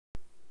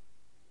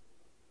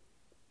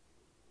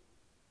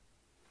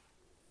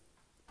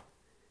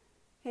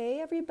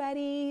Hey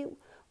everybody,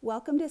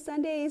 welcome to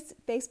Sunday's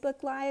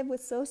Facebook Live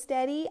with So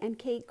Steady and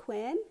Kate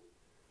Quinn.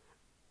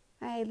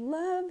 I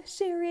love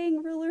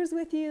sharing rulers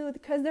with you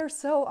because they're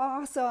so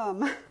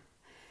awesome.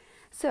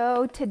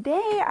 So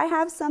today I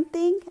have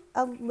something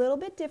a little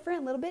bit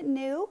different, a little bit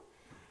new.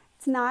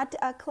 It's not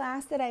a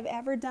class that I've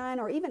ever done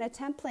or even a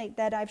template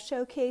that I've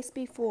showcased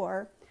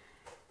before.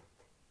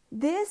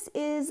 This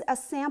is a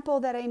sample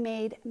that I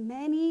made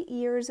many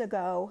years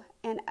ago,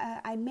 and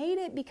I made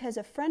it because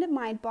a friend of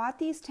mine bought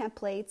these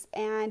templates,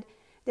 and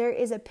there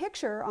is a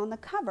picture on the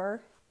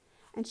cover,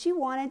 and she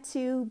wanted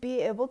to be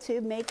able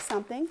to make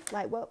something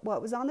like what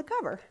was on the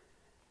cover.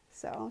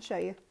 So I'll show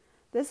you.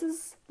 This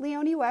is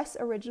Leonie West's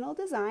original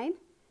design,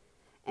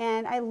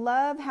 and I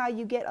love how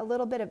you get a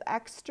little bit of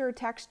extra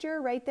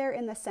texture right there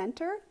in the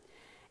center.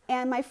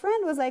 And my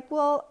friend was like,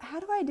 well, how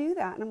do I do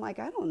that? And I'm like,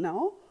 I don't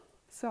know.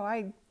 So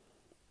I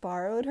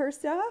borrowed her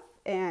stuff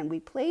and we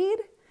played,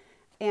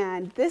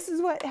 and this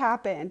is what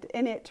happened,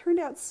 and it turned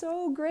out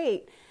so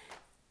great.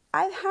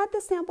 I've had the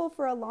sample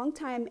for a long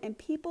time and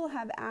people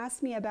have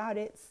asked me about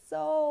it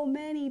so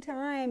many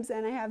times,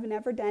 and I have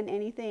never done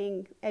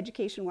anything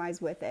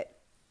education-wise with it.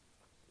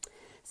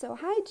 So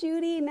hi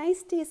Judy,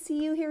 nice to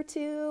see you here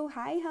too.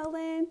 Hi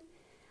Helen.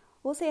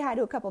 We'll say hi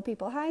to a couple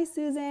people. Hi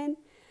Susan.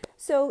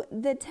 So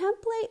the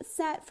template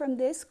set from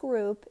this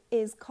group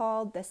is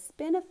called the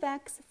Spin E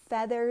Fex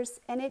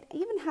Feathers, and it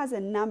even has a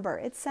number.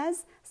 It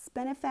says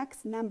Spin E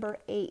Fex number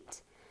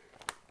 8.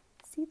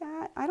 See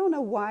that? I don't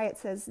know why it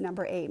says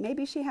number 8.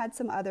 Maybe she had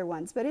some other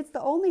ones, but it's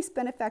the only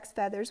Spin E Fex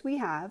feathers we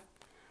have.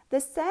 The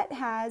set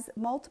has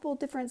multiple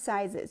different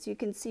sizes. You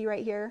can see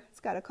right here, it's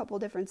got a couple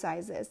different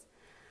sizes.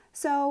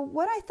 So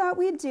what I thought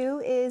we'd do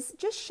is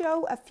just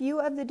show a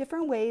few of the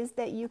different ways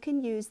that you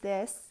can use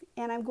this.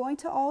 And I'm going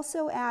to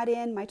also add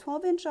in my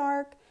 12-inch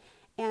arc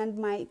and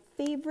my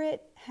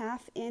favorite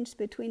 1/2 inch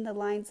between the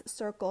lines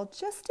circle,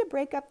 just to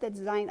break up the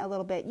design a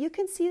little bit. You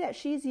can see that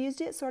she's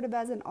used it sort of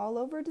as an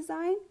all-over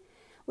design,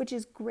 which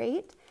is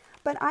great.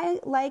 But I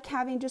like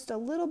having just a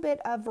little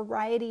bit of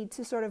variety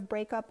to sort of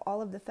break up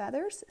all of the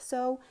feathers.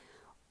 So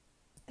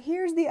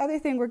here's the other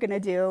thing we're going to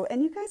do,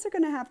 and you guys are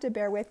going to have to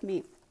bear with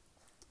me.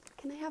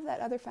 Can I have that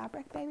other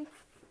fabric, baby?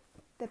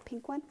 The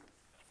pink one?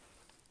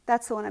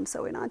 That's the one I'm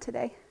sewing on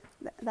today.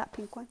 That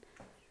pink one.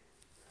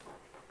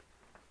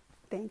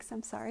 Thanks,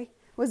 I'm sorry.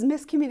 It was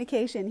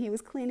miscommunication. He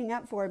was cleaning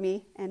up for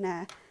me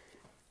and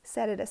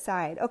set it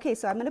aside. Okay,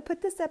 so I'm going to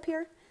put this up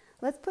here.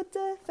 Let's put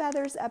the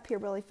feathers up here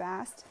really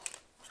fast.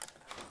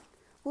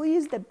 We'll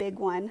use the big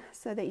one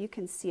so that you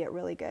can see it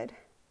really good.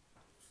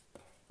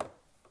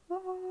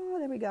 Oh,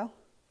 there we go.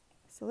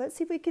 So let's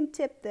see if we can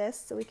tip this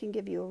so we can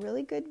give you a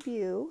really good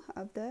view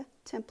of the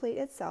template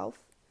itself.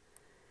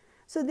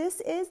 So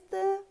this is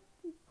the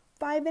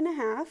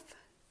 5.5,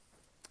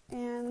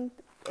 and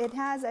it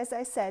has, as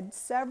I said,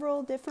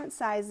 several different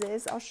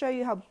sizes. I'll show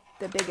you how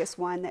the biggest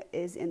one that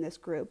is in this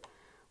group.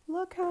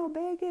 Look how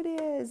big it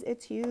is.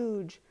 It's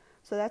huge.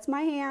 So that's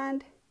my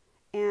hand,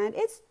 and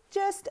it's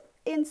just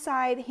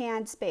inside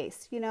hand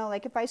space. You know,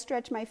 like if I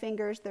stretch my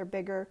fingers, they're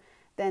bigger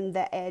than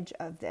the edge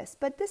of this.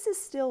 But this is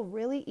still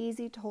really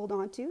easy to hold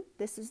on to.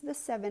 This is the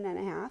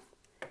 7.5.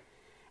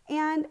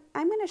 And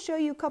I'm going to show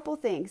you a couple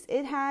things.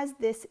 It has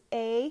this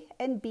A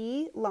and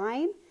B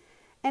line,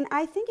 and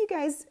I think you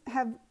guys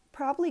have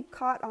probably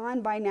caught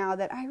on by now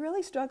that I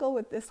really struggle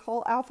with this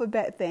whole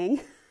alphabet thing.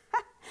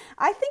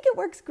 I think it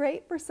works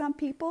great for some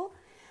people,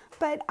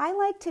 but I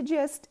like to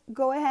just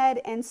go ahead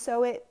and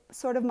sew it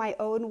sort of my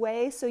own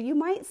way. So you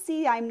might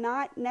see I'm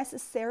not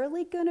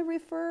necessarily going to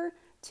refer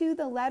to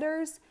the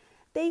letters.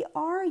 They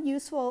are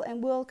useful,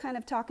 and we'll kind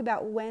of talk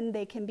about when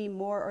they can be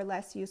more or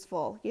less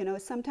useful. You know,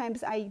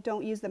 sometimes I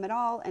don't use them at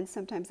all, and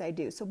sometimes I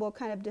do. So we'll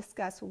kind of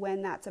discuss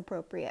when that's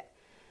appropriate.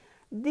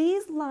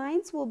 These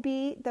lines will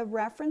be the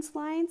reference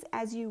lines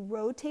as you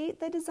rotate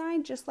the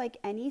design, just like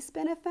any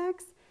Spin E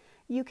Fex.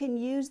 You can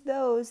use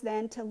those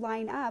then to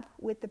line up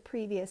with the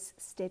previous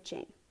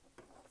stitching.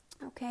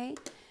 Okay,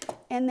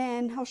 and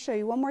then I'll show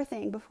you one more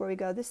thing before we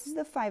go. This is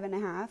the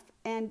 5.5,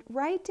 and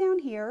right down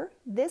here,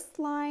 this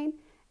line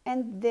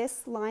and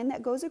this line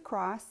that goes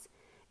across,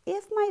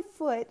 if my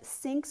foot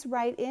sinks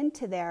right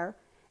into there,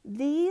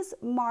 these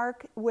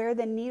mark where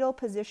the needle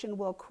position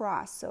will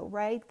cross. So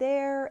right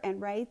there and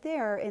right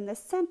there in the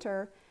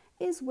center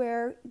is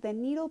where the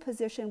needle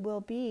position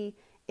will be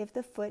if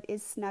the foot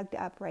is snugged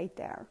up right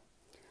there.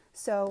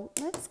 So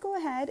let's go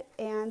ahead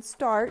and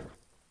start.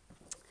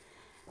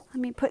 Let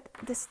me put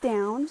this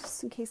down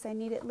just in case I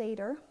need it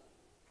later.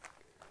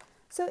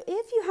 So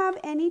if you have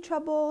any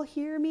trouble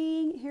hearing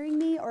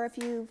me, or if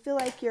you feel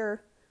like you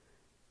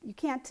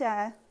can't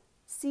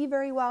see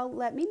very well,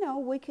 let me know.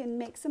 We can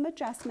make some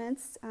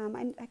adjustments.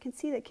 I can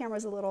see the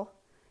camera's a little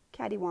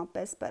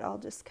cattywampus, but I'll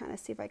just kind of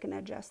see if I can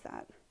adjust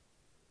that.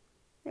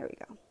 There we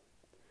go.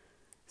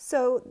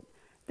 So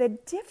the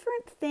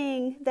different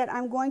thing that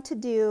I'm going to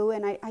do,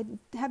 and I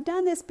have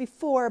done this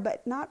before,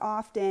 but not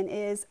often,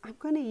 is I'm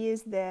going to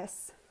use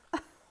this.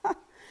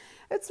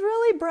 It's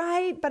really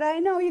bright, but I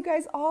know you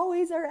guys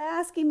always are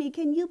asking me,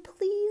 can you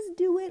please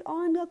do it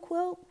on a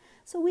quilt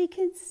so we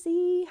can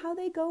see how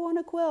they go on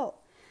a quilt?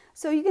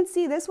 So you can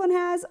see this one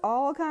has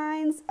all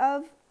kinds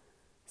of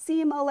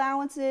seam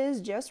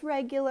allowances, just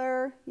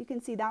regular. You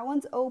can see that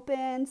one's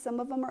open. Some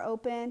of them are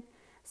open.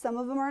 Some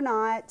of them are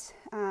not.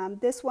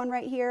 This one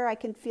right here, I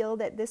can feel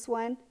that this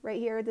one right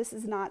here, this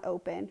is not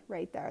open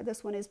right there.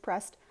 This one is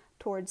pressed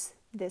towards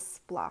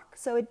this block.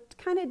 So it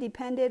kind of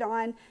depended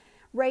on,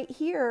 right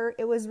here,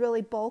 it was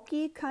really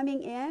bulky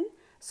coming in.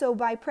 So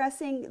by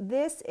pressing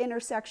this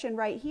intersection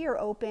right here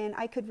open,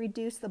 I could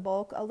reduce the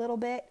bulk a little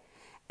bit.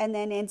 And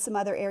then in some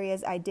other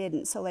areas I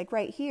didn't. So like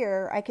right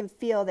here, I can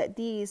feel that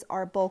these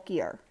are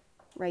bulkier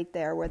right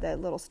there where the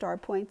little star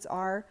points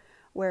are.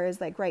 Whereas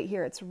like right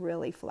here, it's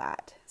really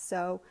flat.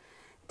 So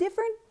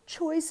different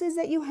choices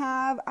that you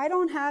have. I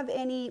don't have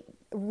any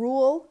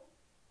rule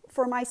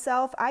for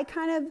myself. I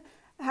kind of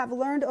have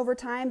learned over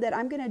time that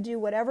I'm going to do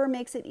whatever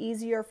makes it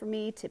easier for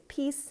me to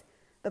piece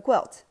the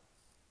quilt.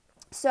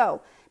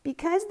 So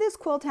because this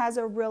quilt has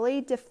a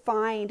really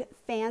defined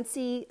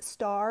fancy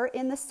star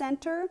in the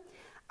center,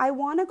 I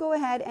want to go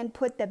ahead and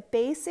put the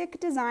basic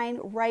design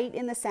right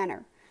in the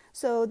center.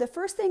 So the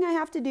first thing I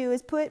have to do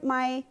is put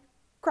my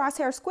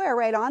crosshair square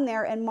right on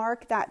there and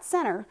mark that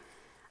center.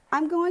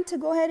 I'm going to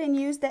go ahead and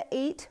use the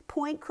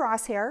 8-point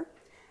crosshair.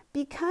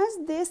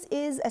 Because this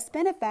is a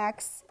Spin E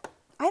Fex,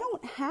 I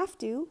don't have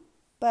to,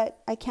 but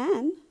I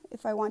can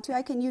if I want to.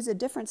 I can use a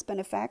different Spin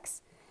E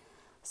Fex.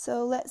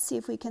 So let's see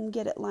if we can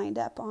get it lined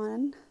up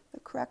on the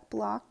correct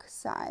block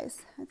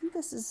size. I think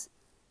this is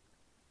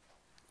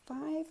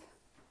 5,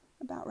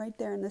 about right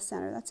there in the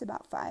center. That's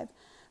about 5.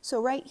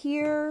 So right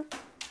here,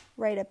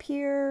 right up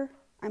here,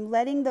 I'm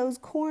letting those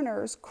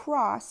corners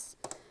cross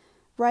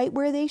right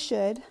where they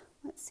should.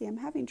 Let's see, I'm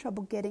having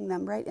trouble getting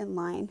them right in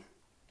line.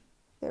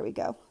 There we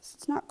go. So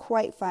it's not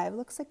quite 5. It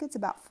looks like it's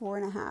about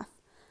 4.5.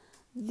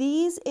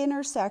 These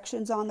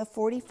intersections on the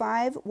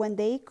 45, when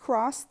they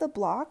cross the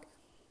block,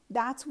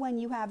 that's when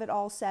you have it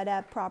all set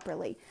up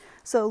properly.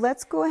 So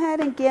let's go ahead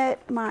and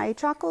get my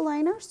Choco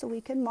liner so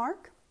we can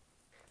mark.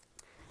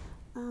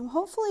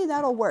 Hopefully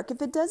that'll work.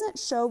 If it doesn't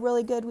show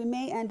really good, we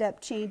may end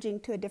up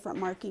changing to a different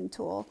marking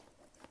tool.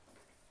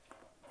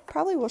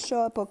 Probably will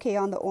show up okay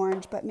on the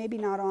orange, but maybe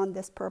not on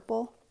this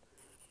purple.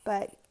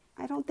 But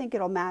I don't think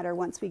it'll matter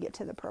once we get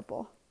to the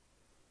purple.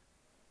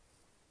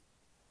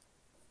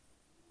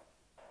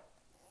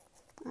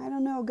 I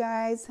don't know,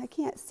 guys. I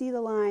can't see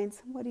the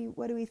lines. What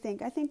do we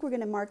think? I think we're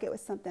going to mark it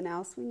with something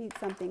else. We need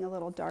something a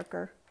little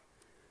darker,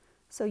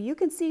 so you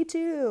can see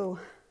too.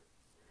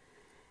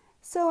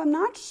 So I'm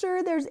not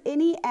sure there's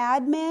any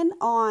admin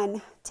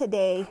on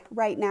today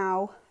right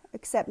now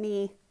except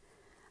me.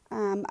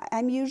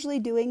 I'm usually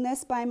doing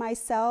this by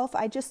myself.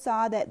 I just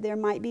saw that there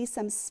might be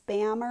some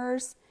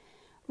spammers.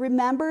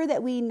 Remember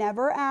that we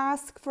never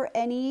ask for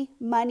any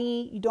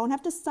money. You don't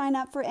have to sign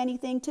up for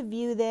anything to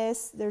view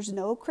this. There's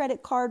no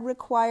credit card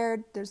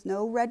required. There's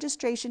no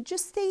registration.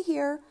 Just stay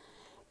here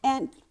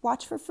and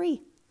watch for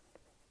free.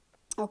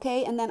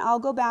 Okay, and then I'll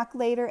go back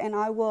later and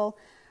I will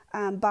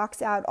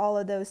box out all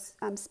of those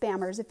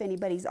spammers if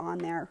anybody's on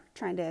there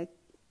trying to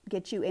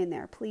get you in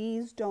there.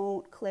 Please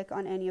don't click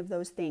on any of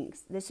those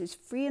things. This is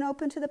free and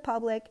open to the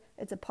public.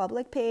 It's a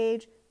public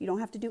page. You don't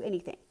have to do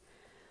anything.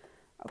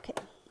 Okay,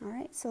 all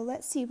right, so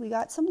let's see. We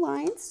got some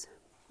lines,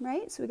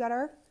 right? So we got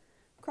our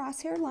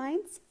crosshair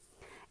lines.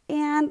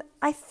 And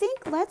I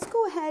think let's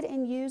go ahead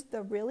and use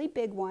the really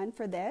big one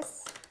for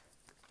this.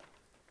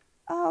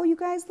 Oh, you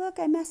guys, look,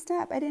 I messed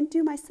up. I didn't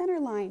do my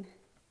center line.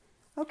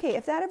 Okay,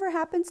 if that ever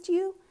happens to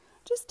you,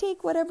 just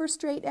take whatever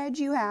straight edge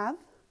you have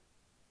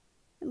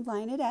and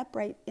line it up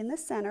right in the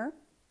center.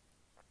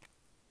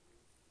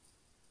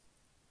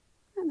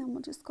 And then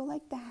we'll just go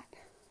like that.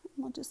 And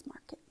we'll just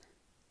mark it.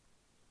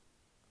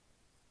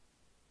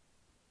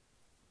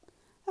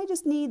 I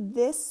just need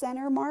this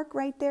center mark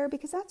right there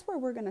because that's where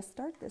we're going to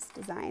start this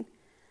design.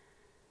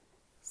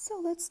 So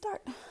let's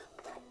start.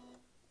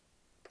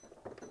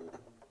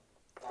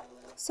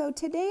 So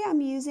today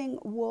I'm using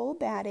wool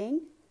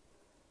batting,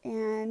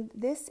 and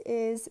this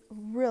is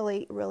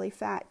really, really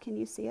fat. Can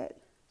you see it?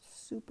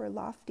 Super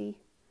lofty.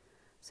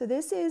 So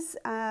this is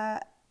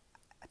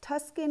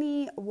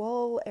Tuscany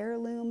wool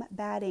heirloom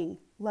batting.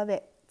 Love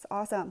it. It's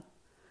awesome.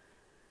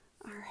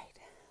 All right.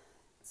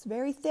 It's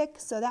very thick,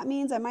 so that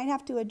means I might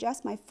have to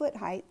adjust my foot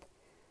height.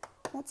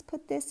 Let's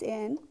put this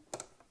in.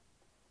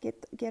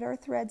 Get our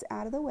threads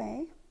out of the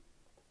way.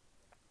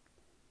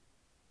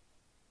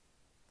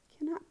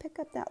 Cannot pick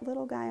up that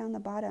little guy on the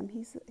bottom.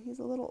 He's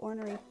a little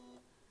ornery.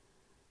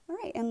 All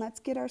right, and let's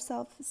get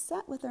ourselves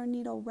set with our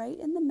needle right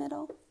in the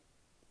middle.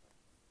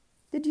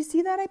 Did you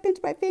see that? I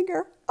pinched my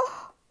finger.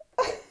 Oh,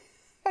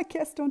 I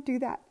guess don't do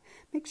that.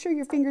 Make sure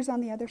your finger's on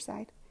the other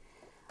side.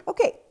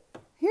 Okay,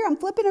 here I'm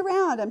flipping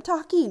around. I'm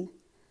talking.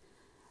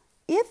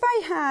 If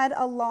I had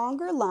a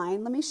longer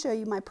line, let me show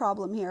you my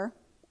problem here.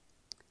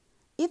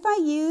 If I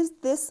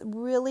used this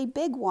really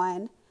big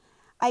one,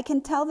 I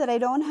can tell that I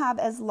don't have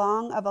as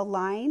long of a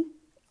line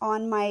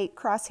on my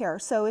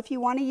crosshair. So if you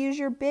want to use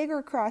your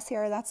bigger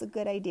crosshair, that's a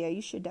good idea.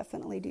 You should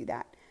definitely do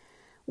that.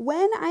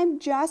 When I'm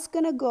just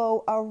going to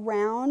go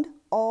around,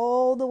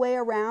 all the way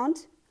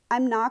around,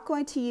 I'm not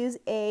going to use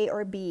A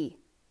or B,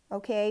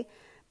 okay?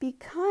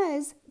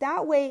 Because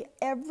that way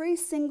every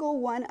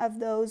single one of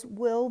those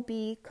will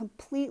be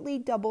completely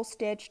double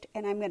stitched,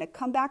 and I'm going to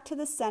come back to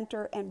the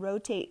center and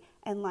rotate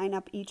and line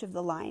up each of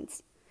the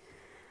lines.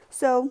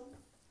 So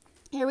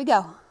here we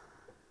go.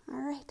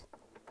 All right.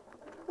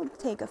 We'll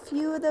take a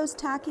few of those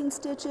tacking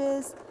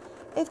stitches.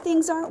 If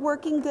things aren't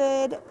working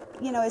good,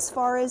 you know, as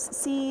far as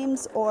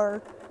seams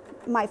or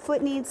my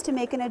foot needs to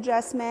make an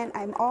adjustment,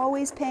 I'm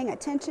always paying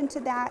attention to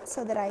that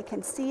so that I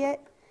can see it.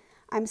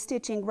 I'm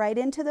stitching right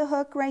into the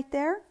hook right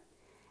there.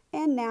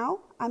 And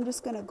now I'm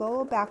just going to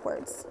go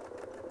backwards.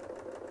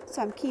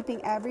 So I'm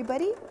keeping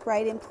everybody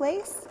right in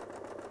place.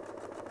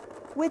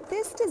 With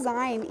this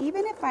design,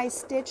 even if I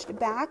stitched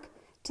back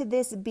to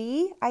this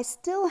B, I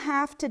still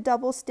have to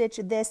double stitch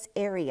this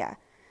area.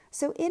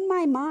 So in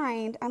my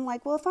mind, I'm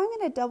like, well, if I'm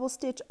going to double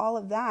stitch all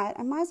of that,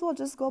 I might as well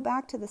just go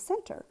back to the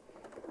center,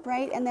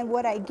 right? And then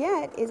what I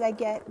get is I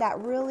get that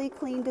really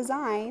clean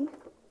design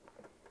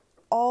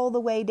all the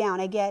way down.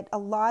 I get a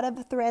lot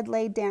of thread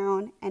laid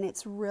down, and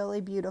it's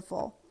really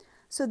beautiful.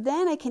 So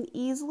then I can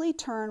easily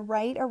turn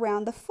right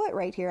around the foot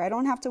right here. I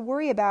don't have to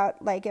worry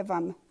about like if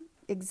I'm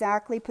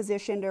exactly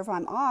positioned or if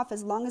I'm off.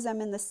 As long as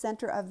I'm in the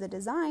center of the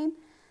design,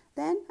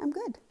 then I'm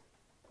good.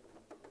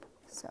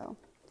 So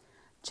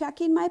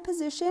checking my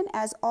position,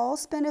 as all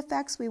Spin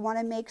effects, we want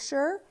to make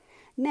sure.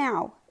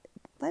 Now,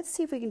 let's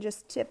see if we can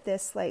just tip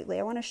this slightly.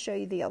 I want to show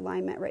you the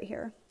alignment right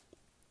here.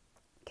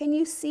 Can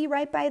you see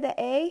right by the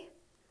A?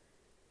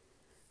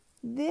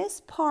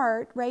 This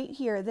part right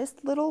here, this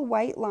little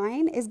white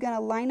line is going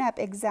to line up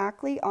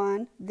exactly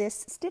on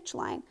this stitch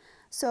line.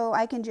 So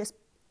I can just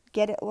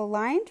get it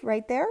aligned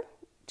right there,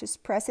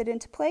 just press it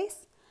into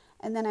place,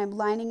 and then I'm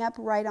lining up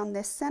right on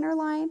this center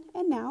line,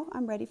 and now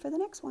I'm ready for the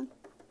next one.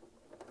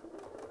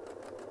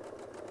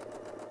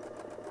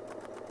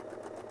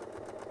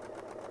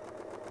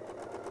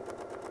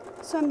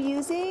 So I'm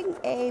using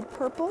a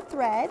purple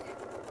thread,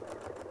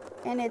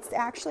 and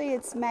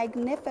it's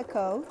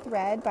Magnifico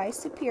thread by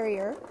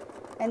Superior.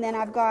 And then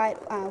I've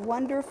got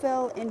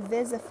Wonderfill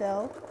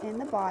Invisifill in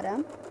the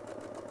bottom.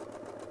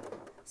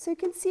 So you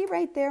can see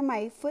right there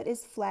my foot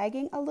is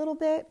flagging a little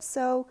bit.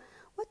 So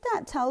what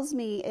that tells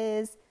me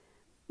is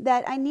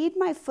that I need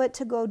my foot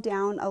to go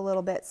down a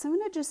little bit. So I'm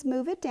going to just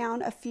move it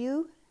down a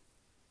few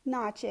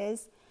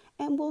notches,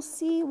 and we'll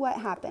see what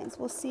happens.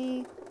 We'll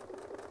see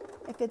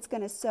if it's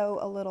going to sew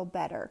a little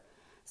better.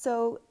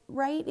 So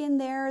right in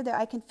there,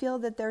 I can feel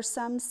that there's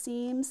some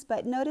seams,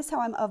 but notice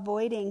how I'm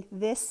avoiding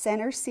this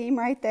center seam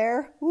right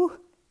there,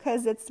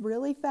 because it's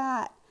really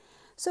fat.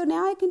 So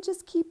now I can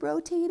just keep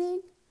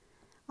rotating.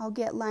 I'll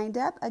get lined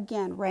up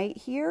again right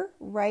here,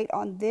 right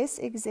on this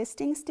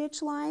existing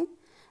stitch line,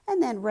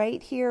 and then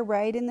right here,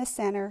 right in the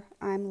center,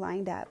 I'm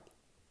lined up.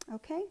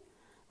 Okay,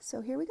 so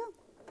here we go.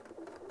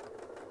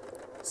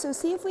 So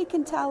see if we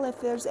can tell if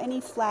there's any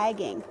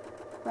flagging.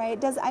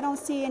 Right? I don't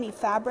see any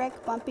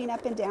fabric bumping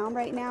up and down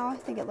right now. I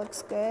think it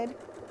looks good.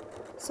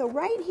 So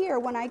right here,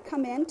 when I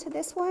come into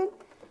this one,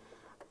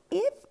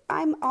 if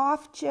I'm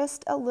off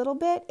just a little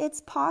bit,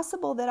 it's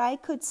possible that I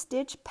could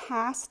stitch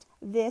past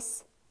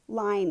this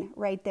line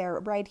right there,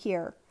 right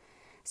here.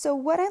 So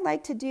what I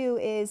like to do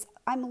is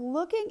I'm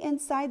looking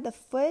inside the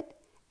foot,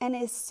 and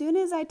as soon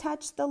as I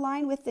touch the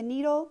line with the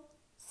needle,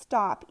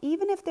 stop.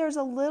 Even if there's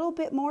a little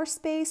bit more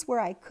space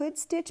where I could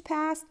stitch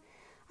past,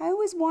 I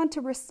always want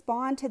to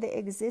respond to the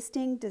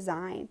existing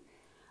design.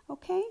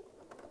 Okay,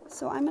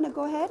 so I'm going to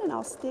go ahead and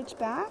I'll stitch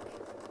back.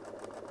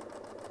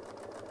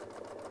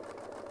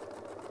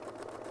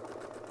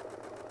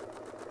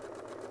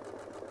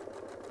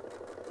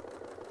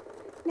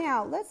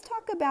 Now, let's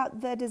talk about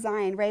the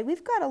design, right?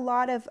 We've got a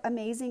lot of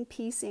amazing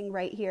piecing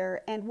right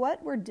here, and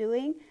what we're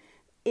doing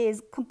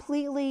is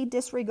completely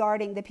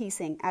disregarding the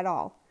piecing at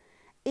all.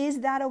 Is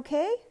that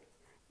okay?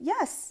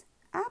 Yes.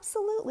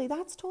 Absolutely,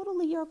 that's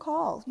totally your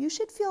call. You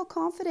should feel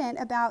confident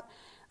about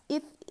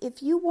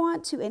if you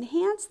want to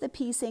enhance the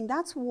piecing,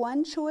 that's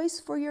one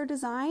choice for your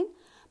design.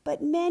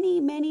 But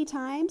many, many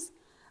times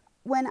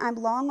when I'm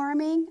long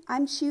arming,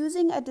 I'm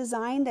choosing a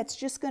design that's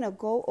just going to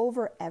go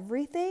over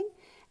everything.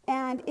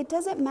 And it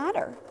doesn't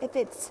matter if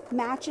it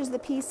matches the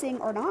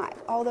piecing or not.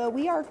 Although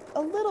we are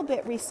a little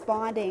bit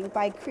responding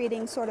by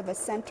creating sort of a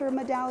center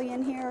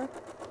medallion here.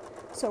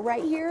 So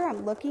right here,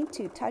 I'm looking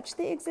to touch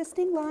the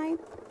existing line.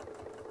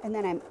 And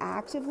then I'm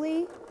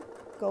actively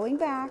going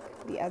back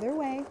the other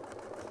way.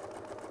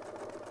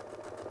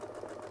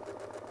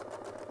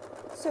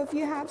 So if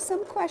you have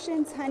some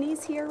questions,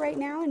 Honey's here right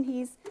now, and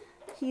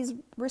he's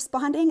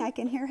responding. I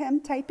can hear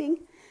him typing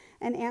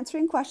and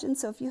answering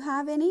questions. So if you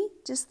have any,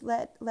 just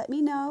let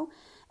me know.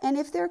 And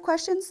if there are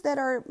questions that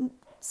are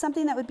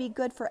something that would be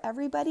good for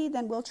everybody,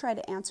 then we'll try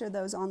to answer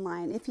those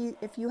online.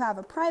 If you have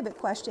a private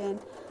question,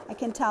 I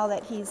can tell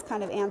that he's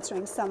kind of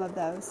answering some of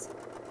those.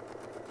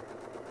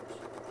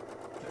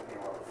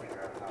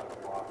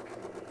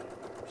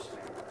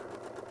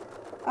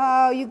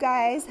 Oh, you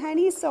guys,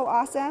 Honey's so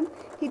awesome.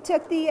 He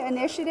took the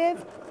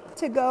initiative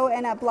to go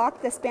and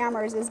block the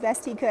spammers as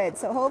best he could.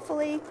 So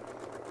hopefully,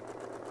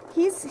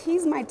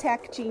 he's my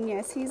tech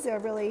genius. He's a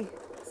really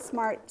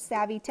smart,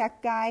 savvy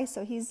tech guy.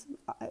 So he's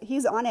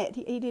on it.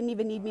 He didn't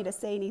even need me to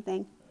say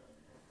anything.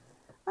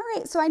 All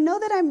right, so I know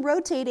that I'm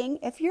rotating.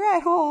 If you're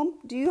at home,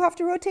 do you have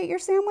to rotate your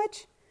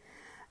sandwich?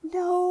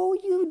 No,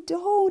 you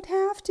don't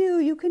have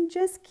to. You can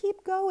just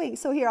keep going.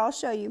 So here, I'll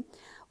show you.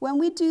 When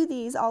we do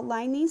these, I'll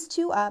line these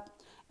two up,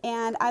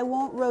 and I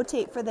won't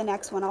rotate for the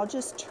next one. I'll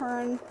just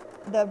turn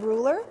the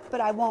ruler, but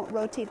I won't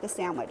rotate the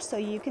sandwich. So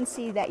you can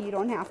see that you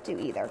don't have to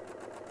either.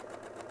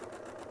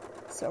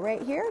 So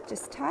right here,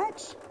 just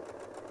touch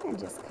and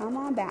just come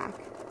on back.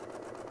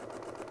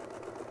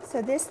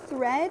 So this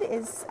thread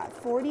is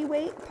 40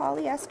 weight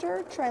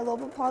polyester,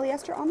 trilobal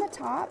polyester on the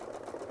top,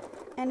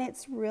 and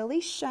it's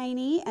really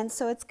shiny, and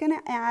so it's going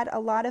to add a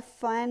lot of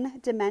fun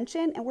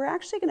dimension. And we're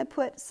actually going to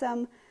put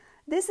some,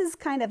 this is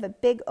kind of a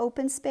big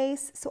open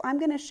space, so I'm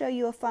going to show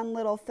you a fun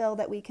little fill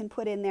that we can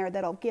put in there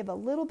that'll give a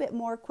little bit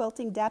more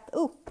quilting depth.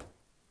 Ooh,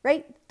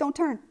 right? Don't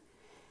turn.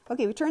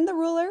 Okay, we turned the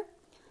ruler,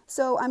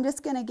 so I'm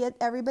just going to get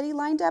everybody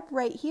lined up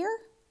right here.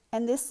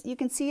 And this, you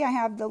can see I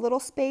have the little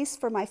space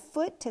for my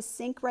foot to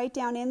sink right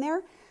down in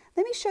there.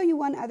 Let me show you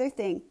one other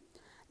thing.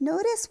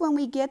 Notice when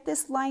we get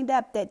this lined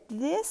up that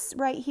this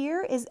right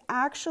here is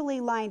actually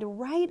lined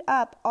right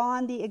up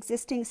on the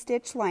existing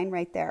stitch line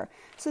right there.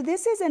 So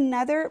this is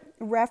another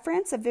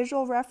reference, a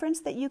visual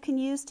reference that you can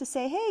use to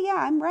say, hey, yeah,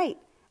 I'm right.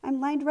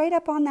 I'm lined right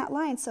up on that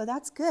line, so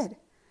that's good.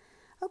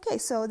 Okay,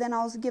 so then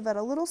I'll give it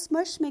a little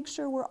smush, make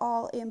sure we're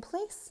all in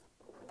place.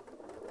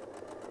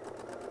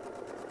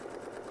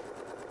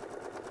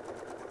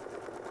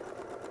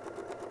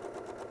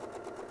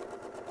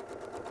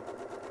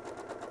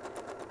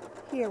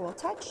 Here we'll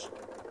touch.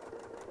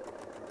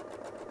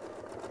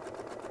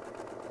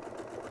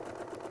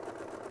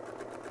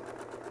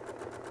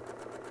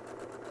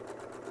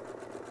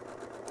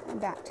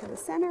 And back to the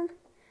center.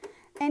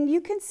 And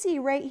you can see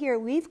right here,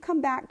 we've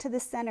come back to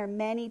the center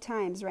many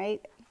times, right?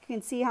 You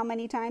can see how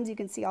many times you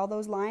can see all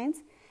those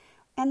lines.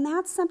 And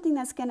that's something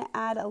that's going to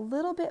add a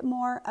little bit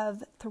more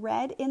of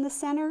thread in the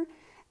center.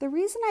 The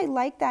reason I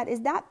like that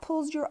is that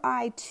pulls your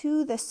eye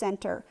to the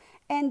center.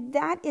 And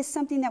that is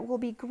something that will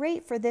be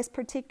great for this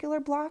particular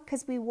block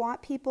because we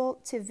want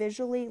people to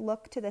visually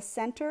look to the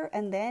center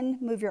and then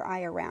move your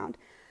eye around.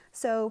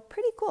 So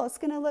pretty cool. It's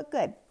going to look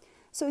good.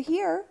 So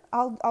here,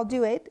 I'll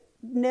do it.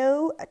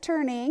 No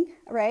turning,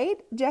 right?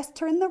 Just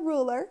turn the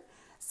ruler.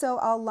 So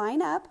I'll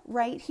line up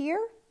right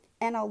here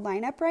and I'll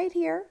line up right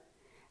here.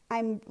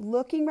 I'm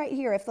looking right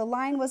here. If the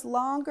line was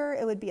longer,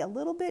 it would be a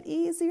little bit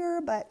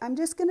easier, but I'm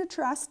just going to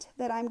trust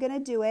that I'm going to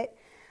do it.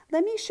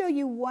 Let me show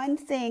you one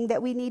thing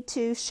that we need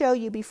to show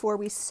you before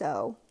we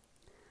sew.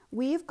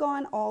 We've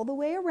gone all the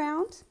way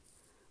around.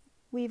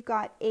 We've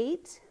got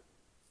 8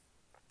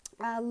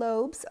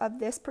 lobes of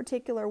this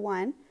particular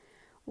one.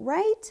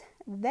 Right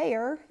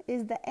there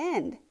is the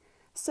end.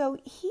 So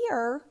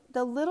here,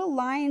 the little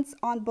lines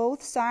on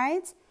both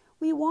sides,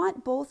 we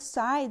want both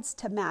sides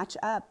to match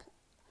up.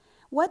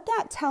 What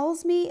that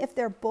tells me, if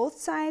they're both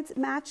sides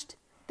matched,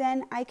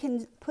 then I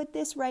can put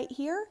this right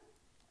here.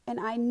 And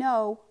I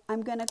know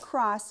I'm going to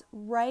cross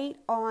right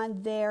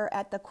on there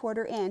at the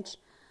 1/4 inch.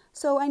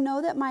 So I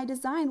know that my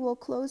design will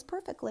close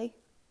perfectly,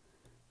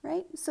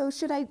 right? So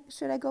should I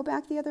go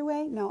back the other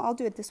way? No, I'll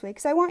do it this way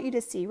because I want you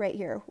to see right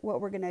here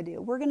what we're going to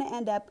do. We're going to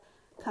end up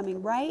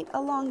coming right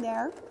along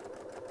there.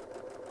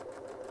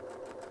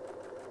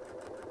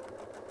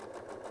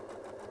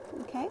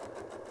 Okay.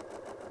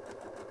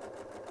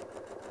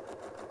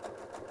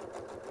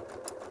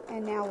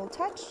 And now we'll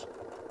touch.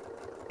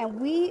 And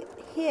we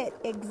hit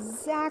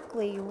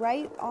exactly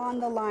right on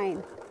the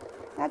line.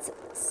 That's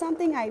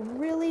something I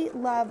really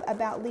love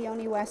about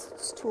Leonie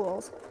West's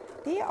tools.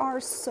 They are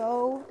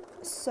so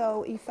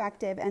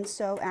effective and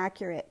so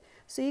accurate.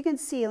 So you can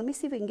see, let me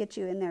see if we can get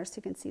you in there so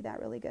you can see that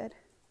really good.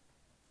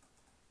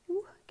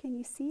 Ooh, can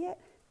you see it?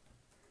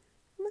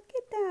 Look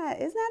at that.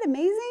 Isn't that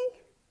amazing?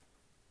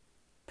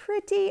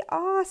 Pretty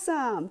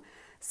awesome.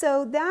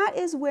 So that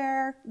is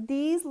where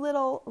these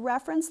little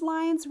reference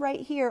lines right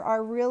here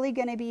are really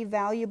going to be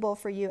valuable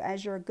for you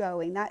as you're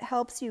going. That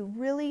helps you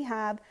really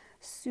have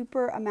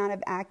super amount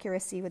of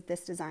accuracy with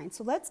this design.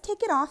 So let's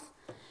take it off.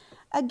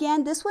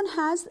 Again, this one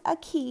has a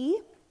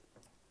key,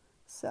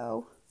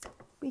 so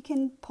we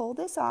can pull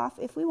this off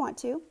if we want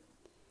to.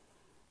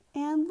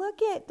 And look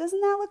it, doesn't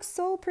that look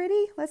so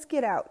pretty? Let's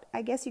get out.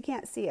 I guess you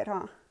can't see it,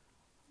 huh?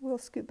 We'll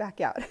scoot back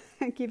out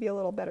and give you a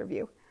little better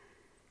view.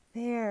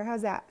 There,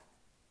 how's that?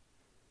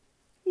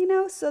 You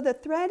know, so the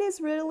thread is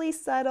really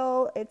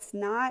subtle. It's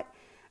not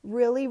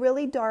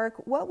really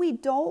dark. What we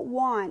don't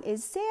want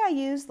is, say I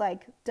use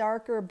like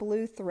darker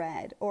blue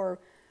thread or,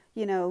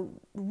 you know,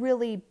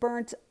 really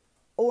burnt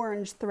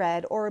orange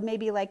thread or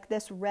maybe like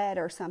this red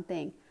or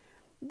something.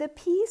 The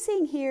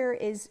piecing here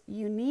is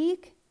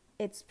unique.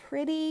 It's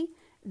pretty.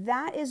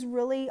 That is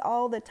really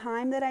all the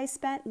time that I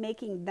spent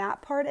making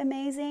that part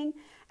amazing.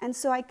 And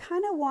so I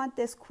kind of want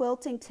this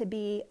quilting to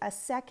be a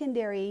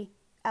secondary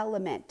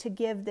element to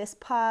give this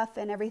puff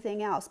and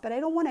everything else, but I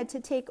don't want it to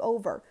take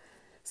over.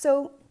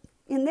 So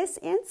in this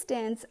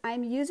instance,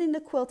 I'm using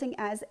the quilting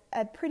as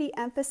a pretty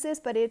emphasis,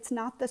 but it's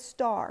not the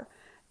star.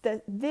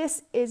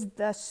 This is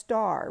the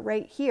star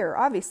right here,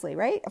 obviously,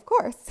 right? Of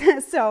course.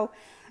 So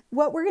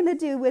what we're going to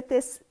do with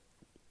this,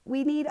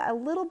 we need a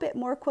little bit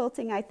more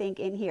quilting, I think,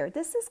 in here.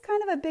 This is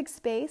kind of a big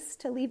space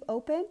to leave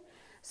open.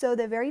 So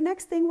the very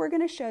next thing we're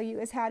going to show you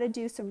is how to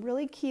do some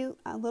really cute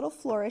little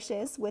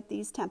flourishes with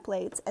these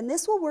templates. And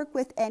this will work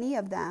with any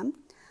of them,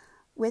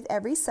 with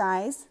every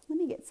size. Let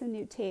me get some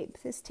new tape.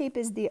 This tape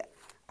is the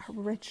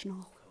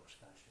original.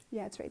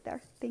 Yeah, it's right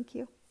there. Thank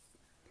you.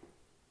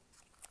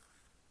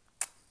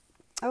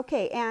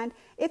 Okay, and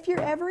if you're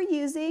ever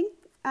using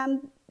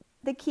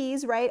the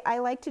keys, right, I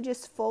like to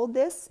just fold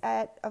this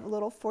at a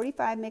little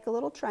 45, make a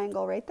little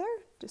triangle right there.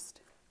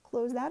 Just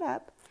close that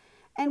up.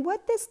 And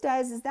what this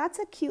does is that's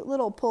a cute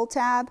little pull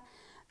tab.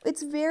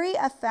 It's very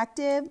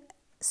effective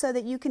so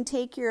that you can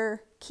take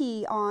your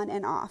key on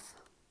and off.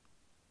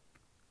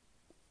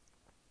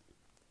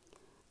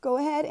 Go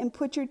ahead and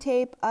put your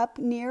tape up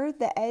near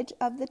the edge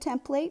of the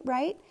template,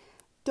 right?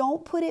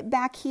 Don't put it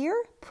back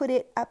here, put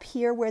it up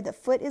here where the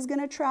foot is going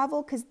to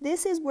travel, because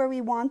this is where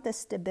we want the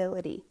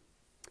stability.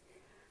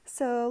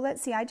 So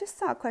let's see, I just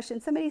saw a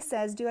question. Somebody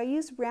says, do I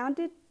use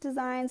rounded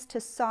designs to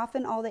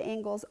soften all the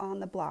angles on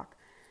the block?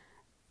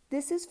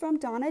 This is from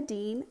Donna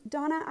Dean.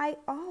 Donna, I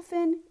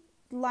often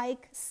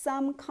like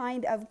some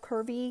kind of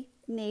curvy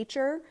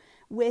nature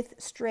with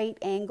straight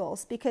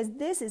angles, because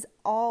this is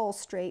all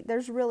straight.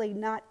 There's really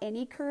not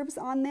any curves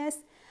on this.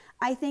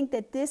 I think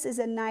that this is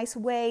a nice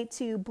way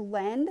to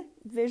blend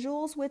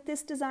visuals with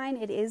this design.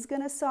 It is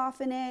going to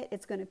soften it.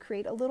 It's going to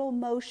create a little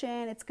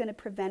motion. It's going to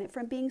prevent it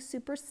from being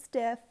super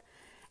stiff.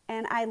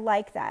 And I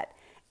like that.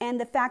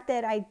 And the fact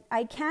that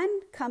I can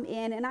come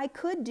in and I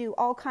could do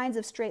all kinds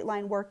of straight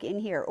line work in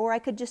here, or I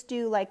could just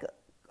do like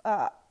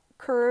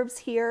curves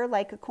here,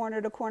 like a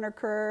corner to corner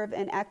curve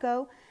and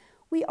echo.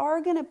 We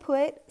are going to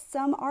put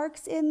some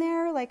arcs in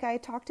there like I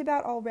talked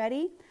about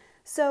already.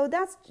 So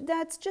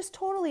that's just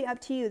totally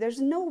up to you. There's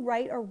no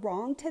right or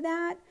wrong to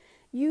that.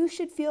 You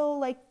should feel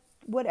like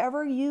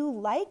whatever you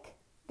like,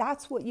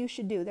 that's what you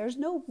should do. There's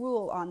no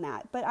rule on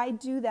that, but I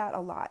do that a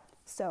lot.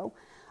 So,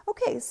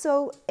 okay,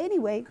 so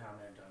anyway.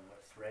 Comment on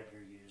what thread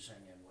you're using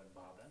and what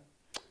bobbin.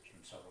 There's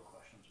been several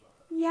questions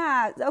about that.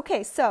 Yeah,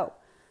 okay, so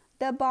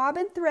the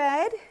bobbin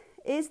thread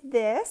is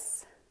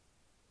this.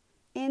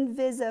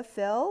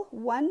 Invisafill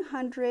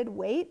 100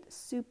 weight,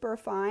 super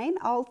fine.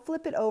 I'll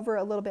flip it over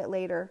a little bit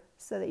later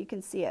so that you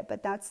can see it,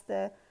 but that's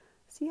the,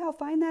 see how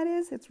fine that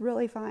is? It's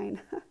really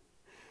fine.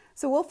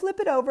 So we'll flip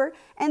it over,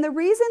 and the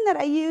reason that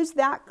I use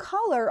that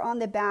color on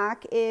the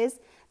back is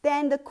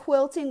then the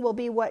quilting will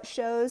be what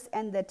shows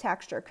and the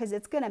texture, because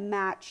it's going to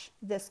match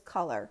this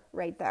color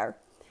right there.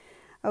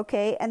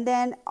 Okay, and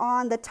then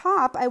on the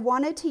top I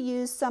wanted to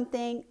use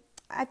something,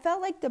 I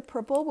felt like the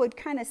purple would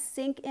kind of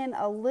sink in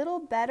a little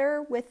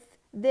better with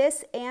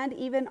this and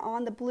even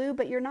on the blue,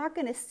 but you're not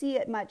going to see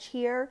it much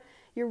here.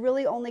 You're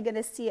really only going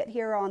to see it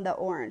here on the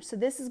orange. So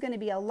this is going to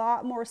be a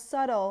lot more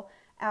subtle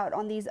out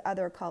on these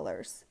other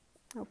colors.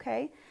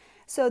 Okay,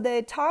 so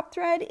the top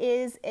thread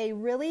is a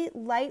really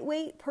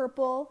lightweight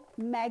purple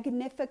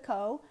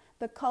Magnifico.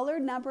 The color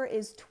number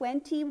is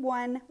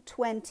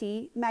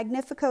 2120.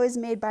 Magnifico is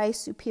made by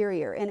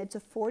Superior, and it's a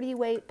 40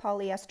 weight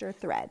polyester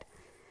thread.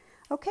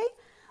 Okay,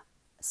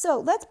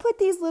 so let's put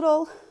these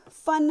little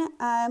fun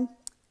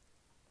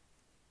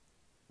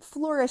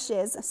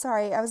flourishes.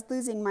 Sorry, I was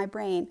losing my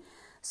brain.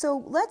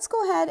 So let's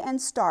go ahead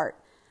and start.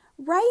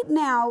 Right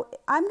now,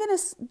 I'm going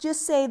to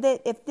just say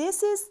that if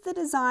this is the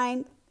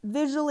design,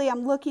 visually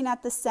I'm looking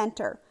at the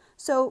center.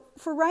 So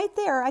for right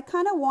there, I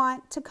kind of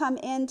want to come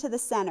into the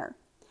center.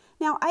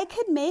 Now I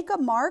could make a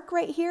mark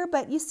right here,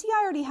 but you see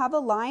I already have a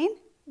line.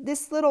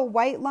 This little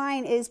white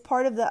line is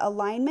part of the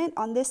alignment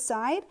on this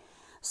side.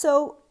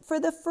 So for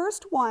the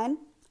first one,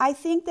 I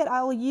think that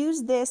I'll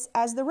use this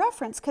as the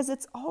reference because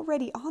it's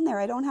already on there.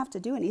 I don't have to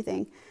do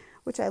anything,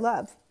 which I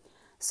love.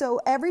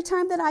 So every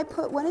time that I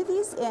put one of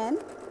these in,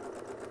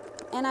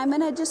 and I'm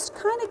going to just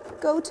kind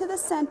of go to the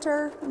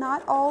center,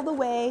 not all the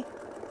way.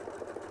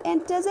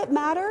 And does it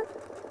matter?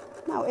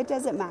 No, it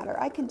doesn't matter.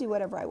 I can do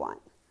whatever I want.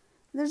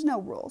 There's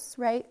no rules,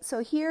 right?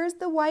 So here's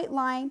the white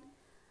line.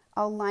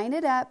 I'll line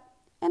it up,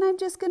 and I'm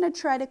just going to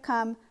try to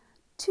come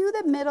to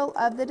the middle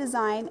of the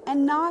design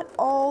and not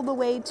all the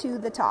way to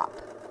the top.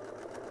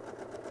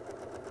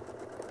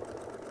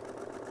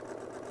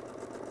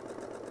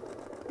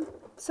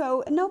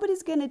 So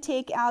nobody's going to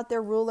take out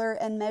their ruler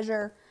and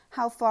measure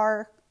how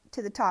far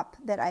to the top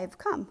that I've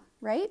come,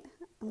 right?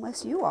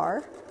 Unless you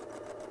are.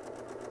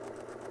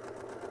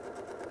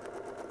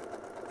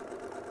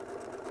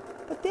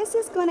 But this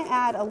is going to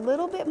add a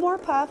little bit more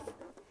puff.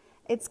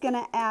 It's going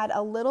to add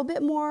a little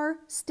bit more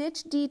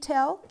stitch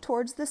detail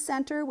towards the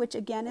center, which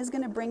again is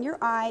going to bring your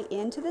eye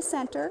into the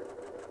center.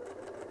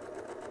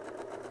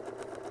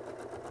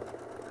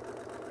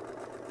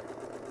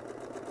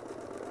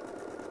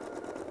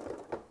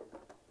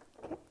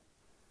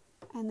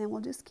 And then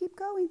we'll just keep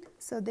going.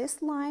 So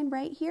this line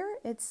right here,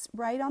 it's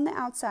right on the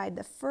outside,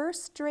 the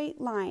first straight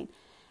line.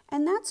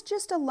 And that's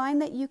just a line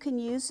that you can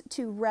use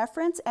to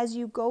reference as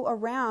you go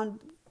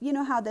around. You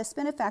know how the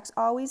Spin-E-Fex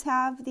always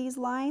have these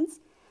lines,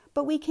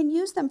 but we can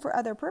use them for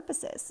other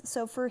purposes.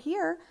 So for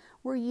here,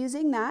 we're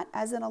using that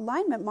as an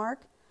alignment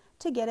mark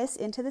to get us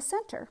into the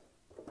center.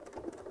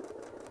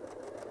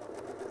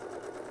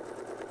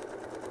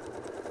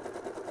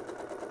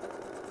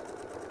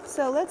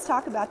 So let's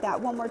talk about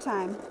that one more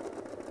time.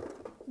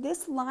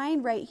 This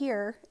line right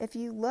here, if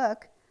you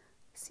look,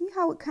 see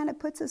how it kind of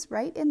puts us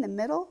right in the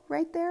middle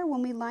right there?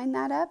 When we line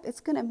that up,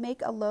 it's going to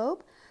make a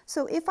lobe.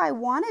 So if I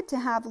wanted to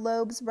have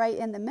lobes right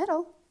in the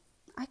middle,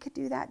 I could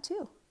do that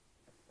too.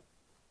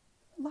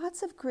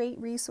 Lots of great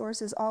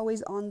resources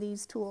always on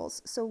these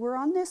tools. So we're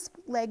on this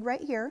leg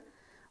right here.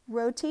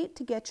 Rotate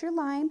to get your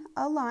line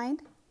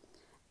aligned,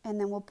 and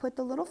then we'll put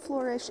the little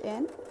flourish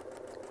in.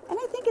 And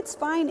I think it's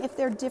fine if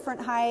they're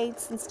different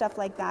heights and stuff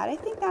like that. I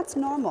think that's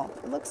normal.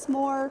 It looks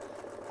more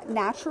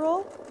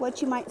natural,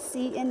 what you might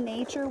see in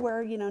nature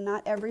where, you know,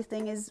 not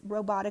everything is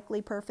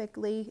robotically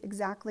perfectly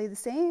exactly the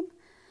same.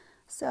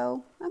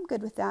 So I'm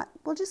good with that.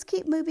 We'll just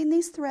keep moving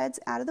these threads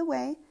out of the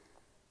way.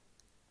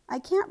 I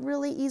can't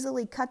really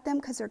easily cut them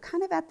because they're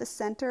kind of at the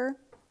center.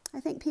 I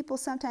think people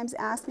sometimes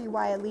ask me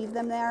why I leave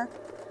them there.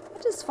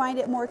 I just find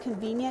it more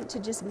convenient to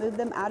just move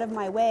them out of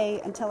my way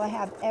until I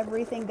have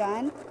everything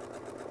done.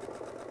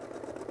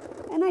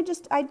 And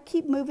I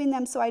keep moving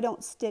them so I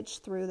don't stitch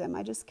through them.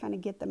 I just kind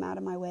of get them out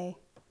of my way.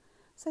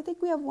 So I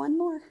think we have one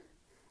more.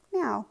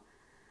 Now,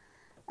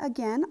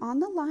 again, on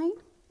the line,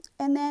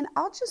 and then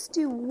I'll just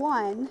do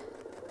one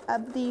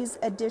of these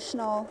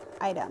additional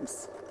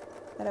items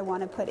that I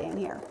want to put in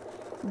here.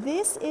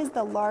 This is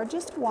the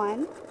largest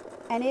one,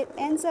 and it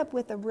ends up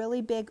with a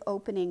really big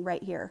opening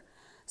right here.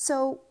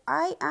 So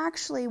I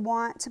actually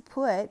want to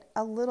put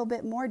a little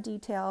bit more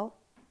detail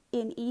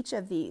in each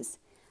of these.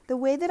 The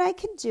way that I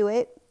could do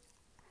it,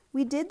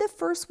 we did the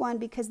first one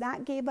because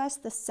that gave us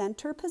the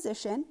center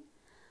position.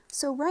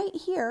 So right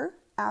here,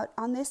 out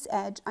on this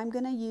edge, I'm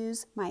going to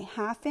use my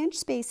 1/2 inch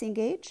spacing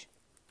gauge.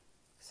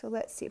 So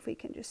let's see if we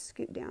can just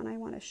scoot down. I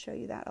want to show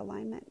you that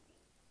alignment.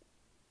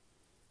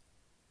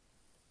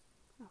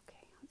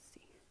 Okay, let's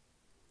see.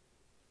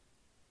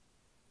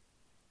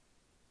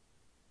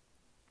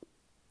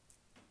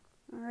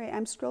 All right,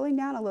 I'm scrolling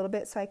down a little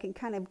bit so I can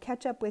kind of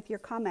catch up with your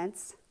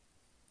comments.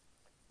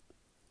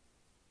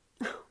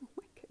 Oh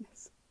my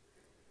goodness.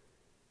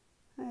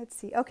 Let's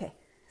see. Okay,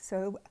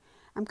 so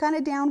I'm kind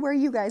of down where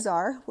you guys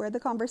are, where the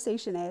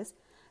conversation is.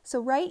 So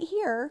right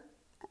here,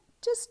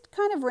 just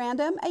kind of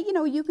random. You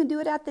know, you can do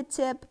it at the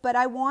tip, but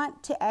I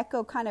want to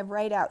echo kind of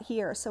right out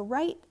here. So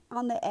right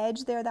on the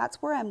edge there,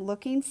 that's where I'm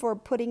looking for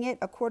putting it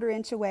 1/4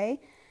 inch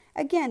away.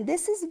 Again,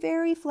 this is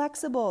very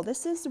flexible.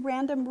 This is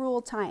random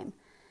rule time.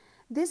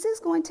 This is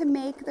going to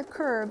make the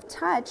curve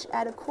touch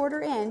at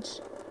 1/4 inch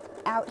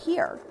out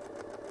here.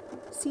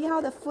 See how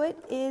the foot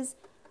is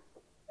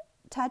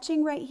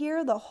touching right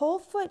here? The whole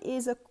foot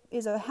is a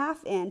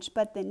 1/2 inch,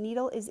 but the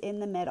needle is in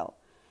the middle.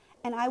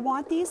 And I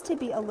want these to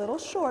be a little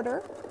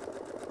shorter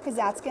because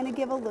that's going to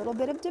give a little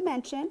bit of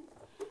dimension.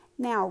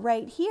 Now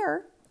right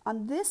here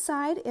on this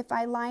side, if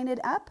I line it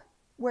up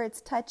where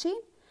it's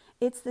touching,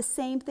 it's the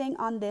same thing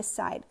on this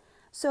side.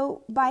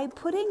 So by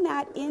putting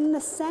that in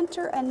the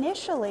center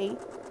initially,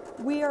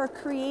 we are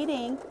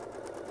creating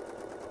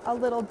a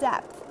little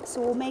depth.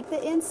 So we'll make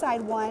the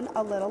inside one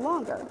a little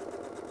longer.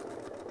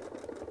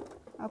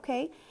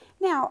 Okay,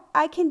 now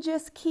I can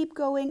just keep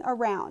going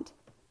around.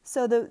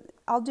 So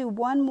I'll do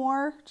one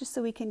more just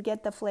so we can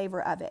get the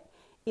flavor of it.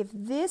 If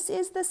this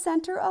is the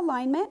center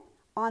alignment,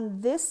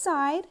 on this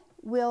side,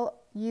 we'll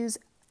use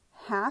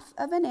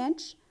 1/2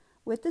 inch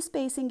with the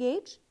spacing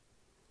gauge.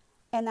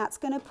 And that's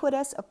going to put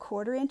us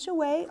 1/4 inch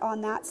away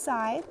on that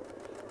side.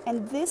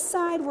 And this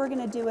side, we're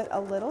going to do it a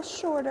little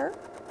shorter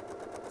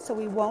so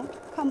we won't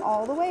come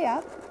all the way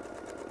up.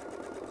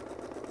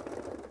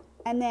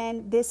 And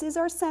then this is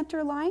our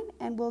center line,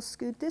 and we'll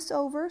scoot this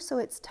over so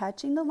it's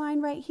touching the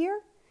line right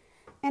here.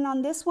 And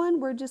on this one,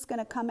 we're just going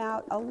to come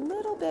out a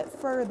little bit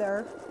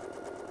further.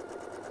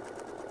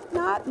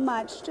 Not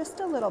much,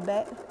 just a little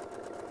bit.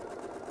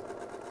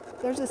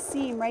 There's a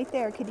seam right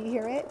there. Could you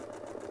hear it?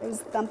 There's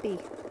thumpy.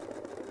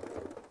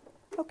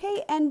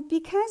 Okay, and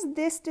because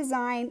this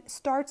design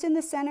starts in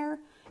the center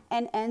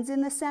and ends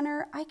in the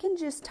center, I can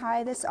just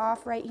tie this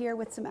off right here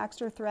with some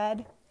extra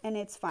thread, and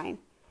it's fine.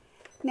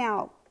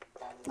 Now,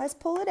 let's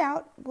pull it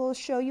out. We'll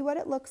show you what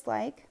it looks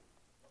like.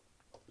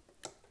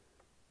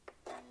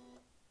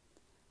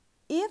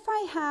 If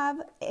I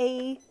have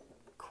a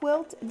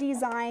quilt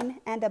design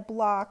and a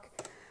block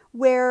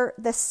where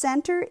the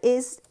center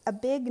is a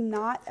big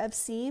knot of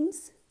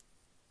seams,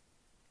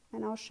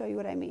 and I'll show you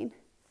what I mean.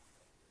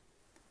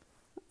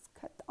 Let's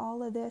cut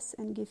all of this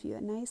and give you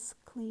a nice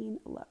clean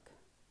look.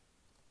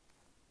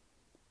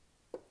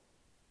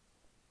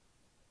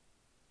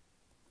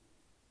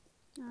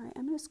 All right,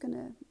 I'm just going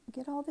to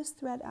get all this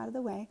thread out of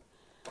the way.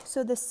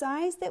 So the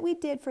size that we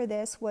did for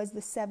this was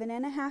the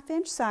 7.5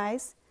 inch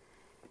size.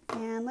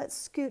 And let's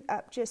scoot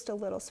up just a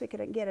little so we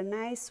can get a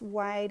nice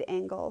wide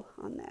angle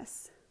on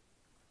this.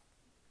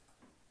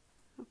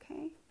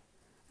 Okay,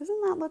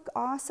 doesn't that look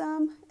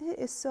awesome? It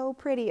is so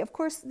pretty. Of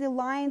course, the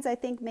lines, I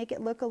think, make it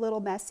look a little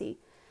messy.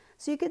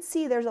 So you can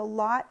see there's a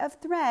lot of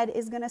thread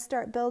is going to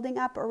start building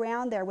up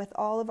around there with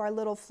all of our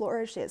little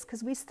flourishes,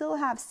 because we still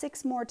have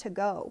 6 more to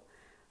go.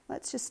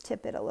 Let's just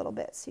tip it a little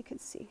bit so you can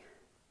see.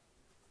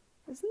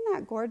 Isn't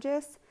that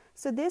gorgeous?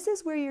 So this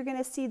is where you're going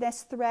to see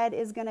this thread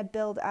is going to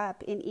build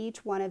up in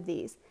each one of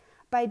these.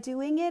 By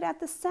doing it at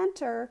the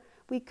center,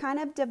 we kind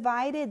of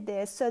divided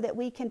this so that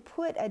we can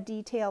put a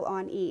detail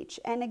on each.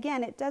 And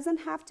again, it doesn't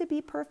have to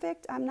be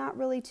perfect. I'm not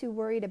really too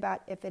worried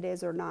about if it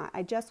is or not.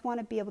 I just want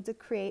to be able to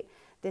create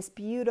this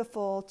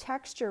beautiful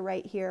texture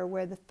right here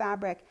where the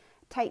fabric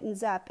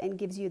tightens up and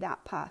gives you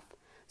that puff.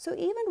 So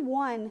even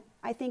one,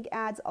 I think,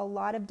 adds a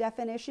lot of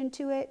definition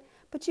to it,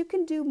 but you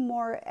can do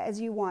more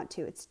as you want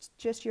to. It's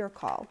just your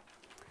call.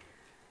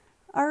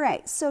 All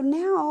right, so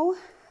now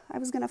I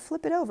was going to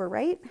flip it over,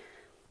 right?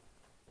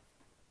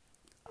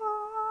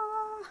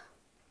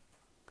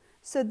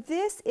 So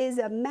this is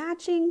a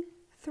matching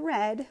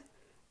thread,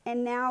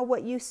 and now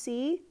what you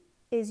see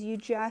is you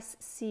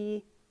just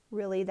see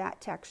really that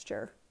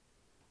texture.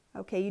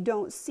 Okay, you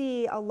don't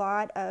see a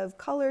lot of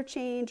color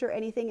change or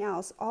anything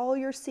else. All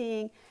you're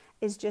seeing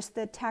is just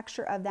the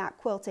texture of that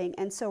quilting.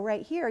 And so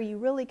right here, you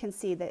really can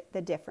see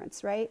the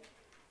difference, right?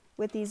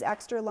 With these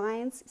extra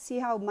lines, see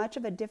how much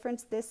of a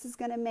difference this is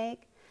going to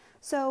make?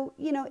 So,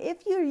 you know,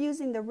 if you're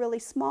using the really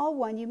small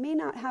one, you may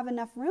not have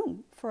enough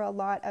room for a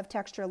lot of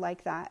texture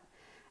like that.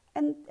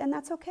 And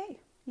that's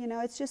okay. You know,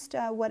 it's just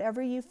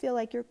whatever you feel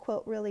like your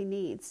quilt really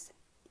needs.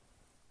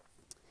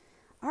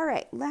 All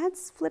right,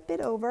 let's flip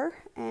it over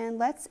and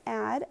let's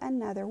add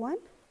another one.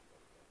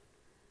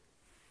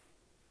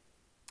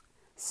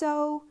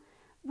 So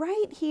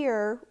right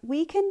here,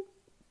 we can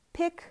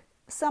pick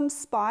some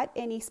spot,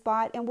 any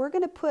spot, and we're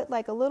going to put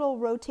like a little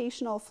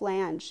rotational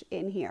flange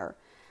in here.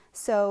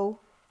 So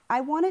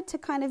I want it to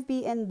kind of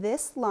be in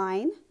this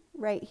line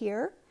right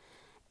here.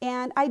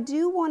 And I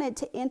do want it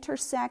to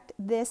intersect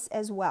this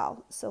as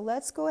well. So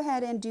let's go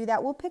ahead and do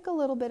that. We'll pick a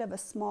little bit of a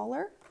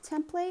smaller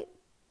template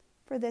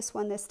for this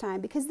one this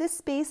time because this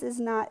space is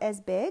not as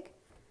big.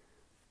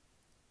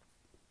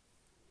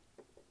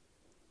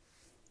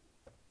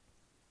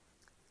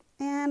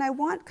 And I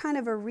want kind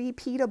of a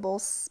repeatable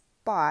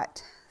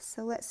spot.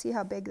 So let's see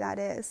how big that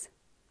is.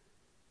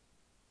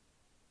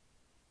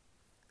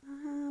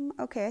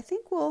 Okay, I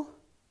think we'll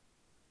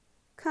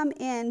come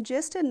in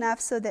just enough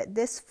so that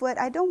this foot,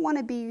 I don't want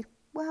to be,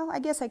 well, I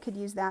guess I could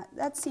use that.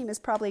 That seam is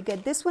probably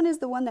good. This one is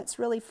the one that's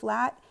really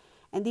flat,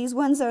 and these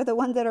ones are the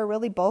ones that are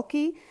really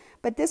bulky,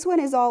 but this one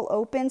is all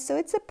open, so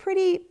it's a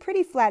pretty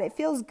flat. It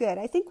feels good.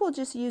 I think we'll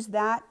just use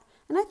that,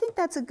 and I think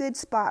that's a good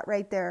spot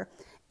right there.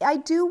 I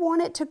do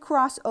want it to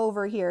cross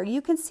over here.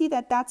 You can see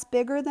that that's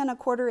bigger than a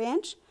 1/4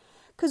 inch,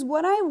 because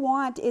what I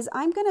want is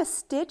I'm going to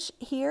stitch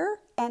here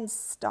and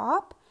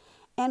stop,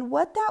 and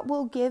what that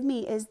will give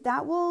me is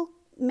that will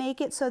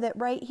make it so that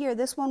right here,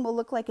 this one will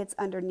look like it's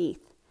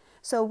underneath.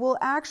 So we'll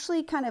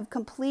actually kind of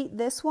complete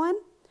this one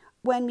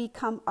when we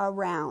come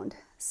around.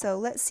 So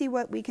let's see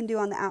what we can do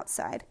on the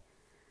outside.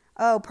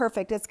 Oh,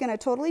 perfect. It's going to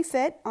totally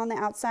fit on the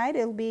outside.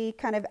 It'll be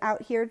kind of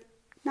out here,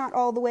 not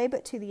all the way,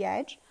 but to the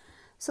edge.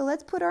 So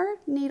let's put our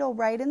needle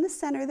right in the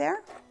center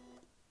there.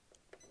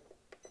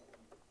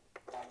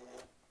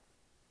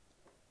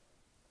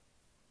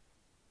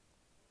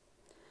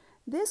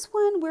 This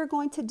one, we're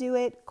going to do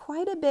it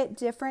quite a bit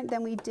different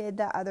than we did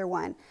the other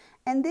one.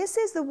 And this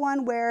is the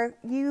one where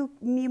you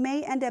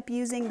may end up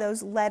using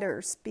those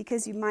letters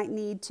because you might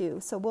need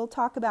to. So we'll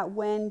talk about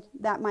when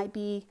that might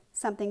be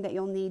something that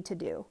you'll need to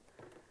do.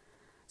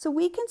 So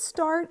we can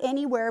start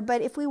anywhere,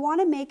 but if we want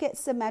to make it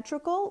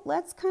symmetrical,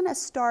 let's kind of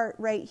start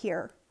right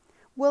here.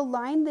 We'll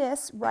line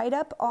this right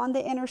up on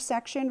the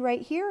intersection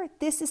right here.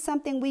 This is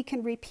something we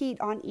can repeat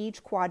on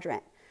each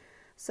quadrant.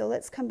 So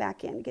let's come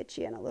back in, get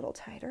you in a little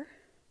tighter.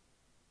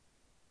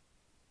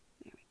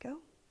 There we go.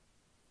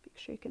 Make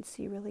sure you can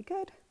see really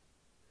good.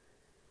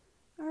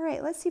 All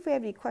right, let's see if we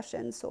have any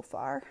questions so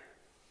far.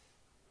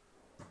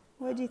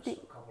 What do you think?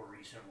 So a couple of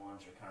recent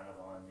ones are kind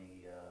of on the,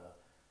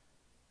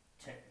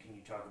 can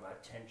you talk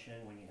about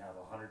tension when you have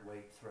a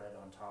 100-weight thread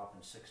on top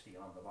and 60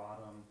 on the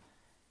bottom?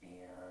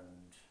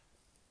 And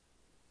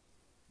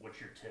what's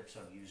your tips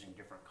on using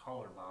different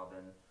color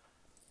bobbin,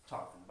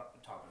 top and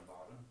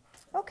bottom?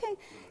 Okay,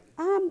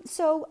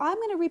 so I'm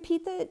going to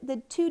repeat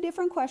the two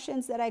different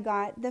questions that I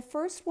got. The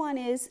first one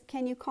is,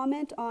 can you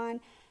comment on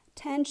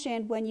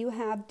tension when you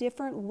have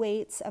different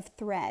weights of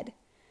thread?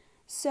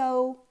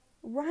 So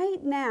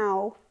right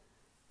now,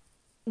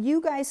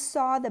 you guys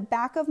saw the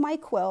back of my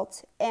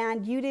quilt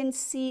and you didn't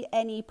see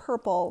any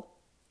purple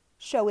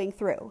showing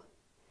through.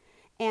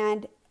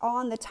 And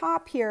on the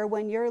top here,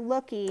 when you're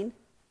looking,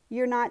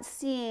 you're not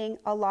seeing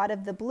a lot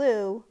of the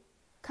blue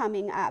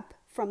coming up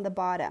from the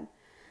bottom.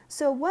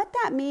 So what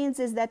that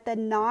means is that the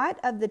knot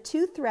of the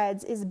two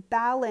threads is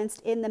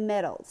balanced in the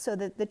middle. So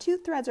that the two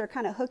threads are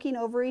kind of hooking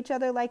over each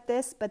other like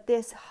this, but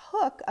this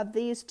hook of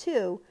these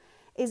two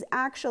is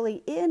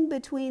actually in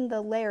between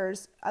the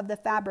layers of the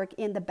fabric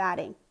in the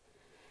batting.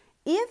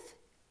 If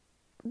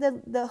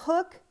the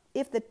hook,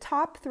 if the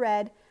top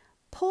thread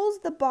pulls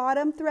the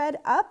bottom thread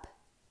up,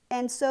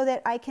 and so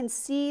that I can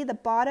see the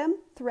bottom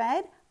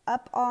thread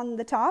up on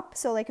the top,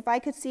 so like if I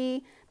could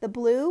see the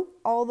blue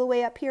all the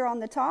way up here on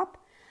the top,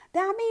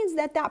 that means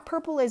that that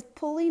purple is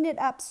pulling it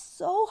up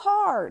so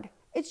hard.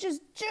 It's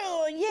just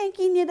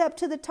yanking it up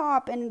to the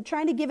top and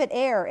trying to give it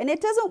air. And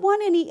it doesn't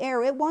want any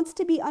air. It wants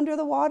to be under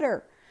the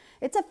water.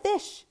 It's a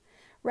fish,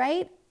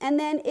 right? And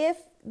then if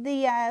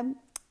the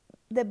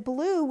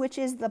blue, which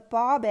is the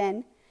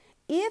bobbin,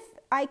 if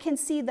I can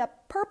see the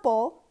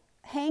purple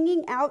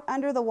hanging out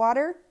under the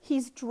water,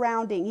 he's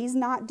drowning. He's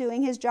not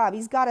doing his job.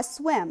 He's got to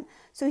swim.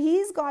 So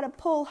he's got to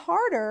pull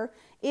harder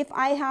if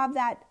I have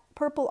that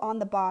purple on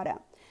the bottom.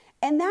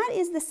 And that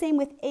is the same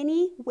with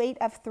any weight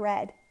of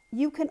thread.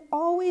 You can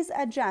always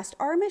adjust.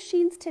 Our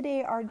machines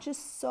today are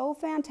just so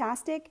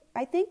fantastic.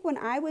 I think when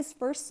I was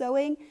first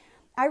sewing,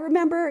 I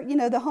remember,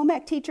 the home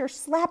ec teacher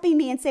slapping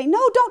me and saying, "No,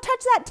 don't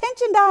touch that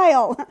tension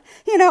dial,"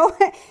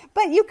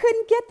 but you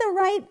couldn't get the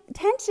right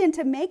tension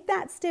to make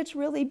that stitch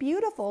really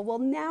beautiful. Well,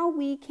 now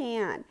we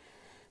can.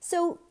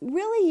 So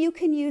really you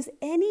can use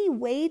any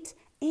weight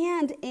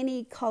and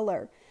any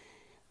color.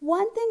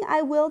 One thing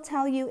I will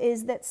tell you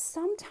is that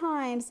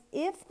sometimes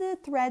if the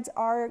threads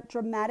are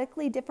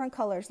dramatically different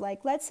colors,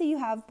 like let's say you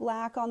have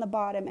black on the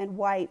bottom and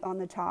white on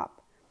the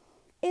top,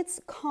 it's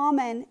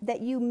common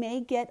that you may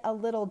get a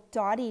little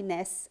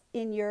dottiness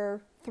in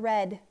your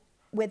thread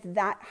with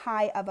that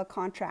high of a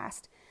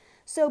contrast.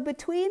 So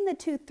between the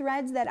two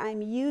threads that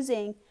I'm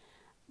using,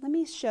 let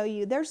me show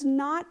you, there's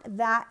not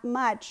that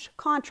much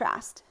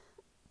contrast.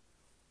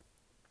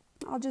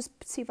 I'll just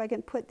see if I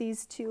can put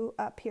these two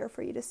up here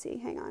for you to see.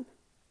 Hang on.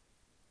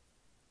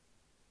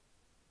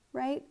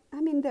 Right?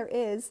 I mean, there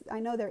is. I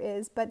know there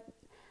is, but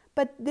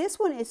this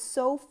one is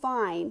so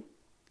fine,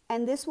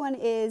 and this one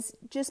is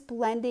just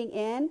blending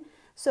in.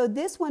 So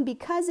this one,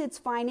 because it's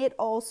fine, it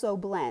also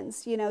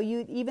blends.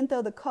 Even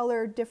though the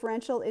color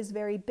differential is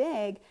very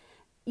big,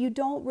 you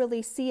don't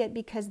really see it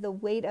because the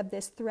weight of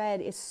this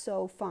thread is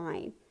so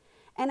fine.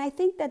 And I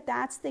think that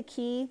that's the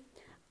key.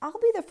 I'll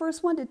be the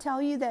first one to tell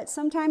you that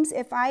sometimes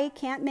if I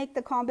can't make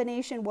the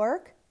combination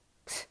work,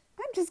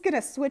 I'm just going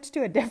to switch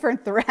to a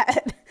different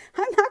thread.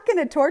 I'm not going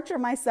to torture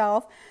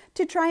myself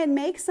to try and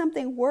make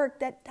something work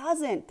that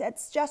doesn't.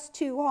 That's just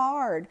too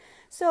hard.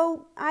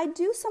 So I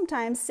do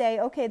sometimes say,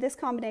 okay, this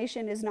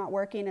combination is not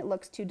working. It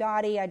looks too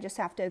dotty. I just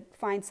have to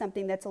find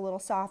something that's a little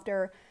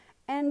softer.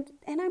 And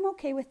I'm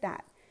okay with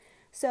that.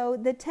 So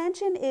the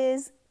tension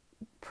is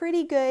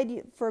pretty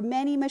good. For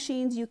many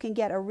machines, you can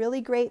get a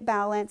really great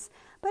balance.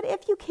 But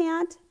if you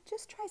can't,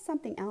 just try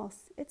something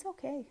else. It's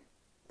okay.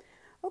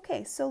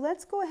 Okay, so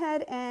let's go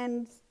ahead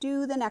and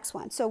do the next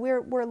one. So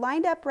we're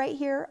lined up right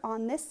here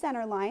on this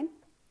center line,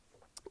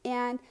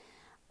 and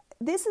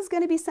this is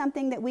going to be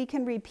something that we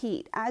can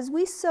repeat. As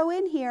we sew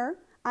in here,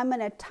 I'm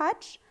going to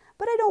touch,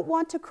 but I don't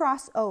want to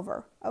cross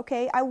over,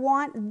 okay? I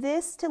want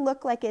this to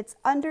look like it's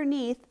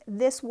underneath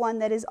this one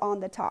that is on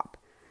the top.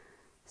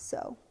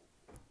 So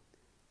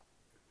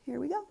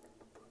here we go.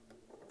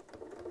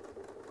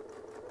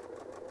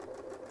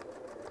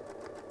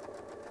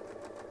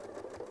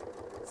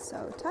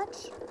 So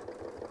touch.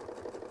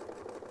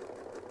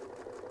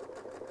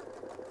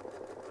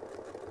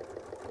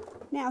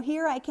 Now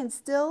here I can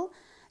still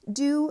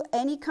do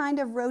any kind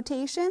of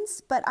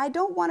rotations, but I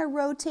don't want to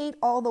rotate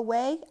all the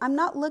way. I'm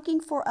not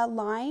looking for a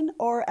line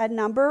or a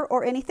number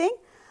or anything.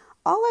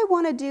 All I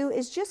want to do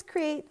is just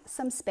create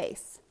some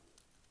space.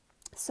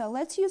 So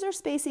let's use our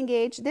spacing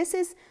gauge. This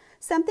is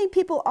something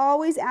people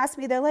always ask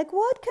me. They're like,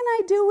 what can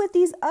I do with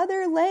these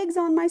other legs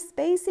on my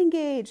spacing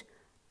gauge?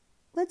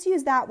 Let's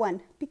use that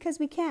one because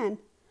we can.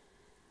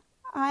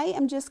 I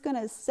am just going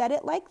to set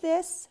it like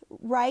this,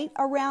 right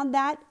around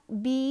that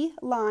B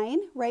line,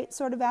 right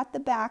sort of at the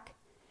back.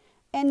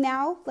 And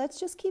now let's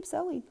just keep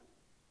sewing.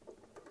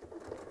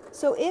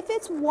 So if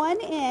it's 1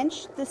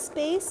 inch, the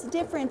space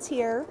difference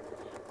here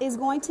is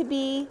going to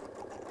be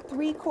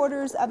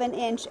 3/4 of an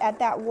inch at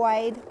that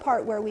wide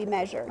part where we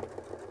measured.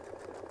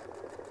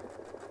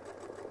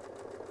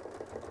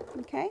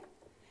 Okay.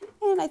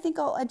 And I think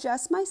I'll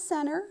adjust my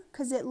center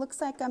because it looks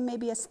like I'm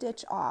maybe a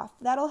stitch off.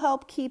 That'll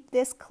help keep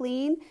this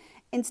clean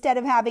instead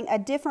of having a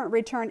different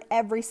return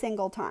every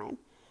single time.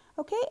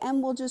 Okay,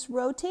 and we'll just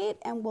rotate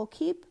and we'll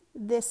keep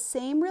this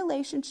same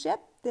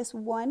relationship, this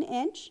 1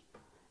 inch,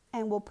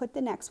 and we'll put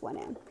the next one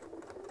in.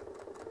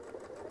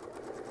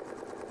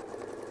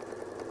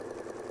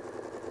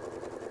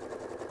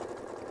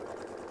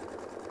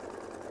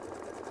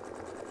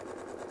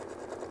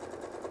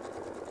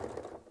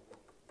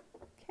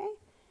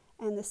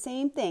 And the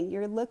same thing,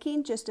 you're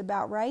looking just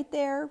about right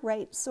there,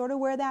 right sort of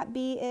where that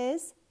B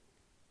is.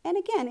 And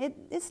again,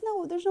 there's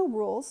no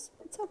rules.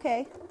 It's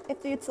okay.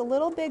 If it's a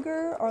little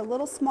bigger or a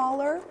little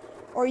smaller,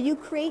 or you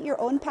create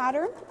your own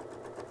pattern,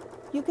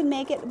 you can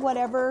make it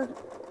whatever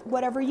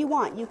you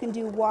want. You can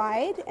do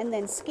wide and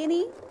then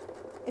skinny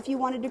if you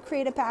wanted to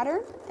create a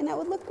pattern, and that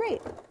would look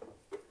great.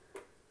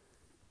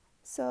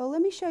 So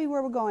let me show you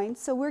where we're going.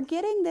 So we're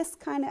getting this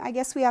kind of, I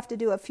guess we have to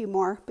do a few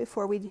more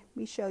before we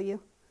show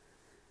you.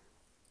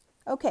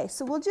 Okay,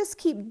 so we'll just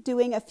keep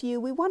doing a few.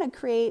 We want to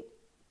create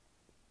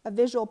a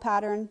visual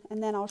pattern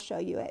and then I'll show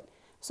you it.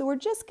 So we're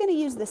just going to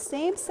use the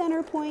same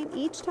center point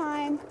each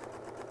time.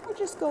 We're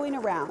just going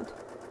around.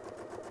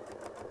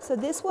 So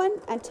this one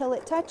until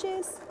it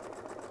touches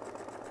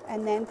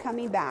and then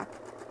coming back.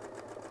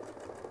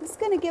 This is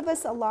going to give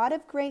us a lot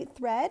of great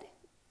thread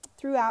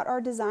throughout our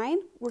design.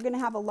 We're going to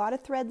have a lot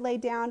of thread laid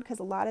down because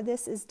a lot of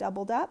this is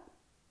doubled up.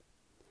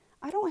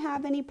 I don't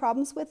have any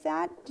problems with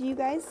that. Do you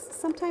guys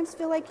sometimes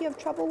feel like you have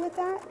trouble with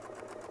that?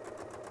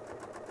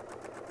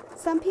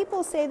 Some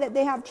people say that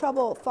they have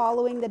trouble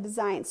following the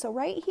design. So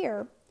right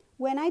here,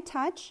 when I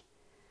touch,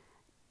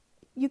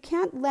 you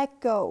can't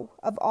let go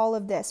of all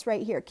of this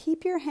right here.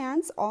 Keep your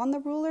hands on the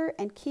ruler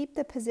and keep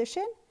the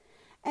position.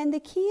 And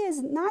the key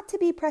is not to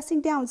be pressing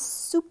down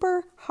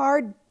super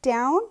hard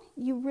down.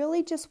 You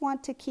really just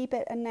want to keep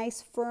it a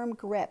nice firm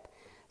grip.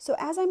 So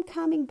as I'm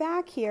coming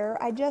back here,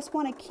 I just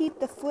want to keep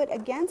the foot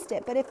against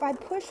it. But if I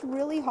push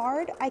really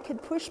hard, I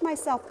could push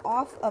myself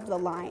off of the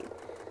line.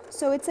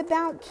 So it's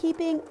about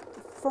keeping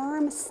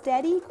firm,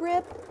 steady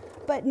grip,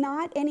 but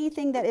not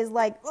anything that is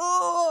like,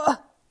 oh,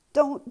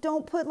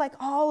 don't put like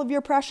all of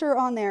your pressure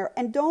on there.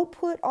 And don't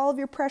put all of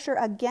your pressure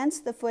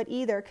against the foot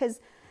either, because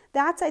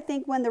that's, I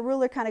think, when the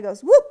ruler kind of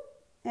goes whoop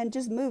and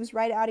just moves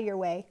right out of your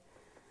way.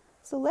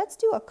 So let's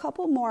do a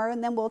couple more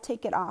and then we'll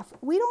take it off.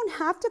 We don't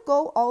have to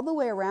go all the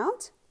way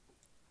around.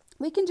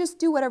 We can just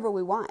do whatever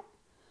we want.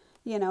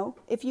 You know,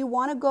 if you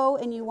want to go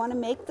and you want to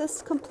make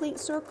this complete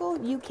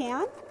circle, you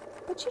can,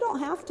 but you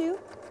don't have to.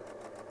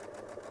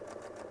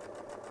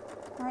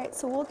 All right,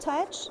 so we'll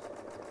touch.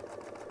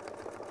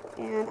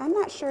 And I'm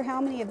not sure how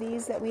many of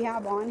these that we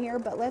have on here,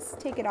 but let's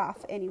take it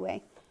off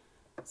anyway.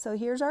 So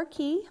here's our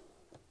key.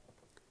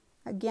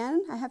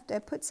 Again, I have to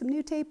put some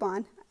new tape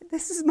on.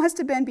 Must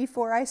have been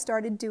before I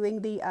started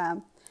doing the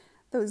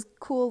those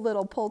cool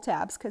little pull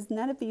tabs, because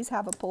none of these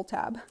have a pull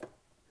tab.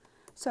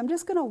 So I'm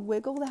just going to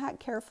wiggle that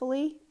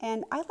carefully,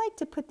 and I like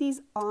to put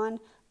these on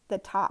the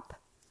top.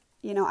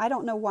 You know, I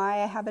don't know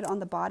why I have it on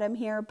the bottom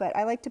here, but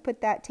I like to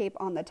put that tape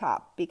on the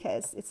top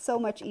because it's so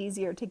much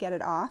easier to get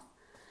it off.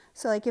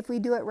 So like if we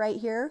do it right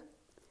here,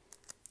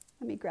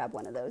 let me grab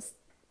one of those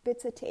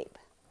bits of tape.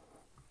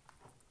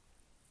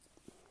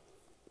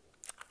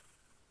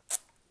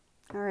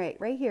 All right,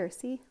 right here,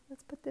 see?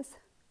 Let's put this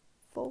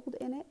fold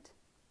in it.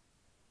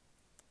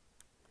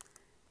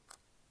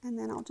 And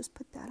then I'll just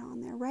put that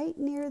on there right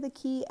near the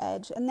key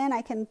edge. And then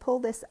I can pull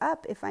this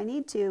up if I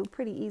need to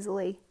pretty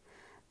easily.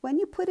 When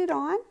you put it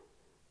on,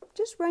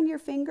 just run your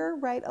finger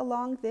right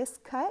along this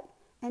cut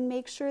and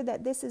make sure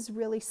that this is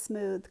really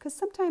smooth. Because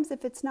sometimes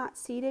if it's not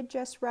seated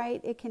just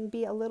right, it can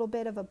be a little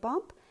bit of a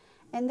bump.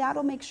 And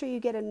that'll make sure you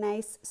get a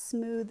nice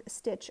smooth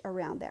stitch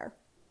around there.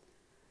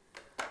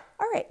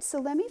 All right, so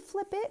let me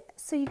flip it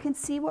so you can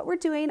see what we're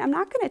doing. I'm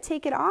not going to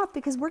take it off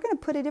because we're going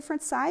to put a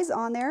different size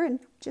on there and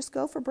just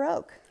go for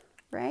broke,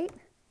 right?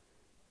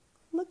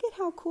 Look at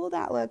how cool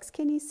that looks.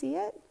 Can you see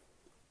it?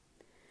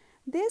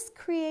 This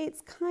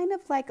creates kind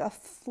of like a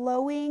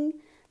flowing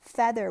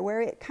feather where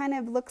it kind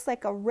of looks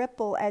like a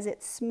ripple as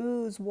it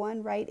smooths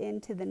one right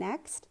into the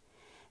next.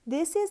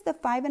 This is the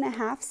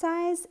 5.5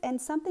 size,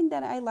 and something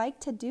that I like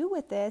to do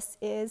with this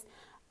is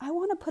I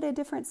want to put a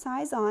different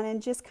size on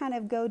and just kind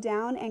of go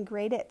down and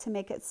grade it to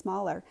make it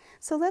smaller.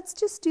 So let's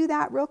just do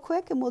that real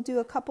quick, and we'll do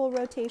a couple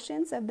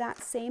rotations of that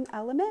same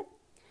element,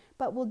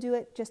 but we'll do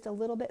it just a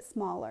little bit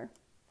smaller.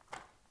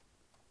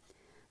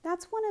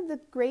 That's one of the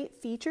great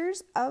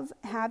features of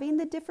having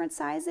the different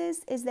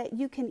sizes is that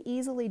you can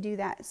easily do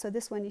that. So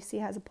this one you see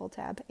has a pull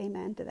tab.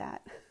 Amen to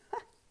that.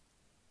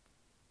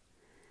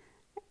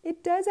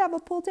 It does have a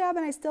pull tab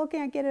and I still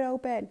can't get it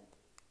open.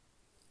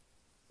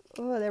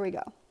 Oh, there we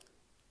go.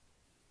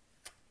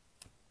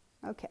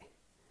 Okay,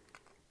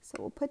 so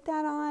we'll put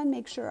that on,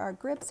 make sure our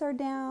grips are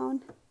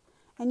down,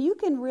 and you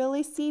can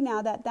really see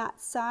now that that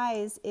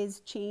size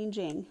is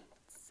changing.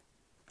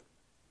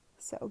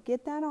 So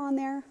get that on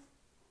there,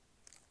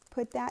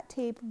 put that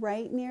tape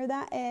right near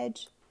that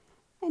edge,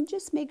 and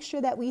just make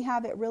sure that we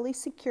have it really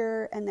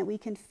secure and that we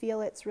can feel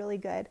it's really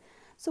good.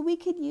 So we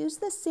could use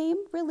the same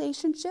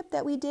relationship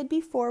that we did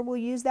before. We'll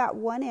use that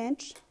 1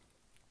 inch,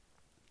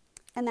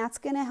 and that's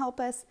going to help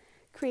us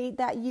create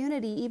that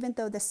unity even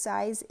though the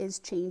size is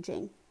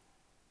changing.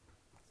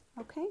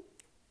 Okay?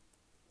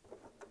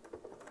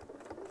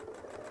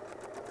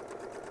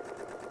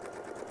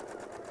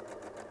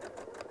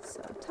 So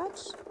touch.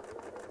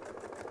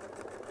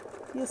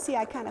 You'll see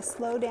I kind of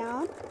slow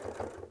down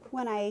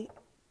when I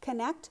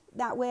connect.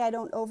 That way I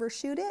don't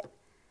overshoot it.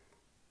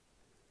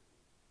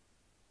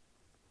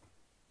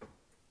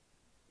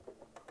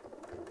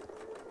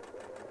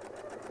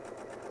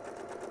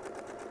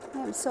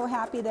 I'm so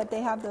happy that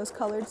they have those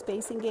colored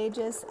spacing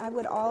gauges. I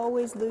would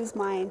always lose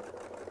mine,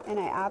 and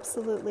I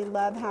absolutely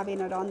love having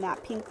it on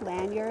that pink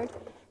lanyard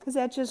because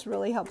that just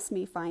really helps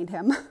me find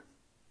him.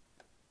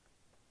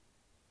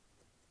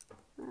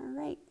 All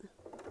right,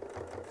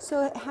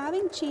 So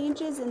having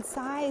changes in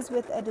size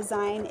with a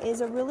design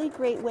is a really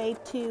great way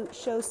to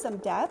show some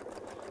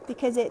depth,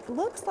 because it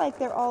looks like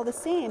they're all the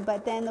same,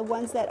 but then the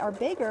ones that are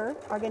bigger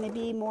are going to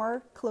be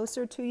more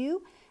closer to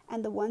you,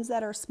 and the ones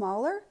that are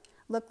smaller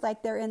look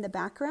like they're in the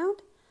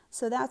background.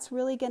 So that's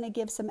really going to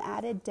give some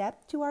added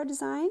depth to our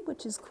design,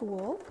 which is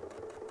cool.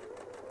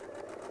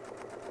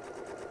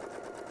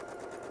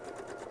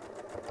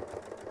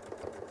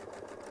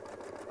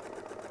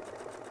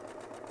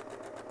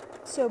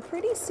 So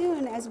pretty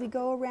soon as we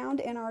go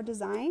around in our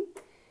design,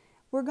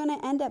 we're going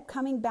to end up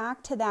coming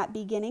back to that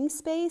beginning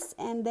space,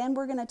 and then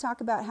we're going to talk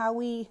about how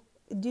we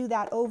do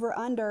that over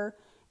under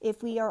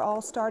if we are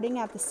all starting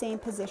at the same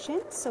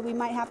position. So we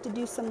might have to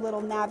do some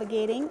little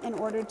navigating in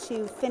order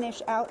to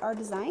finish out our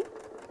design.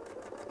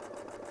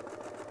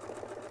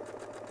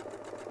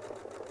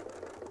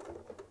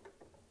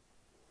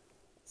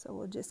 So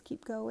we'll just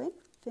keep going,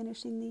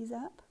 finishing these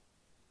up.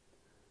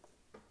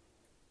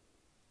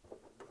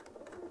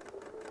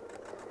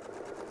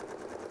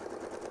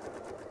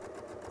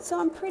 So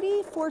I'm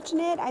pretty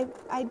fortunate.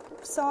 I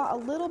saw a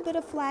little bit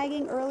of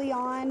flagging early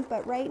on,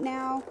 but right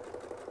now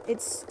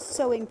it's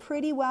sewing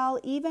pretty well.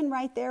 Even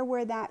right there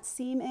where that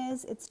seam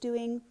is, it's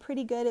doing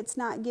pretty good. It's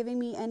not giving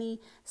me any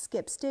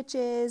skip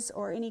stitches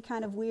or any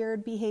kind of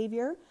weird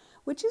behavior,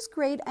 which is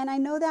great. And I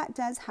know that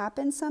does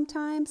happen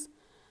sometimes.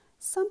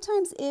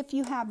 Sometimes if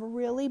you have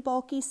really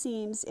bulky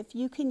seams, if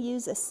you can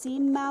use a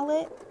seam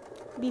mallet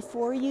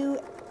before you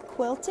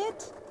quilt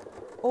it,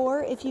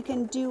 or if you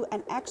can do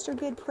an extra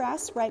good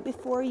press right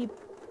before you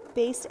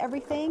baste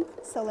everything.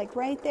 So like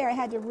right there, I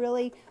had to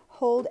really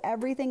hold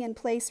everything in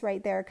place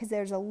right there because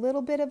there's a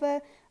little bit of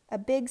a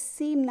big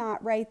seam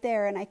knot right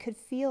there, and I could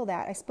feel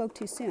that. I spoke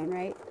too soon,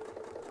 right?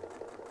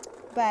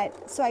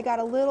 But so I got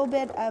a little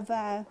bit of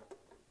a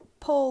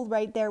pull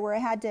right there where I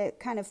had to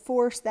kind of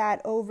force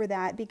that over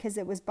that because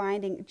it was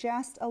binding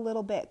just a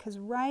little bit, because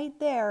right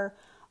there,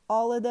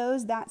 all of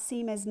those, that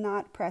seam is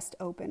not pressed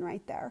open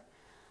right there.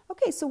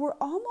 Okay, so we're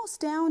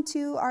almost down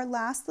to our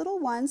last little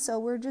one, so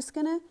we're just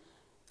gonna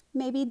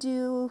maybe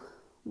do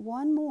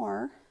one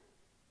more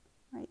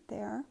right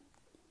there.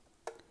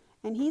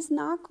 And he's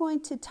not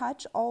going to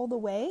touch all the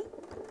way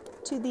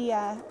to the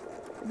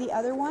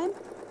other one.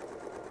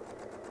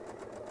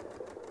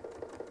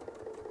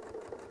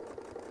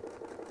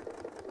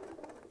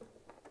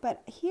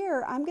 But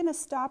here, I'm gonna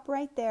stop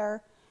right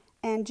there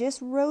and just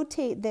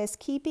rotate this,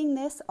 keeping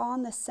this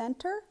on the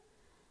center.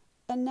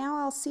 And now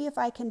I'll see if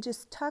I can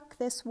just tuck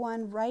this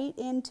one right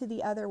into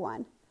the other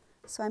one.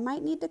 So I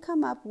might need to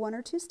come up 1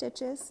 or 2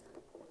 stitches,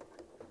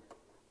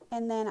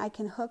 and then I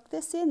can hook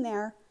this in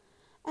there,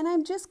 and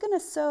I'm just going to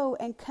sew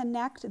and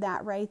connect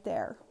that right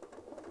there.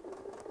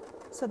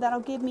 So that'll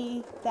give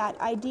me that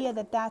idea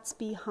that that's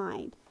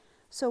behind.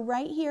 So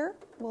right here,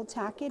 we'll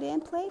tack it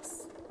in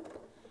place.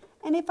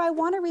 And if I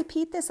want to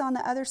repeat this on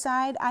the other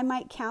side, I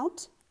might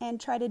count and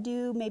try to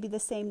do maybe the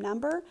same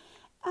number.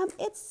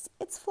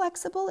 It's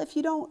flexible. If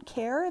you don't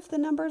care if the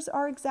numbers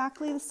are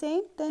exactly the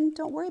same, then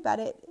don't worry about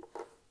it.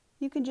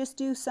 You can just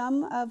do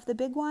some of the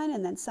big one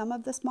and then some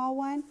of the small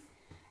one.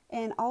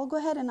 And I'll go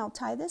ahead and I'll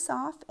tie this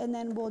off, and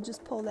then we'll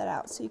just pull that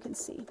out so you can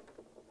see.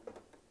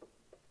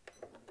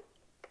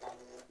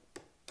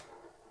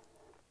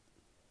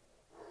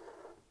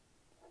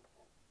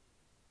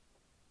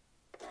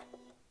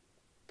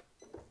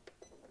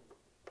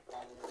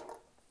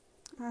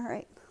 All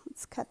right,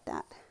 let's cut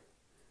that.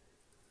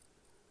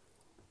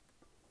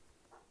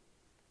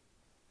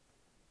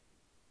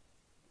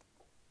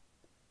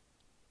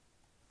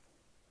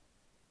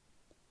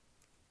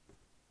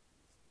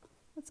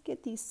 Let's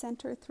get these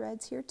center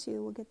threads here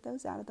too. We'll get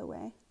those out of the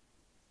way.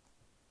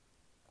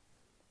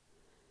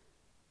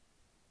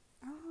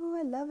 Oh,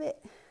 I love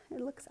it.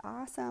 It looks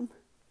awesome.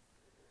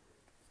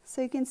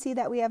 So you can see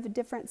that we have a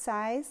different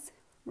size,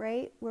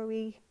 right?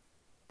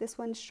 This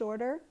one's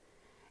shorter.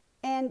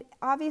 And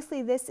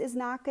obviously this is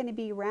not going to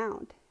be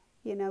round,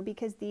 you know,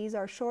 because these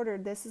are shorter.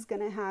 This is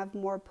going to have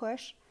more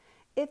push.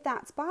 If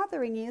that's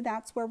bothering you,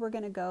 that's where we're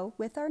going to go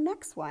with our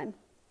next one.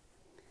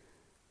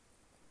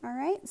 All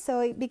right,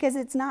 so because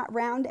it's not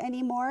round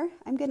anymore,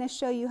 I'm going to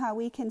show you how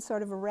we can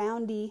sort of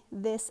roundy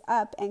this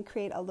up and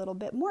create a little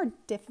bit more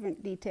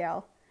different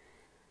detail.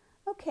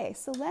 Okay,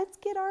 so let's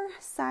get our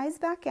size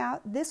back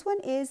out. This one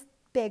is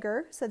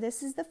bigger, so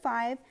this is the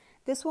 5.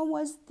 This one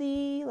was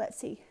the, let's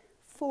see,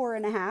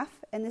 4.5,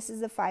 and this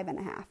is the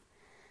 5.5.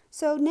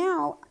 So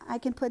now I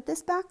can put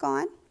this back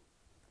on,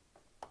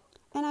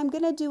 and I'm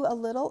going to do a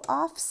little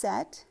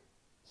offset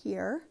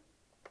here,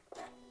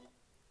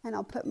 and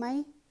I'll put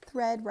my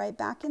thread right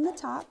back in the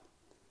top.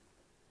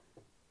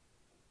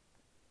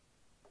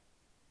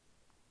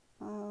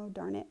 Oh,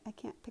 darn it, I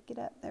can't pick it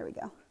up. There we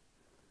go.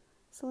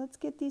 So let's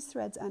get these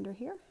threads under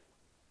here.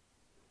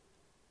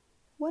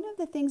 One of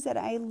the things that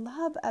I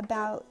love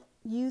about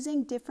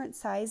using different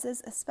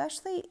sizes,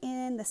 especially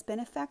in the Spin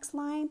E Fex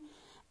line,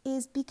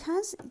 is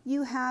because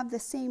you have the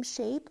same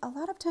shape, a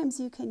lot of times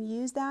you can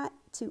use that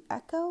to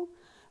echo.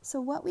 So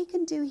what we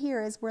can do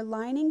here is we're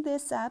lining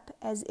this up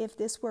as if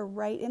this were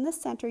right in the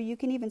center. You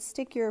can even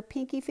stick your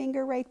pinky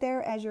finger right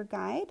there as your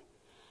guide.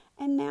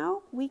 And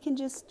now we can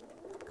just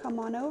come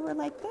on over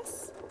like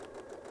this,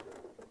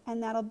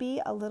 and that'll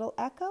be a little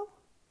echo.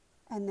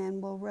 And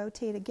then we'll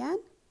rotate again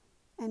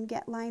and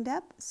get lined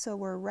up. So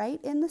we're right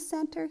in the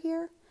center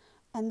here,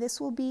 and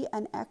this will be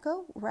an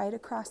echo right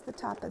across the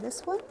top of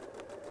this one.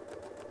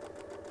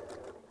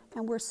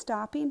 And we're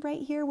stopping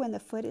right here when the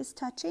foot is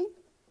touching.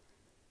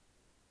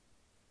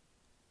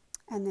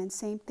 And then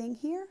same thing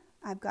here.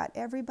 I've got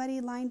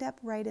everybody lined up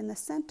right in the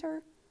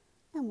center,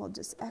 and we'll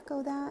just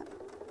echo that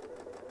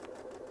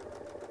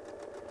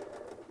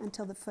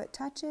until the foot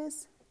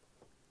touches.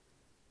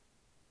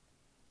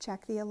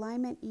 Check the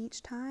alignment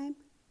each time.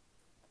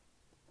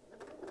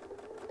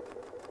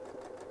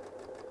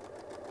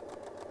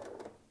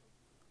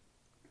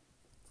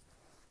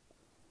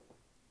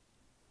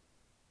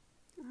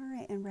 All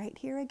right, and right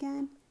here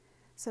again.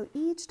 So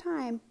each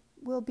time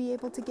we'll be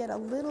able to get a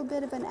little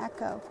bit of an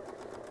echo.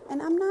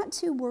 And I'm not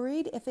too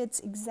worried if it's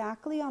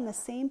exactly on the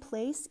same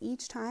place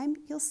each time.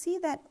 You'll see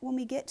that when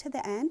we get to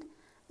the end,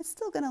 it's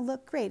still going to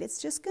look great.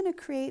 It's just going to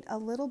create a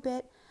little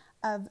bit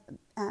of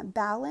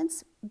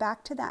balance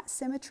back to that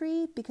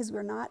symmetry, because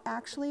we're not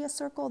actually a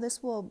circle.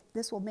 This will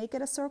make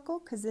it a circle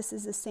because this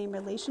is the same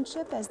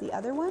relationship as the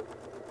other one.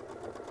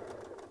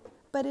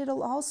 But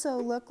it'll also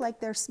look like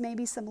there's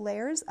maybe some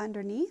layers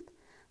underneath.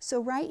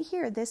 So right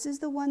here, this is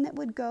the one that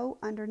would go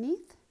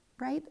underneath,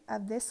 right,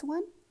 of this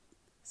one.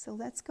 So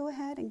let's go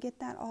ahead and get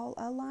that all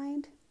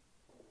aligned.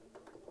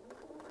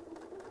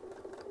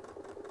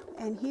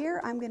 And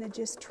here I'm going to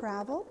just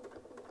travel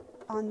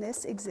on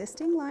this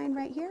existing line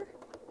right here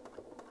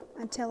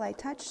until I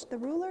touch the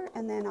ruler,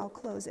 and then I'll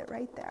close it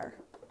right there.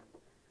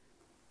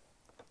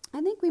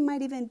 I think we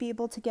might even be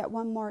able to get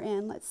one more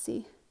in. Let's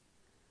see.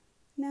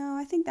 No,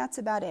 I think that's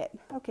about it.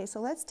 Okay, so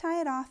let's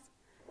tie it off,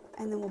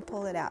 and then we'll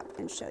pull it out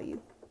and show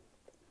you.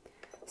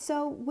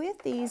 So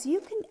with these, you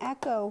can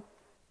echo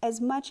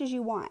as much as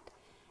you want.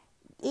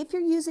 If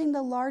you're using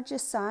the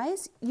largest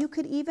size, you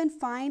could even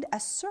find a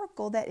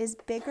circle that is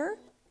bigger,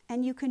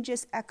 and you can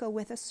just echo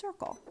with a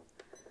circle.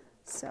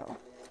 So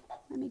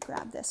let me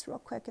grab this real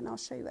quick and I'll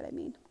show you what I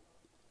mean.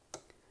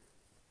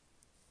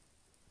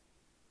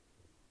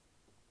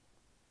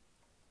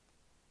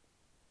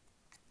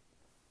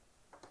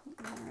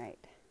 All right.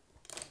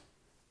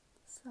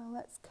 So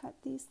let's cut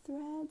these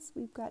threads.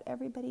 We've got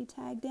everybody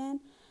tagged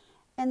in.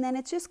 And then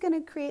it's just going to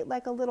create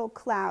like a little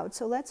cloud.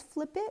 So let's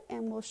flip it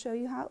and we'll show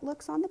you how it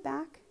looks on the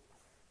back.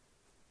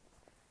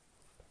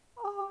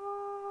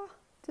 Ah,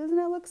 doesn't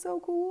it look so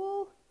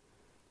cool?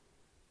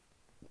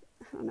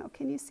 I don't know,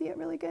 can you see it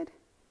really good?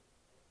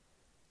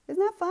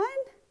 Isn't that fun?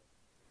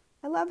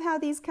 I love how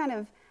these kind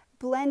of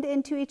blend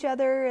into each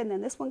other, and then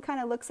this one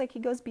kind of looks like he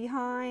goes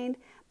behind,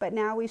 but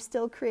now we've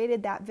still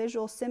created that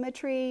visual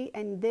symmetry,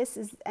 and this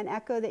is an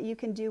echo that you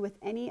can do with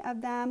any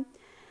of them.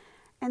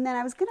 And then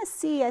I was going to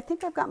see, I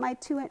think I've got my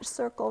 2-inch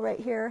circle right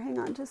here. Hang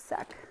on just a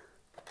sec.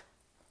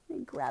 Let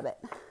me grab it.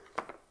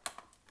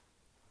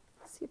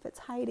 See if it's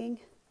hiding.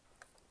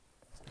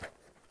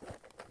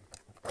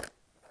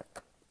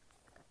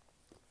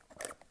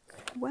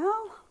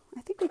 Well,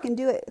 I think we can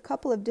do it a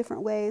couple of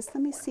different ways.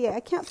 Let me see. I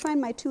can't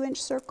find my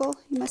 2-inch circle.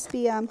 You must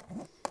be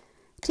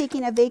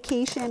taking a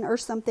vacation or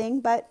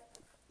something, but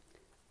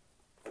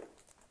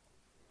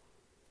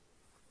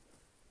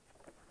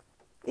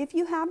if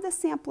you have the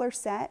sampler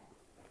set,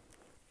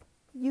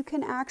 you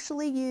can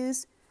actually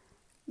use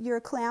your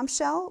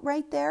clamshell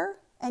right there,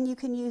 and you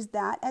can use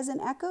that as an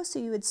echo. So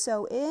you would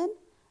sew in,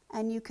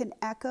 and you can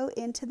echo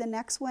into the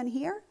next one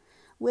here.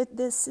 With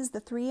this is the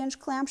 3-inch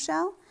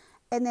clamshell,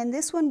 and then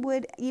this one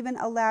would even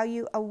allow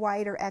you a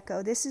wider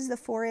echo. This is the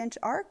 4-inch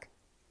arc,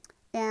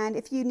 and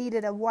if you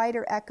needed a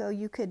wider echo,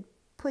 you could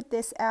put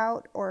this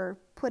out or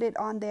put it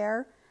on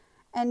there,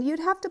 and you'd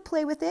have to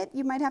play with it.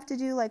 You might have to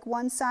do like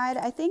one side.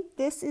 I think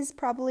this is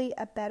probably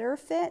a better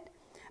fit.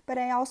 But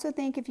I also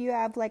think if you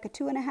have like a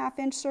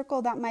 2.5-inch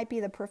circle, that might be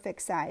the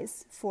perfect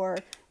size for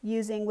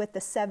using with the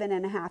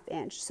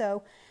 7.5-inch.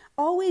 So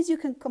always you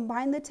can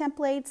combine the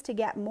templates to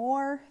get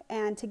more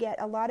and to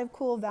get a lot of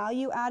cool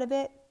value out of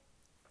it.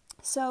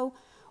 So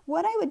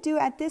what I would do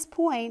at this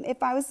point,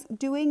 if I was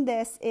doing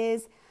this,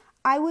 is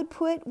I would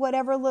put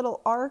whatever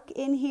little arc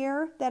in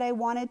here that I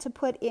wanted to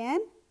put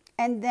in,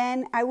 and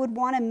then I would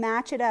want to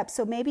match it up.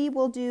 So maybe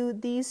we'll do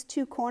these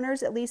 2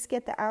 corners, at least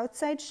get the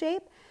outside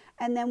shape,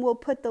 and then we'll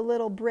put the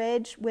little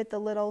bridge with the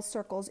little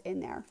circles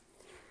in there.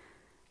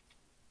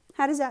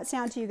 How does that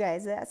sound to you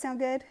guys? Does that sound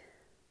good?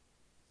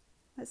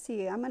 Let's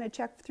see, I'm going to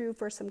check through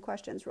for some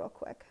questions real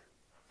quick.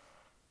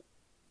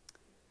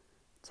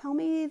 Tell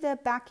me the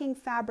backing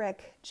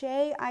fabric.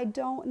 Jay, I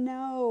don't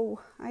know.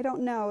 I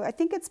don't know. I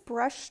think it's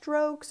brush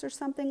strokes or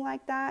something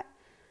like that.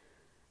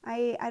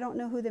 I don't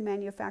know who the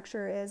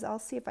manufacturer is. I'll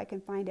see if I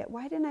can find it.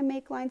 Why didn't I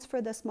make lines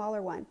for the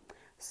smaller one?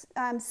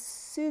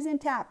 Susan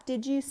Tapp,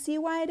 did you see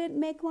why I didn't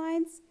make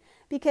lines?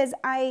 Because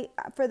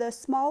for the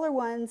smaller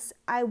ones,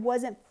 I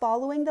wasn't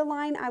following the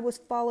line, I was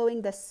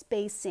following the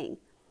spacing,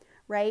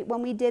 right?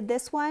 When we did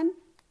this one,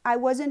 I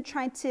wasn't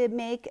trying to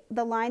make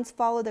the lines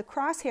follow the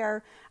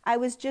crosshair. I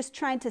was just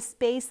trying to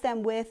space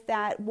them with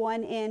that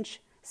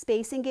 1-inch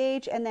spacing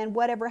gauge, and then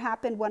whatever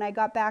happened when I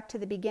got back to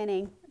the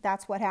beginning,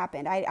 that's what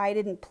happened. I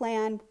didn't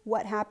plan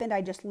what happened,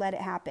 I just let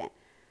it happen.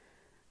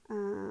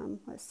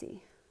 Let's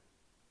see.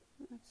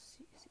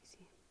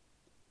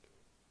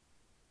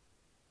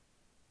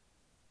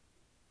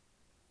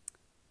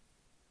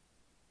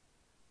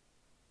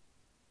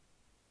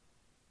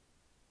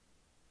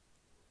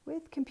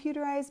 With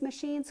computerized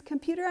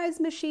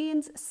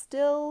machines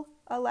still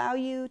allow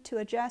you to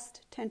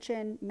adjust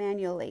tension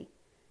manually.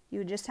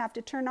 You just have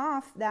to turn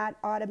off that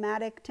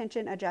automatic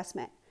tension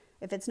adjustment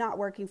if it's not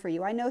working for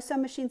you. I know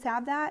some machines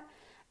have that,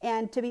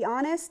 and to be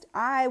honest,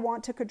 I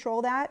want to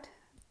control that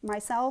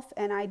myself,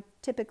 and I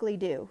typically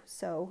do.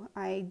 So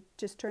I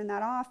just turn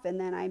that off, and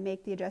then I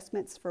make the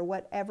adjustments for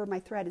whatever my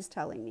thread is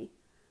telling me.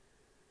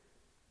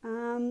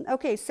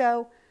 Okay,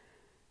 so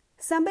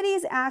somebody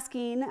is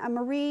asking,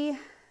 Marie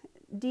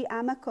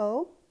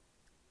D'Amico,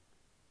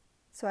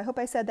 so I hope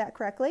I said that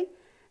correctly.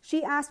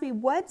 She asked me,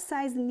 what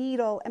size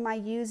needle am I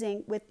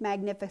using with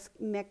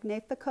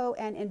Magnifico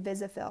and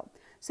Invisifil?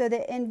 So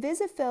the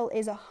Invisifil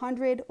is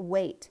 100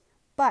 weight,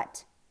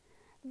 but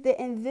the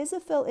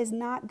Invisifil is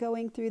not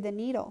going through the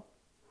needle.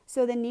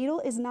 So the needle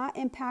is not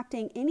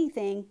impacting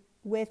anything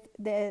with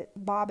the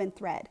bobbin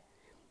thread.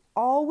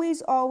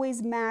 Always,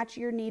 always match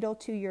your needle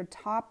to your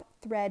top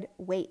thread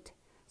weight.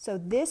 So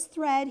this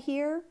thread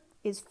here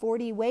is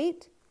 40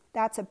 weight.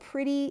 That's a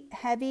pretty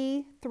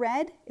heavy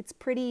thread. It's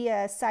pretty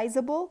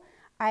sizable.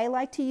 I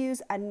like to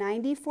use a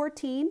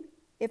 90-14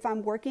 if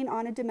I'm working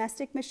on a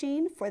domestic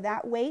machine for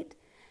that weight.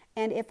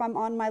 And if I'm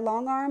on my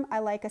long arm, I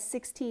like a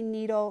 16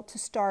 needle to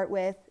start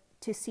with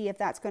to see if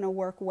that's going to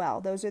work well.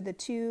 Those are the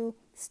two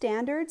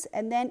standards.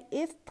 And then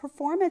if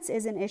performance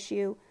is an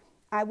issue,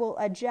 I will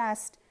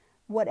adjust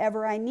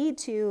whatever I need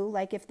to.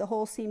 Like if the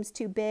hole seems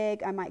too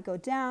big, I might go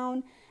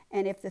down.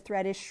 And if the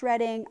thread is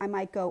shredding, I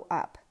might go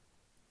up.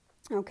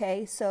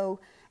 Okay, so,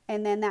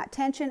 and then that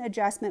tension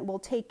adjustment will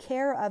take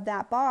care of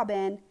that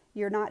bobbin.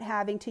 You're not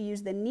having to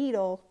use the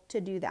needle to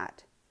do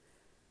that.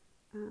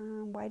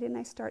 Why didn't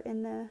I start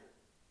in the...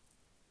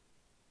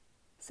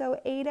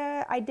 So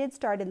Ada, I did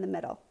start in the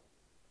middle.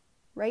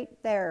 Right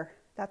there.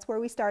 That's where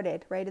we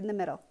started, right in the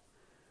middle.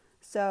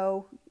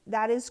 So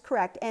that is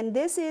correct. And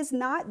this is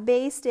not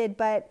basted,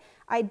 but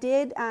I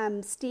did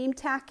steam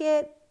tack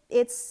it.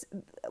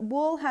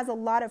 Wool has a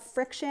lot of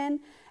friction,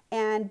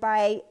 and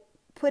by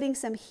putting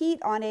some heat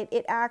on it,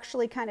 it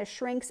actually kind of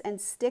shrinks and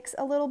sticks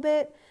a little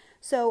bit.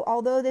 So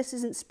although this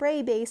isn't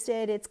spray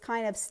basted, it's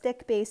kind of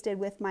stick basted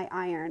with my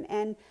iron.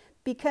 And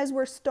because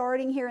we're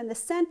starting here in the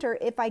center,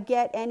 if I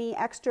get any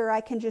extra, I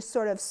can just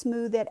sort of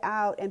smooth it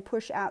out and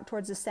push out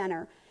towards the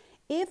center.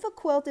 If a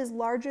quilt is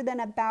larger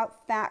than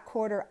about fat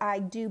quarter, I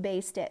do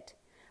baste it.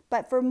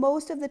 But for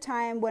most of the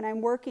time when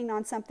I'm working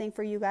on something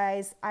for you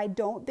guys, I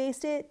don't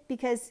baste it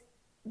because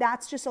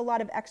that's just a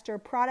lot of extra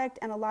product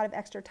and a lot of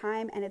extra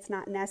time, and it's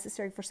not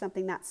necessary for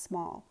something that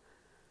small.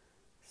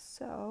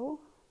 So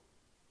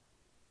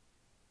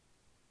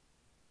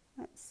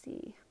let's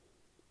see.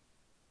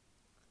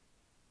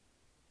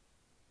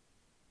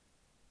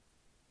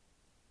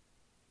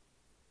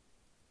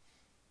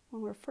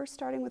 When we're first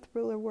starting with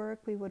ruler work,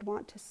 we would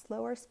want to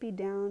slow our speed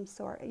down.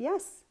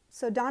 Yes.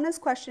 So Donna's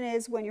question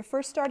is, when you're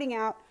first starting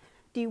out,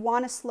 do you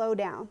want to slow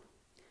down?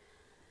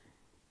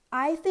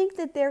 I think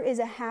that there is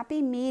a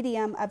happy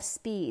medium of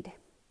speed.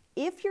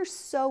 If you're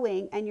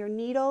sewing and your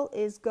needle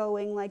is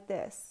going like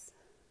this,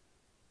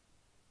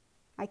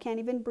 I can't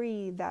even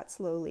breathe that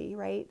slowly,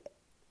 right?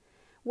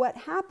 What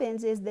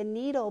happens is the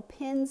needle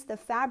pins the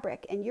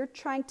fabric and you're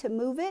trying to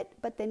move it,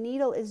 but the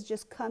needle is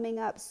just coming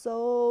up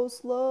so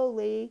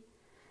slowly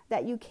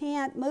that you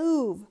can't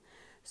move.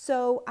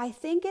 So I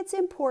think it's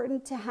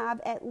important to have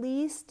at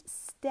least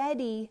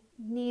steady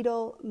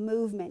needle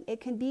movement.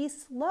 It can be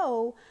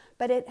slow,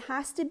 but it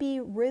has to be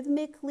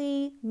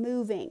rhythmically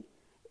moving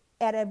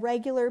at a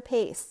regular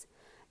pace,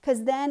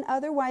 because then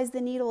otherwise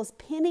the needle is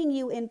pinning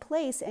you in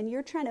place and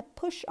you're trying to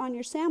push on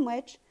your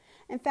sandwich.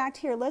 In fact,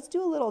 here, let's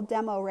do a little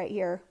demo right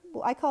here.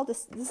 Well, I call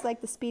this is like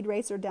the speed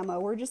racer demo.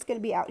 We're just going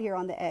to be out here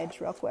on the edge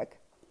real quick.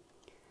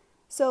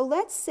 So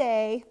let's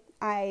say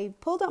I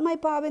pulled out my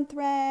bobbin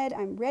thread,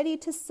 I'm ready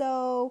to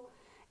sew,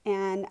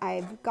 and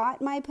I've got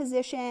my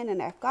position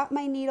and I've got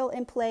my needle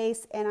in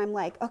place, and I'm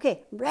like,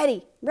 okay,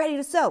 ready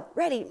to sew,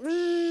 ready,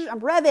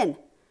 I'm revving,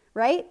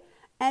 right?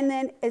 And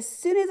then as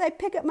soon as I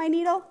pick up my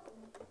needle,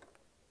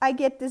 I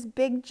get this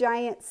big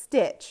giant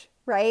stitch,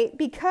 right?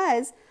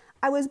 Because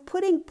I was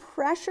putting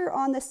pressure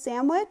on the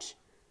sandwich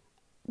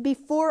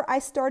before I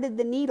started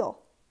the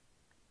needle,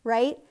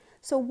 right?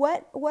 So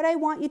what I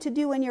want you to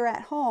do when you're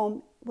at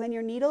home, when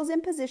your needle's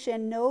in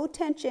position, no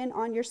tension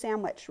on your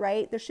sandwich,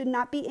 right? There should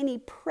not be any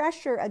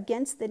pressure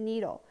against the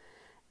needle.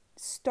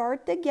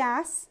 Start the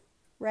gas,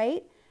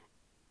 right?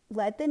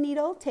 Let the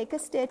needle take a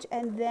stitch,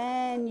 and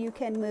then you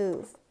can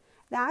move.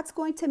 That's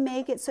going to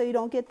make it so you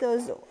don't get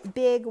those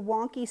big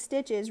wonky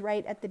stitches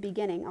right at the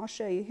beginning. I'll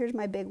show you. Here's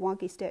my big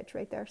wonky stitch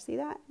right there. See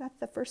that? That's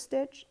the first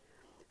stitch.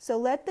 So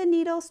let the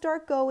needle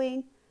start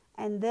going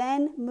and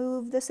then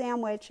move the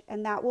sandwich,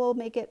 and that will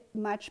make it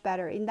much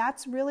better. And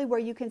that's really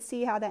where you can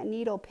see how that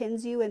needle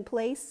pins you in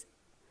place.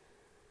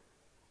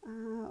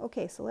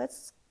 Okay, so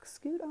let's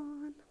scoot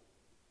on.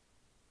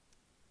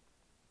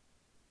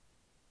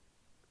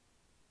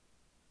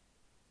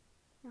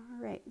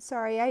 All right,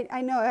 sorry, I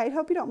know, I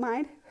hope you don't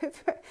mind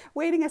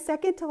waiting a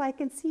second till I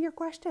can see your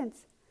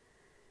questions.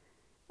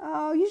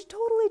 Oh, you should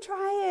totally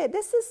try it.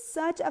 This is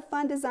such a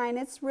fun design.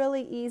 It's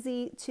really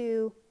easy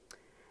to...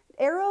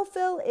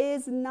 Aerofill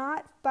is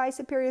not by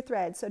Superior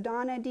Thread. So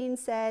Donna Dean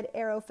said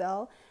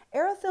Aerofill.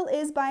 Aerofill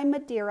is by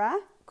Madeira.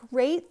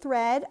 Great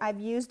thread. I've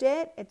used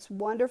it. It's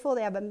wonderful.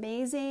 They have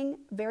amazing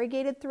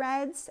variegated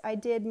threads. I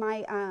did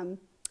my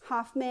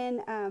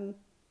Hoffman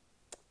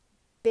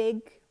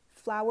big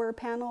flower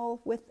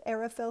panel with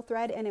Aerofill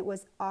thread, and it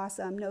was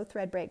awesome. No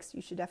thread breaks.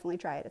 You should definitely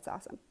try it. It's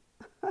awesome.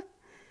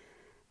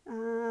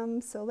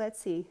 So let's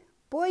see.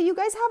 Boy, you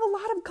guys have a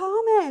lot of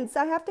comments.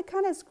 I have to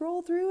kind of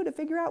scroll through to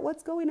figure out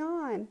what's going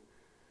on.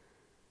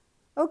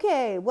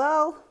 Okay,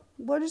 well,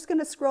 we're just going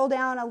to scroll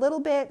down a little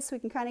bit so we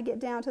can kind of get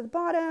down to the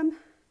bottom,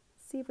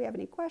 see if we have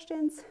any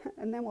questions,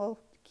 and then we'll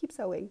keep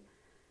sewing.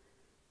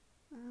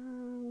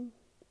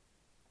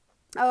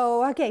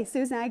 Oh, okay,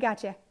 Susan, I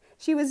got you.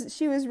 She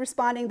was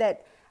responding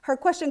that her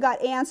question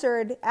got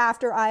answered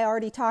after I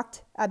already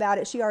talked about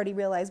it. She already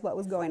realized what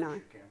was going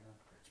on.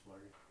 It's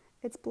blurry.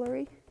 It's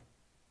blurry?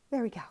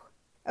 There we go.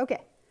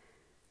 Okay.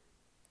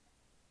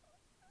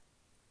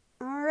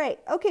 All right.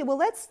 Okay, well,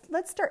 let's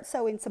start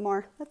sewing some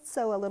more. Let's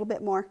sew a little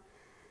bit more.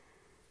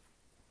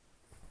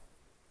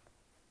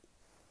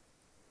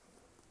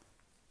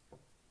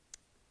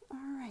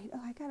 All right. Oh,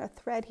 I got a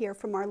thread here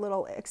from our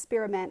little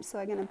experiment, so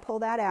I'm going to pull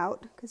that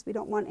out because we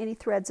don't want any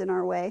threads in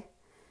our way.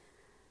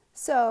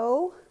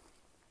 So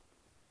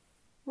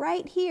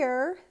right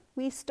here,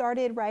 we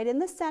started right in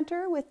the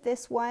center with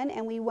this one,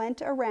 and we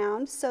went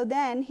around. So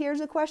then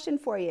here's a question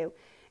for you.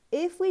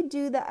 If we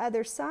do the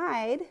other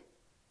side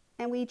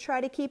and we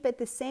try to keep it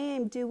the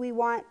same, do we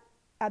want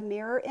a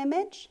mirror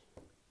image?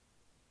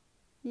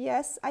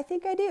 Yes, I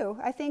think I do.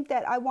 I think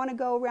that I want to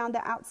go around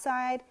the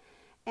outside,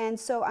 and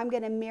so I'm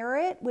going to mirror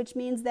it, which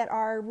means that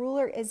our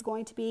ruler is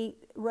going to be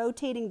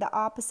rotating the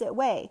opposite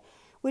way,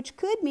 which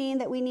could mean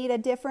that we need a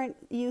different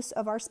use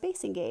of our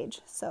spacing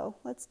gauge. So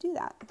let's do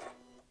that.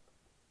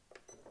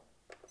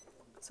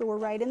 So we're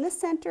right in the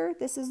center.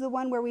 This is the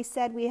one where we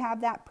said we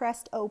have that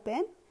pressed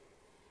open.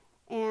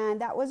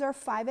 And that was our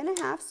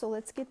 5.5, so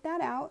let's get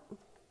that out.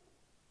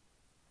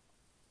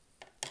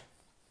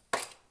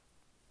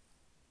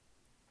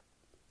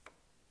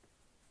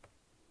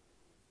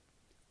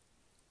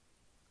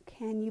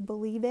 Can you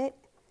believe it?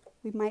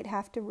 We might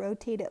have to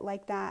rotate it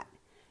like that.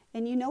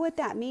 And you know what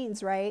that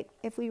means, right?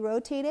 If we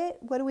rotate it,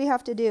 what do we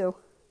have to do?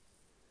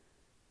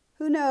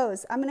 Who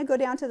knows? I'm going to go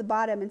down to the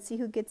bottom and see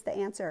who gets the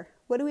answer.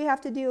 What do we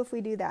have to do if we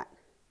do that?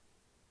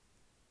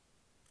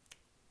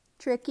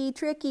 Tricky,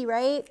 tricky,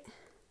 right?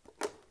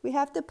 We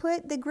have to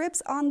put the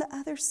grips on the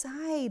other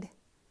side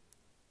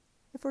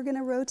if we're going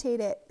to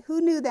rotate it.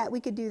 Who knew that we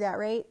could do that,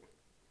 right?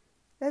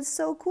 That's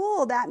so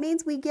cool. That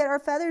means we get our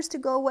feathers to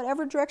go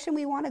whatever direction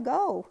we want to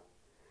go.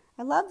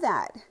 I love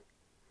that.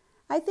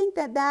 I think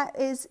that that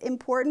is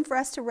important for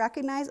us to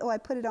recognize. Oh, I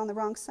put it on the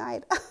wrong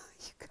side. You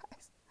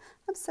guys,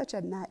 I'm such a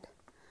nut.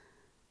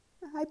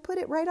 I put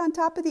it right on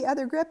top of the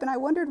other grip, and I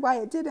wondered why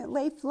it didn't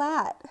lay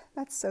flat.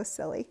 That's so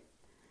silly.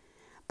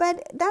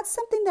 But that's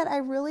something that I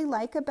really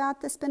like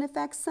about the Spin E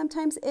Fex.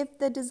 Sometimes if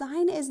the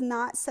design is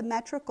not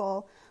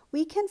symmetrical,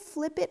 we can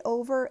flip it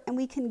over and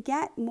we can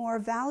get more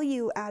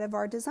value out of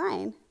our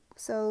design.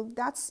 So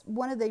that's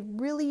one of the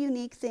really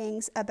unique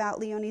things about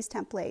Leonie's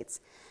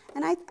templates.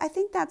 And I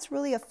think that's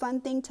really a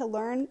fun thing to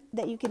learn,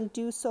 that you can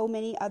do so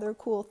many other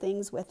cool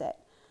things with it.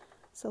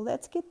 So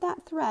let's get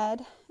that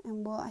thread,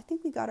 and I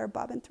think we got our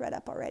bobbin thread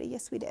up already.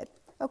 Yes, we did.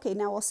 Okay,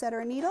 now we'll set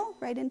our needle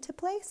right into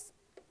place.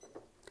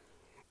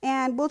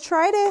 And we'll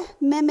try to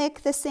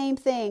mimic the same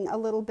thing a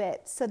little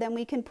bit, so then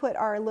we can put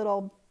our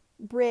little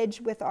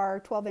bridge with our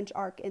 12-inch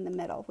arc in the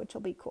middle, which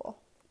will be cool.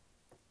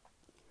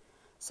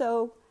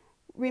 So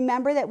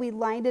remember that we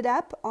lined it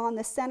up on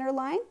the center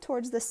line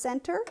towards the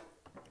center.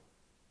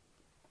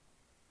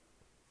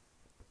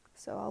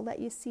 So I'll let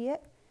you see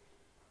it.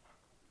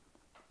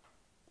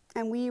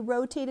 And we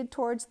rotated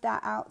towards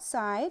that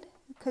outside,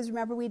 because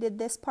remember we did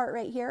this part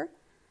right here.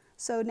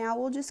 So now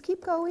we'll just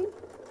keep going.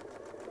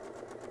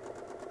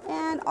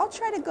 And I'll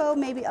try to go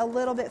maybe a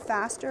little bit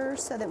faster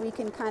so that we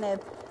can kind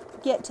of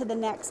get to the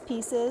next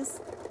pieces.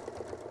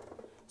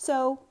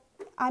 So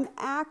I'm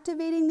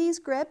activating these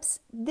grips.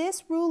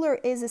 This ruler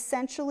is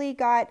essentially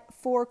got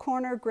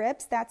 4-corner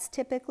grips. That's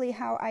typically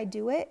how I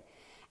do it.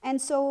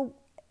 And so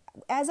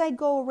as I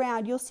go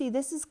around, you'll see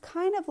this is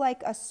kind of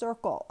like a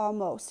circle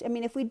almost. I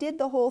mean, if we did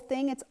the whole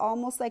thing, it's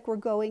almost like we're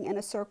going in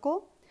a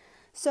circle.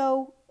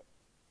 So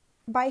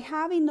by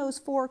having those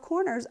 4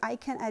 corners, I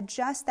can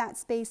adjust that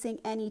spacing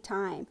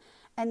anytime.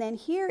 And then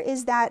here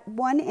is that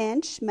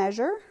 1-inch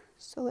measure.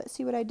 So let's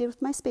see what I did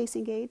with my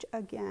spacing gauge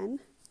again.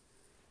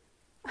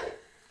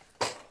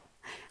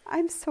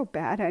 I'm so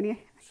bad,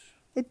 honey.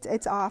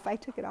 It's off. I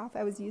took it off.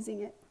 I was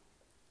using it.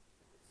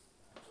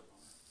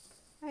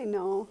 I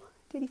know.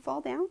 Did he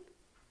fall down?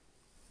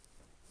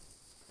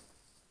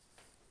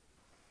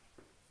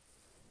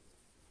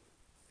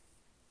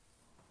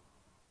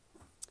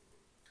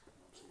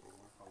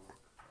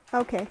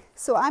 Okay,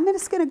 so I'm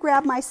just going to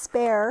grab my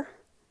spare.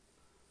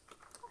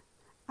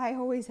 I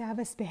always have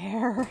a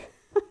spare.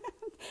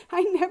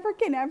 I never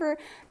can ever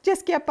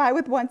just get by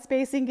with one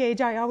spacing gauge.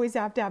 I always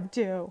have to have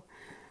two.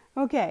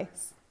 Okay.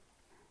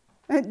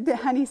 The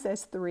honey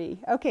says 3.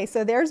 Okay,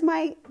 so there's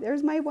my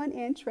 1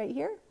 inch right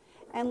here.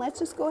 And let's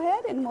just go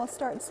ahead and we'll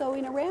start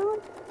sewing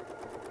around.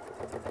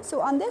 So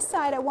on this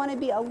side, I want to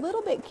be a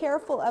little bit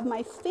careful of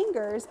my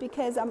fingers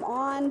because I'm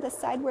on the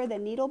side where the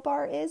needle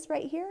bar is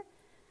right here.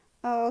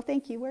 Oh,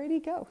 thank you. Where did he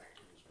go?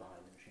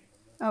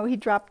 Oh, he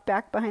dropped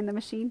back behind the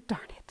machine.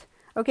 Darn it.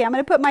 Okay, I'm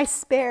going to put my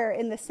spare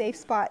in the safe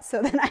spot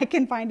so that I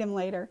can find him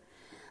later.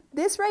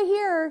 This right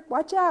here,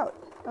 watch out.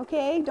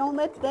 Okay, don't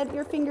let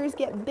your fingers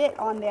get bit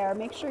on there.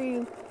 Make sure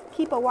you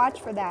keep a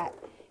watch for that.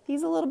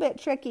 He's a little bit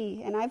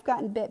tricky, and I've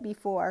gotten bit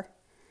before.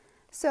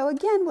 So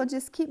again, we'll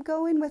just keep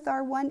going with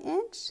our 1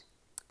 inch.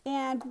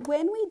 And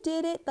when we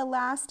did it the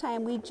last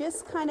time, we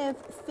just kind of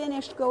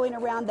finished going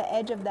around the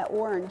edge of the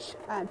orange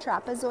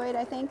trapezoid,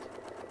 I think,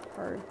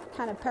 or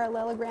kind of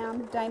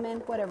parallelogram,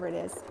 diamond, whatever it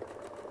is.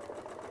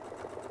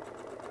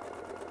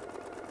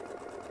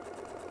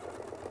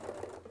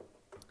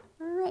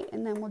 All right,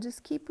 and then we'll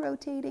just keep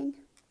rotating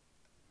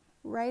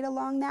right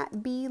along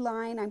that B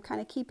line. I'm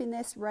kind of keeping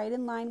this right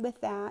in line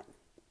with that.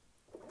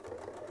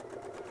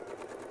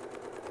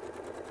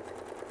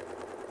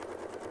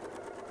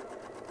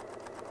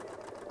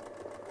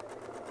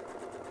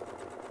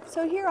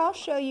 So here I'll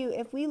show you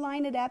if we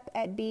line it up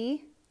at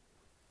B,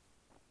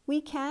 we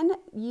can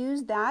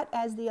use that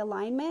as the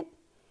alignment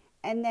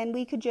and then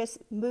we could just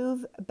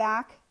move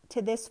back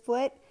to this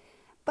foot.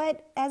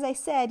 But as I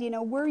said, you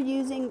know, we're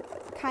using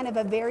kind of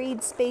a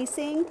varied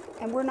spacing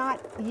and we're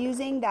not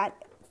using that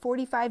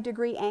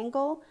 45-degree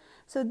angle.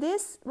 So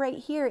this right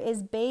here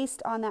is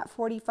based on that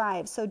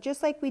 45. So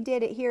just like we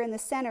did it here in the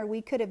center,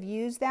 we could have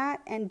used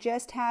that and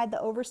just had the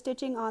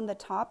overstitching on the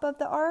top of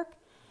the arc.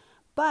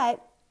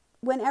 But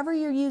whenever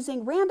you're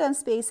using random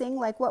spacing,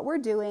 like what we're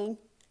doing,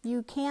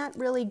 you can't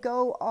really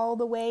go all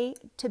the way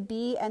to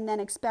B and then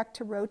expect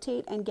to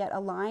rotate and get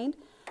aligned.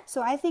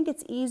 So I think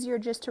it's easier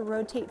just to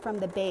rotate from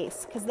the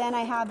base because then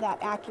I have that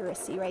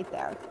accuracy right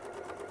there.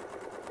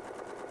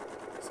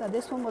 So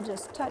this one will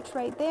just touch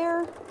right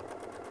there.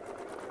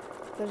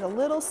 There's a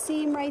little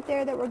seam right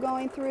there that we're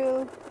going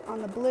through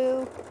on the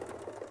blue.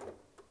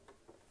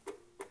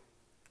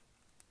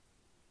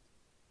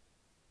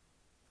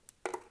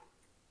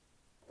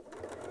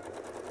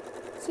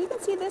 So you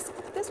can see this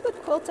would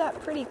quilt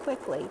up pretty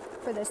quickly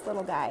for this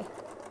little guy.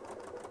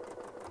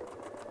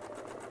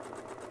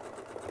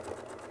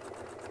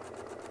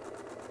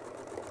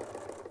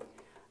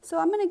 So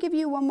I'm going to give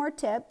you one more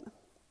tip.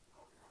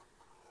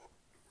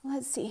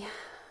 Let's see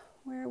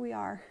where we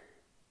are.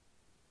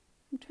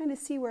 I'm trying to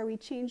see where we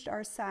changed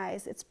our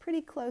size. It's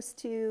pretty close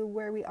to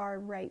where we are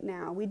right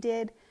now. We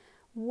did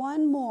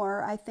one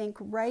more, I think,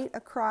 right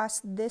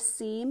across this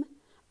seam,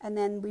 and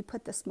then we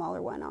put the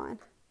smaller one on.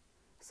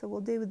 So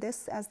we'll do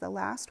this as the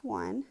last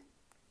one,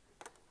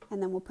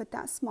 and then we'll put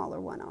that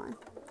smaller one on.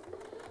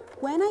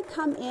 When I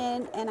come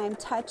in and I'm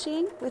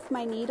touching with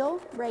my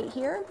needle right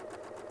here,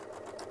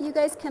 you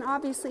guys can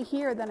obviously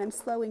hear that I'm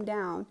slowing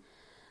down,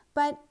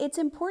 but it's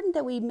important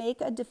that we make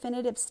a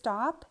definitive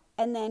stop,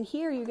 and then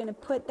here you're going to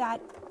put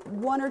that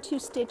 1 or 2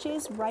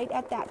 stitches right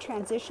at that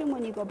transition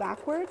when you go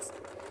backwards.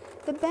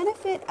 The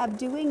benefit of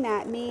doing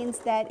that means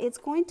that it's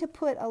going to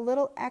put a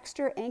little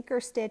extra anchor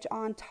stitch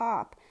on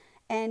top.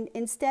 And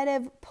instead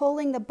of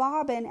pulling the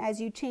bobbin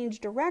as you change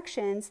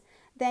directions,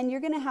 then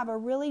you're going to have a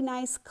really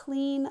nice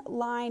clean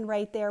line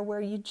right there where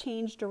you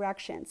change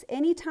directions.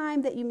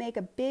 Anytime that you make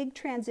a big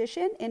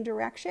transition in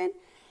direction,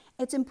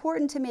 it's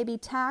important to maybe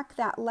tack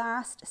that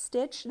last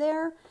stitch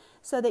there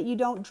so that you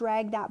don't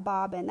drag that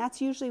bobbin.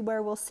 That's usually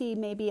where we'll see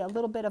maybe a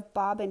little bit of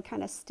bobbin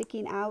kind of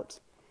sticking out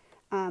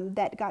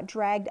that got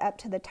dragged up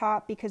to the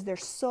top because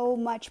there's so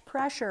much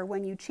pressure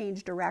when you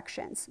change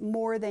directions,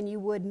 more than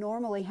you would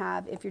normally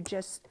have if you're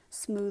just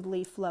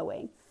smoothly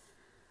flowing.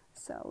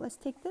 So let's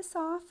take this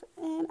off,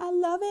 and I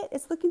love it.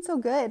 It's looking so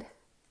good.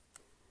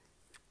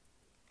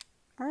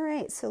 All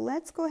right, so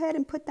let's go ahead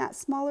and put that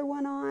smaller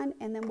one on,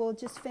 and then we'll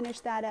just finish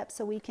that up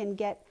so we can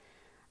get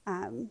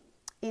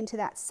into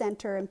that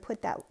center and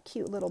put that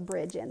cute little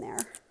bridge in there.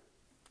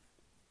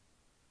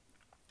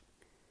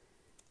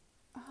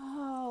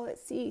 Oh,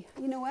 let's see.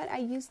 You know what? I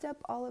used up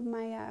all of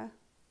my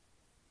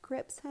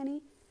grips,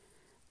 honey.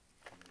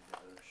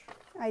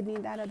 I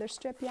need that other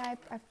strip. Yeah,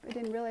 I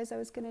didn't realize I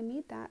was going to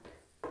need that.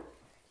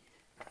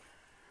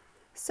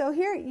 So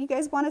here, you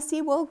guys want to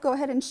see, we'll go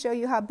ahead and show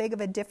you how big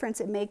of a difference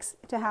it makes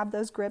to have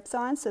those grips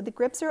on. So the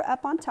grips are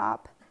up on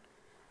top.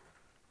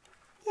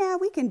 Yeah,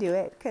 we can do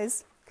it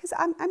because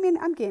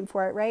I'm game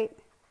for it, right?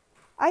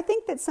 I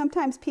think that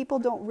sometimes people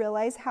don't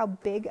realize how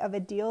big of a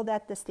deal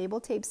that the stable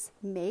tapes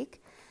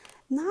make.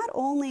 not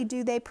only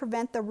do they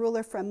prevent the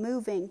ruler from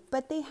moving,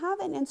 but they have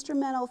an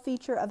instrumental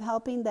feature of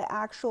helping the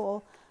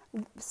actual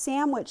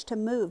sandwich to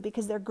move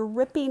because they're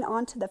gripping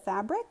onto the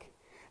fabric.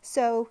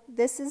 So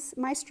this is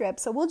my strip.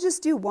 So we'll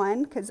just do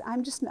one because I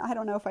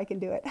don't know if I can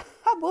do it.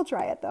 We'll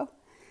try it though.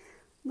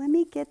 Let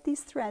me get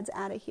these threads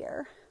out of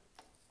here.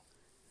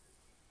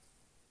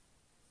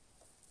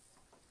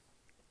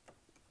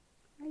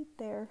 Right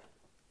there.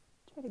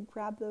 Try to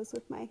grab those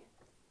with my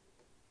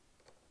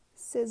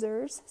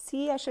scissors.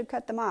 See, I should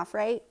cut them off,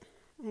 right?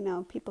 I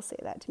know people say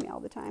that to me all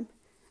the time.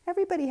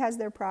 Everybody has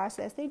their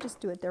process. They just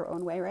do it their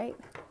own way, right?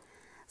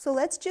 So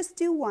let's just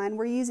do one.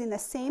 We're using the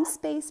same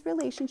space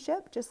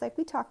relationship, just like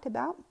we talked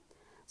about.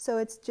 So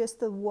it's just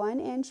the 1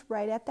 inch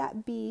right at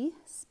that B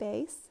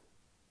space.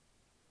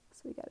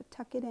 So we got to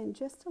tuck it in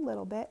just a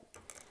little bit.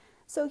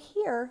 So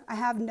here I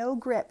have no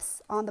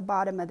grips on the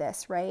bottom of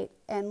this, right?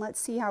 And let's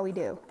see how we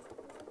do.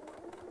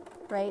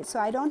 Right? So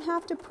I don't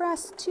have to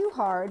press too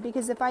hard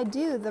because if I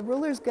do, the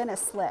ruler's gonna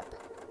slip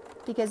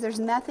because there's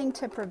nothing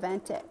to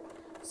prevent it.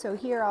 So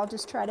here I'll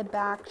just try to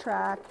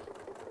backtrack.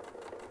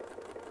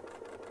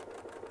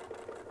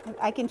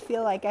 I can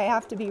feel like I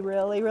have to be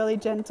really, really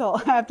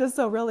gentle. I have to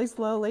sew really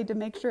slowly to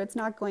make sure it's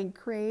not going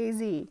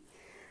crazy.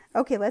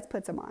 Okay, let's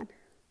put some on.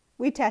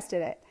 We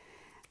tested it.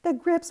 The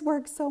grips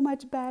work so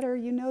much better.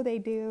 You know they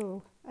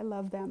do. I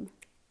love them.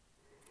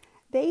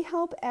 They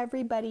help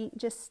everybody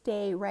just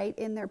stay right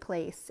in their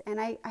place. And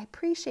I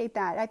appreciate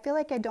that. I feel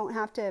like I don't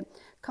have to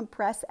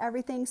compress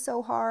everything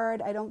so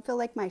hard. I don't feel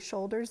like my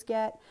shoulders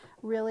get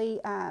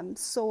really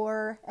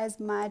sore as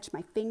much.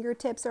 My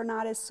fingertips are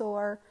not as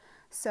sore.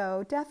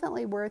 So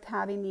definitely worth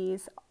having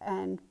these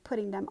and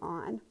putting them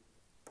on.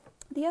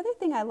 The other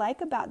thing I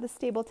like about the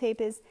stable tape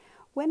is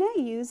when I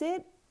use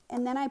it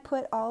and then I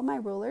put all my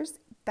rulers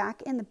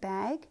back in the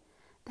bag,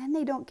 then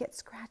they don't get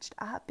scratched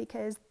up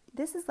because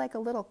this is like a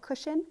little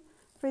cushion.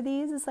 For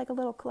these, it's like a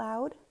little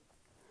cloud,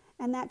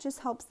 and that just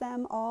helps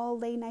them all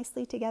lay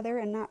nicely together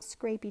and not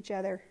scrape each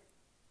other.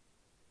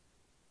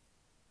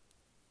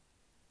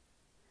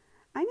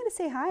 I'm going to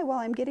say hi while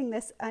I'm getting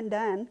this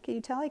undone. Can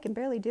you tell I can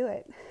barely do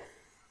it?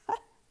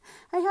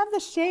 I have the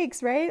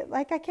shakes, right?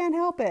 Like I can't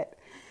help it.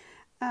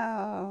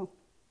 Oh,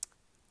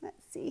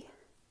 let's see.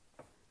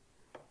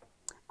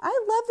 I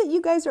love that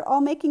you guys are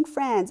all making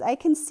friends. I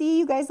can see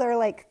you guys are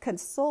like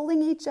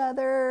consoling each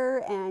other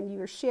and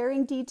you're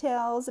sharing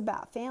details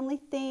about family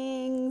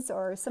things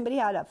or somebody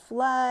had a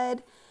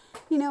flood.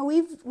 You know,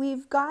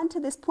 we've gotten to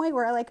this point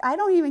where like I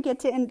don't even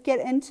get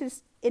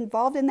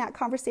involved in that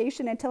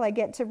conversation until I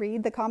get to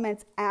read the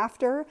comments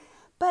after.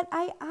 But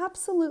I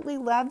absolutely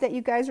love that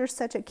you guys are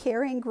such a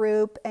caring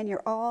group and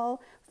you're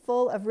all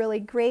full of really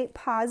great,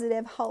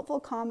 positive, helpful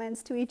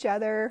comments to each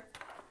other.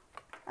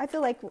 I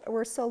feel like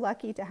we're so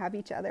lucky to have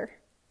each other.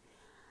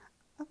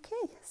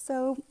 Okay,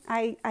 so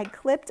I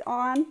clipped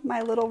on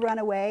my little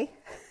runaway.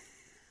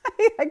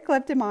 I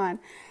clipped him on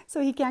so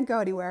he can't go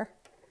anywhere.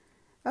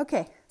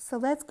 Okay, so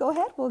let's go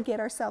ahead. We'll get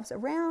ourselves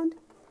around.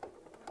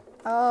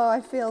 Oh, I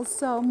feel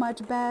so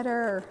much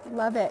better.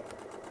 Love it.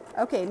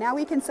 Okay, now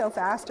we can sew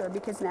faster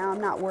because now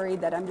I'm not worried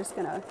that I'm just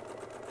going to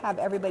have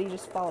everybody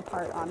just fall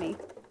apart on me.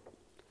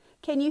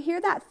 Can you hear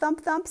that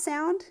thump thump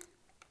sound?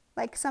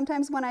 Like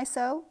sometimes when I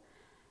sew?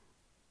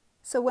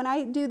 So when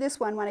I do this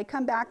one, when I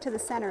come back to the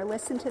center,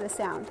 listen to the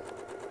sound.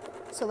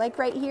 So like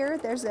right here,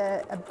 there's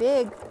a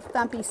big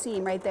thumpy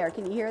seam right there.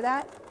 Can you hear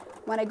that?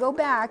 When I go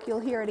back,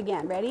 you'll hear it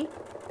again. Ready?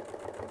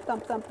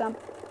 Thump, thump, thump.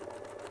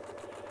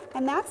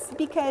 And that's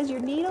because your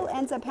needle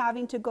ends up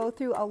having to go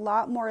through a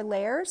lot more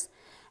layers.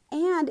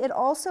 And it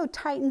also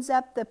tightens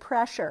up the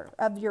pressure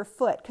of your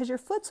foot because your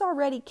foot's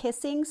already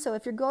kissing. So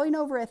if you're going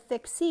over a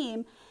thick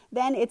seam,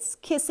 then it's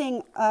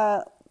kissing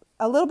a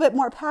little bit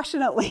more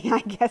passionately, I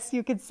guess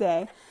you could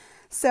say.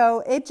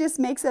 So it just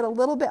makes it a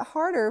little bit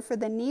harder for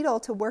the needle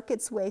to work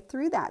its way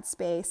through that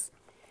space.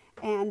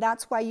 And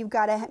that's why you've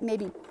got to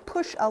maybe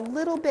push a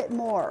little bit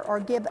more or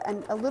give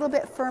a little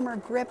bit firmer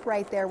grip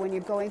right there when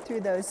you're going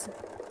through those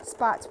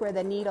spots where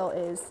the needle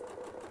is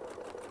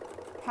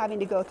having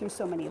to go through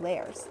so many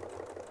layers.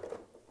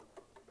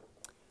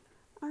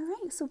 All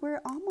right, so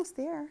we're almost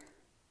there.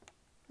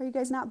 Are you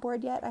guys not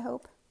bored yet, I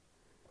hope?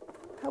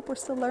 I hope we're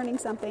still learning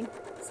something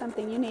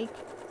unique.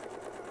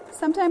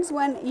 Sometimes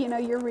when, you know,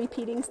 you're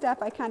repeating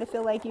stuff, I kind of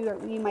feel like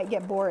you might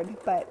get bored,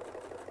 but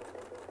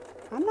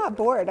I'm not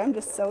bored. I'm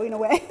just sewing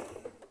away.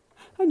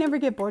 I never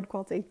get bored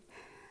quilting.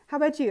 How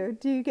about you?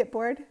 Do you get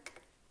bored?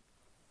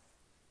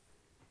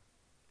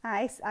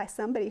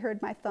 Somebody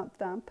heard my thump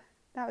thump.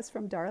 That was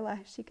from Darla.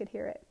 She could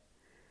hear it.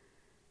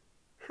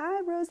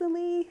 Hi,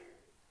 Rosalie.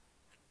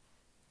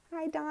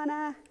 Hi,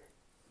 Donna.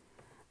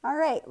 All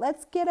right,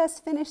 let's get us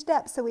finished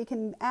up so we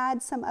can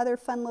add some other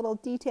fun little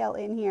detail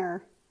in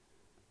here.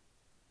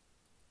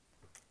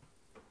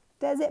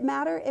 Does it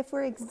matter if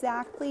we're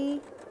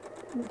exactly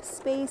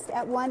spaced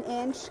at 1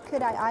 inch?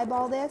 Could I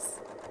eyeball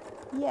this?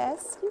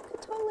 Yes, you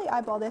could totally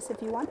eyeball this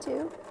if you want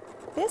to.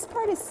 This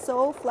part is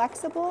so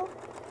flexible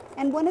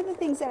And one of the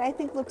things that I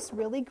think looks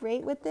really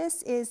great with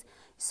this is,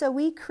 so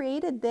we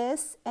created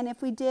this, and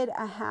if we did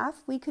a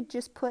half, we could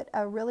just put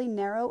a really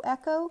narrow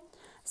echo.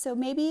 So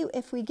maybe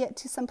if we get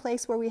to some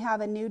place where we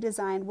have a new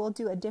design, we'll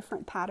do a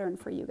different pattern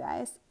for you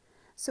guys.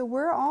 So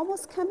we're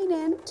almost coming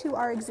in to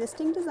our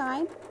existing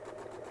design.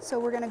 So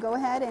we're going to go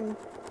ahead and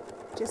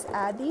just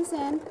add these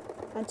in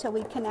until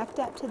we connect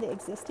up to the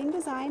existing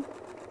design.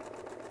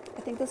 I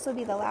think this will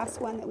be the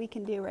last one that we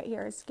can do right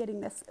here, is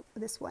getting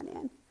this one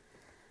in.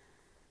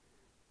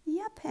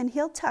 Yep, and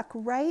he'll tuck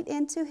right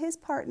into his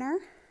partner,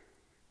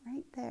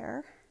 right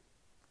there.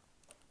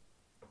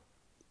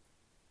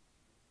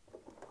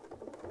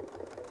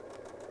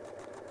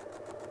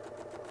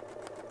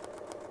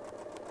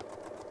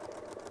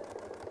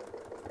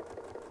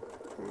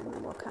 And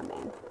then we'll come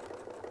in.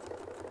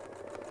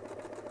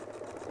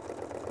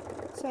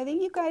 So I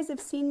think you guys have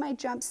seen my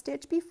jump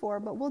stitch before,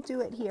 but we'll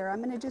do it here. I'm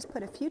going to just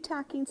put a few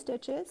tacking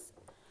stitches,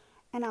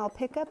 and I'll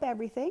pick up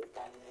everything.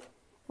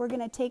 We're going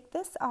to take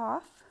this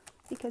off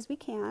because we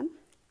can.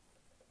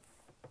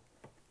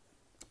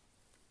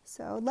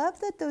 So love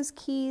that those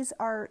keys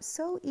are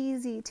so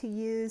easy to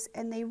use,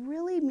 and they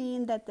really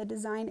mean that the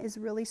design is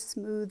really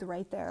smooth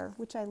right there,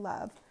 which I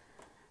love.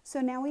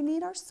 So now we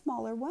need our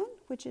smaller one,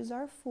 which is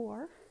our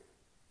 5,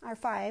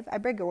 our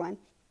bigger one.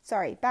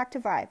 Sorry, back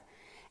to 5.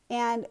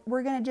 And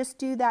we're going to just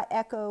do that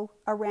echo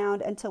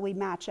around until we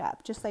match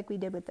up, just like we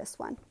did with this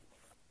one.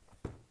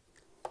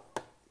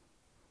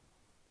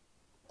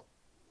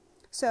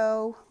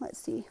 So let's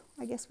see,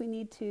 I guess we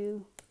need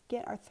to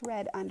get our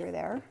thread under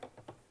there.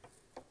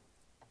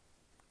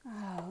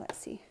 Oh, let's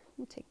see,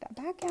 we'll take that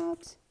back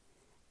out.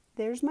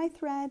 There's my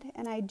thread,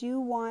 and I do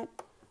want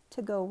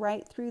to go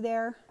right through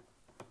there,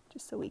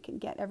 just so we can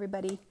get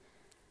everybody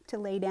to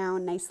lay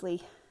down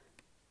nicely.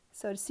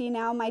 So see,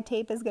 now my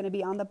tape is going to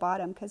be on the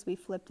bottom because we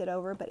flipped it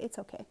over, but it's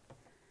okay.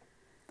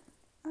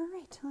 All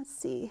right, let's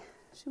see.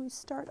 Should we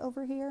start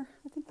over here?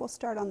 I think we'll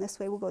start on this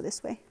way. We'll go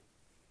this way.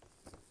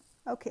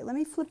 Okay, let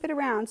me flip it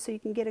around so you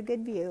can get a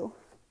good view.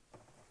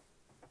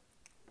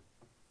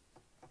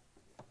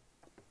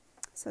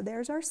 So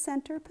there's our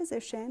center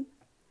position,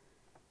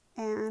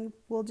 and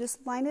we'll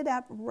just line it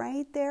up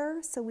right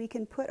there so we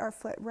can put our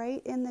foot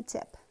right in the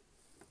tip,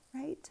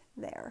 right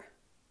there.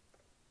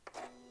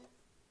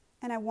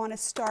 And I want to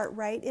start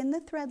right in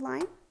the thread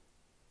line.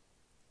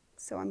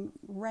 So I'm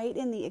right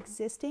in the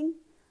existing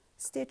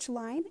stitch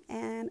line,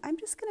 and I'm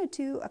just going to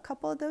do a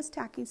couple of those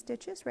tacking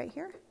stitches right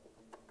here.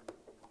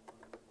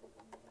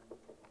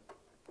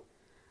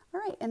 All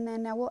right, and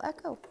then now we'll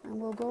echo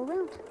and we'll go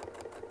around.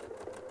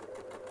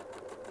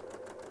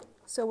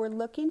 So we're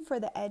looking for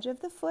the edge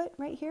of the foot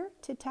right here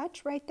to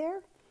touch right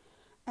there.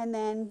 And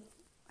then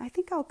I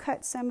think I'll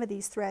cut some of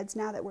these threads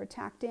now that we're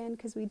tacked in,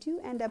 because we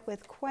do end up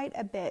with quite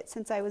a bit.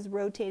 Since I was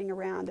rotating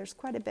around, there's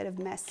quite a bit of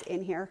mess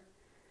in here.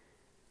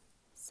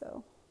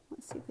 So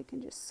let's see if we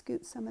can just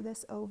scoot some of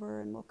this over,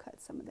 and we'll cut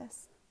some of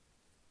this.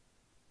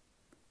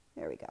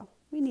 There we go.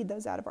 We need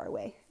those out of our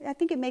way. I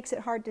think it makes it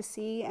hard to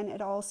see, and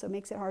it also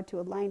makes it hard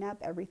to line up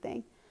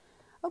everything.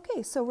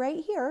 Okay, so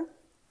right here,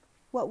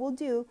 what we'll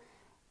do,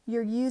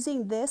 you're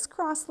using this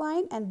cross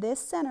line and this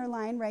center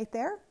line right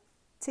there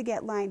to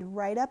get lined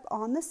right up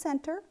on the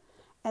center,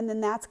 and then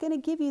that's going to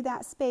give you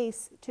that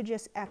space to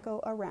just echo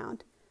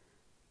around.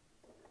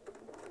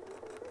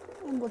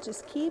 And we'll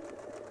just keep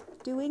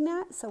doing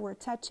that so we're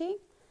touching.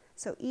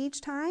 So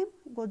each time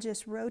we'll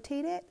just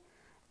rotate it.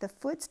 The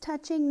foot's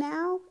touching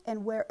now,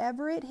 and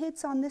wherever it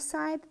hits on this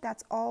side,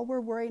 that's all we're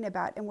worrying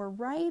about. And we're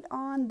right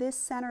on this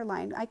center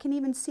line. I can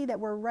even see that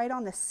we're right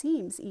on the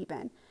seams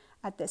even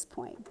at this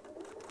point.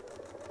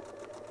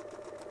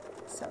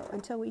 So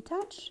until we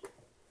touch,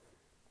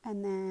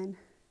 and then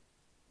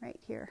right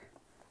here.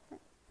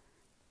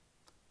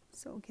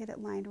 So we'll get it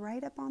lined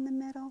right up on the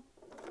middle.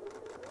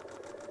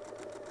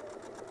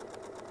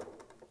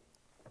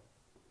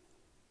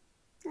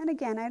 And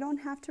again, I don't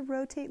have to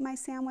rotate my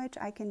sandwich.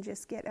 I can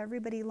just get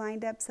everybody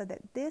lined up so that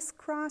this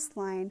cross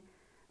line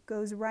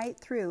goes right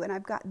through. And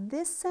I've got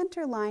this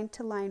center line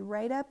to line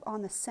right up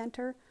on the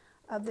center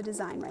of the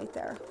design right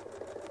there.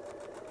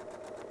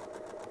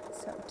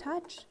 So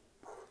touch,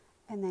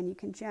 and then you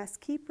can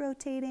just keep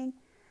rotating.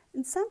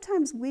 And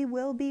sometimes we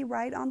will be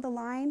right on the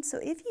line, so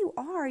if you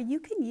are, you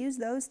can use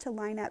those to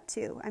line up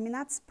too. I mean,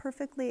 that's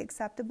perfectly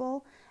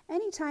acceptable.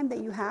 Anytime that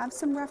you have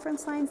some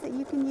reference lines that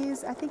you can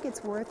use, I think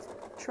it's worth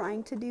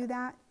trying to do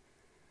that.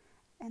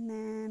 And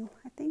then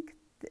I think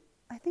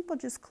we'll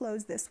just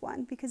close this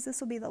one, because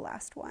this will be the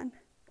last one.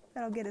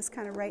 That'll get us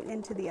kind of right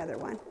into the other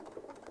one.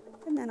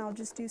 And then I'll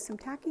just do some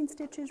tacking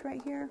stitches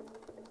right here.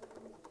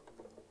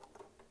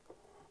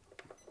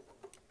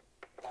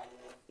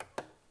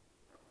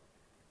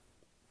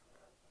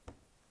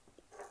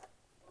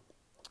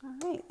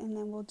 All right, and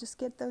then we'll just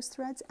get those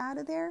threads out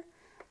of there.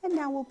 And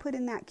now we'll put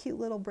in that cute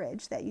little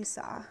bridge that you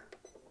saw.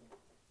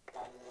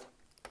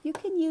 You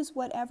can use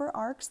whatever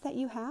arcs that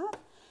you have.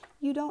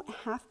 You don't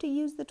have to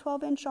use the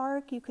 12-inch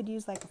arc. You could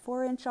use like a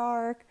 4-inch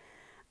arc.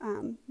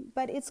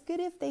 But it's good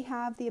if they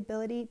have the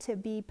ability to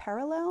be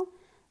parallel.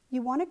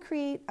 you want to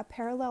create a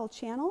parallel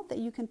channel that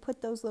you can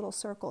put those little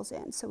circles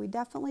in. So we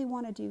definitely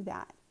want to do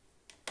that.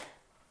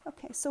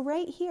 Okay, so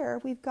right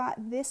here, we've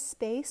got this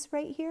space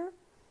right here.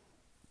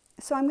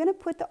 So I'm going to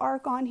put the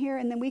arc on here,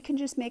 and then we can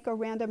just make a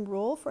random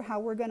rule for how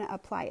we're going to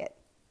apply it.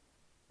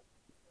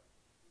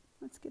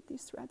 Let's get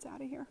these threads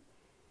out of here.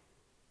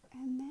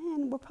 And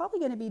then we're probably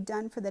going to be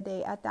done for the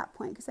day at that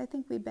point, because I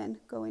think we've been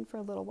going for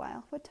a little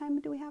while. What time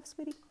do we have,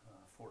 sweetie?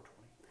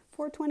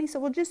 4:20. So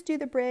we'll just do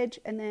the bridge,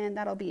 and then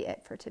that'll be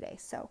it for today.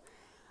 So,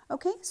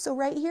 okay, so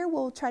right here,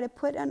 we'll try to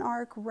put an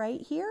arc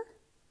right here,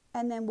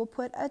 and then we'll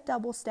put a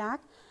double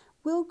stack.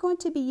 We're going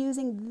to be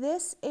using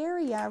this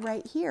area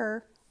right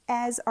here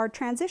as our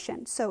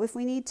transition. So if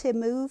we need to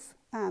move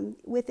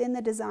within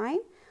the design,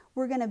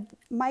 we're going to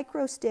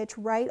micro stitch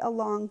right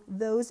along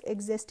those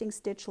existing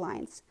stitch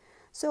lines.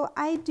 So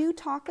I do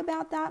talk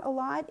about that a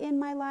lot in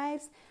my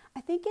lives.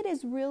 I think it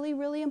is really,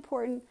 really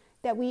important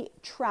that we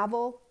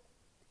travel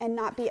and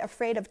not be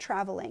afraid of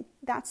traveling.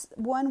 That's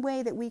one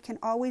way that we can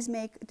always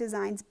make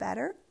designs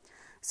better.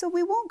 So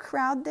we won't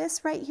crowd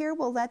this right here.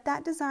 We'll let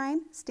that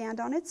design stand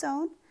on its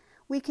own.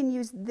 We can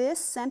use this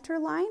center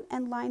line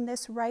and line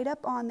this right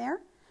up on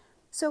there.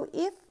 So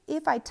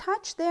if I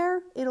touch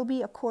there, it'll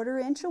be a 1/4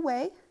 inch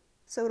away.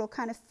 So it'll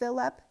kind of fill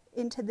up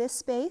into this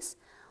space.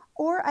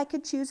 Or I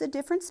could choose a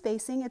different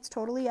spacing. It's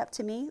totally up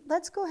to me.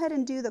 Let's go ahead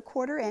and do the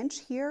 1/4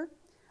 inch here.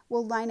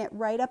 We'll line it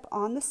right up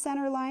on the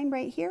center line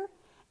right here.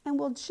 And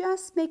we'll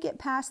just make it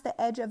past the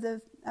edge of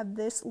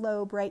this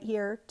lobe right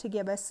here to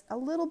give us a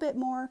little bit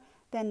more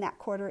than that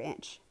 1/4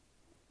 inch.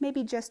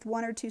 Maybe just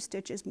 1 or 2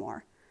 stitches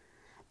more.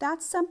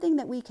 That's something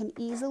that we can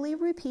easily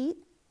repeat,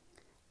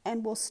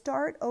 and we'll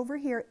start over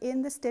here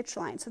in the stitch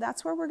line. So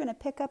that's where we're going to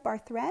pick up our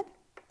thread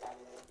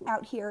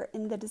out here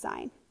in the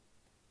design.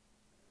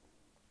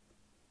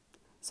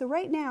 So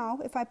right now,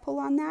 if I pull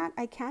on that,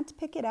 I can't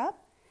pick it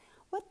up.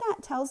 What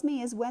that tells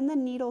me is when the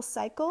needle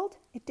cycled,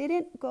 it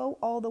didn't go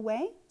all the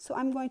way. So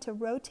I'm going to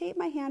rotate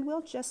my hand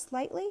wheel just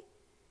slightly,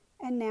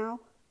 and now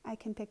I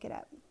can pick it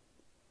up.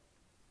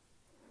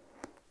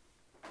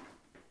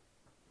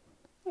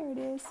 There it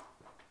is.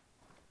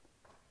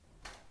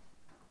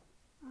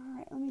 All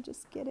right, let me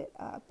just get it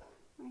up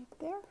right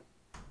there.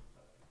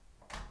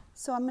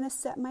 So I'm going to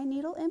set my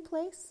needle in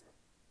place.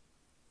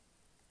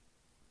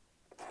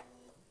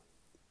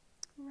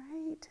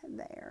 Right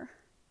there.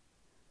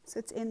 So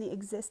it's in the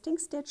existing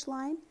stitch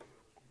line.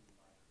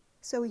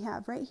 So we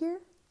have right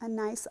here a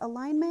nice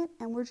alignment,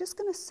 and we're just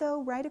going to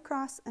sew right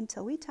across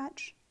until we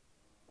touch.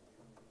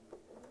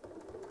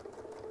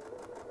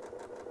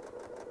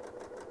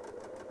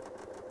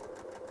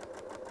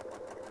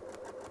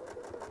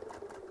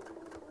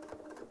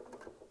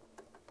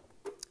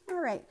 All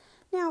right,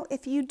 now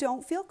if you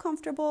don't feel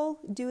comfortable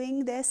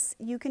doing this,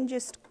 you can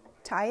just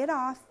tie it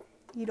off.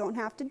 You don't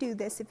have to do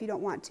this if you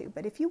don't want to,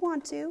 but if you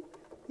want to,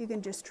 you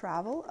can just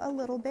travel a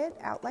little bit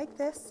out like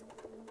this.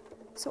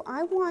 So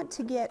I want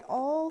to get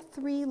all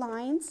 3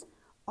 lines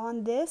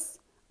on this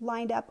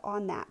lined up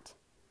on that.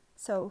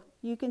 So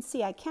you can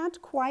see I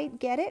can't quite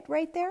get it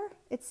right there.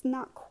 It's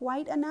not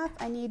quite enough.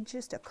 I need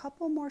just a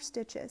couple more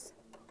stitches.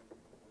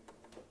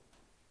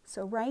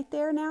 So right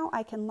there now,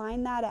 I can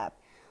line that up.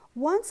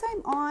 Once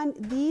I'm on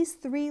these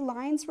 3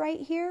 lines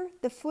right here,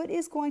 the foot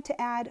is going to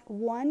add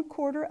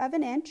 1/4 of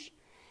an inch.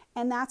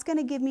 And that's going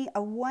to give me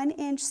a 1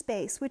 inch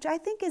space, which I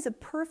think is a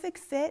perfect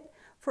fit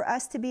for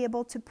us to be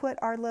able to put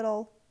our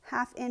little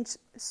 1/2 inch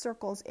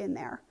circles in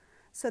there.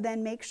 So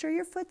then make sure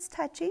your foot's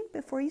touching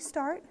before you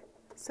start.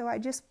 So I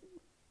just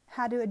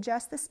had to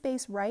adjust the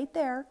space right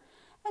there.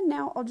 And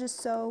now I'll just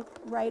sew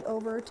right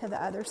over to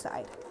the other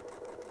side.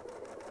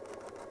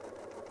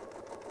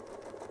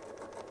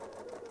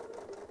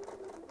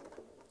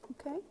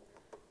 Okay,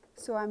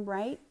 so I'm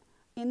right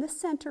in the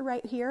center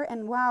right here,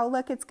 and wow,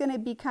 look, it's going to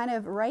be kind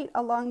of right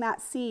along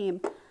that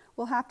seam.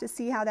 We'll have to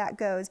see how that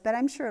goes, but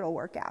I'm sure it'll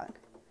work out.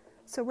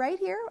 So right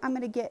here, I'm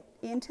going to get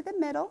into the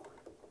middle.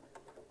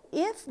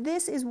 If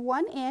this is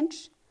 1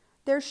 inch,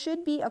 there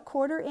should be a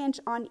 1/4 inch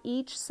on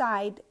each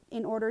side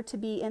in order to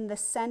be in the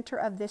center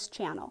of this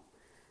channel.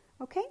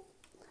 Okay?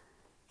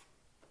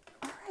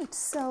 All right,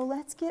 so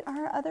let's get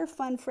our other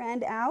fun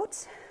friend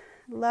out.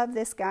 Love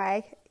this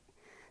guy.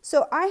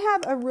 So I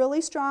have a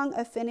really strong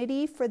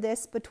affinity for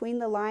this between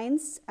the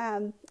lines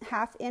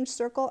 1/2 inch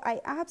circle. I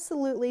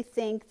absolutely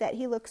think that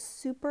he looks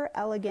super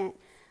elegant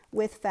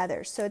with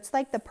feathers. So it's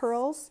like the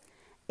pearls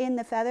in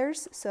the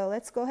feathers. So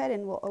let's go ahead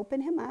and we'll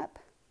open him up.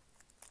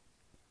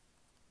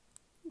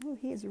 Ooh,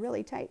 he is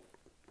really tight.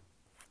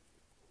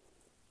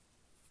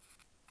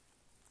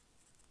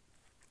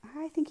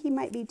 I think he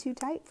might be too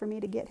tight for me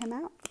to get him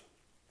out.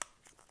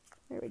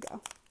 There we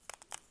go.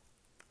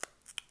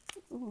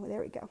 Ooh,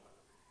 there we go.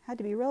 Had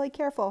to be really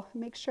careful,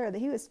 make sure that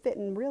he was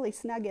fitting really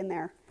snug in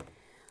there.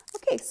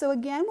 Okay, so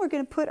again, we're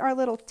going to put our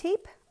little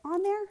tape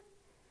on there.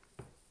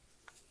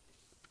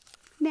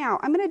 Now,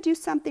 I'm going to do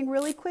something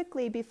really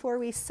quickly before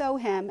we sew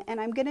him, and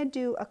I'm going to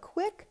do a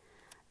quick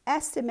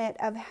estimate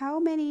of how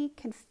many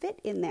can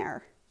fit in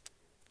there,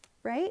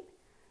 right?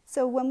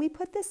 So when we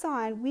put this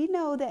on, we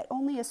know that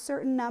only a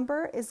certain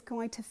number is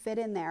going to fit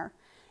in there.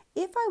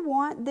 If I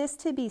want this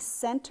to be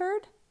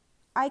centered,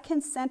 I can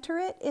center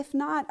it. If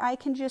not, I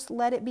can just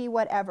let it be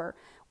whatever.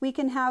 We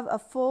can have a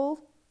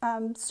full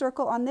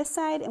circle on this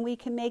side, and we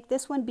can make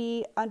this one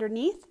be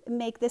underneath,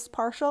 make this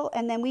partial,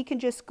 and then we can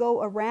just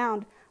go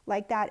around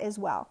like that as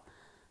well.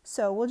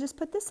 So we'll just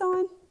put this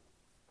on,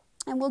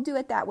 and we'll do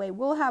it that way.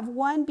 We'll have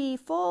one be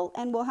full,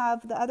 and we'll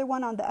have the other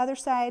one on the other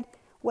side.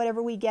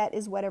 Whatever we get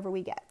is whatever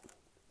we get.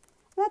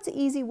 That's an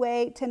easy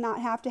way to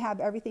not have to have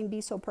everything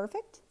be so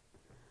perfect.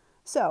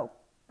 So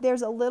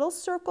there's a little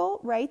circle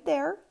right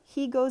there.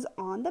 He goes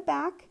on the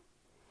back.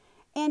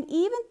 And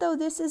even though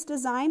this is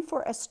designed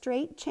for a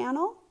straight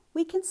channel,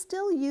 we can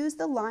still use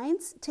the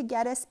lines to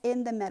get us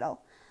in the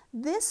middle.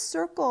 This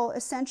circle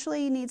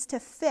essentially needs to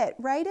fit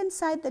right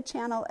inside the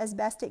channel as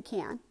best it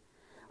can.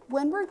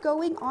 When we're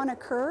going on a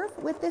curve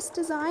with this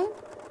design,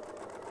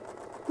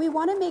 we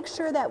want to make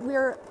sure that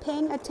we're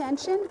paying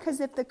attention,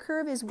 because if the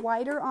curve is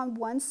wider on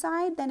one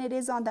side than it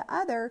is on the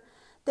other,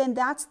 then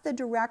that's the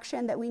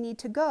direction that we need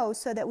to go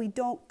so that we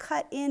don't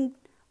cut in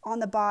on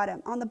the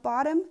bottom. On the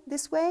bottom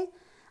this way,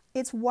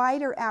 it's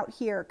wider out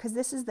here because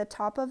this is the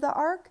top of the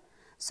arc.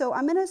 So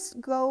I'm going to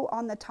go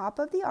on the top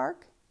of the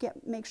arc,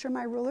 make sure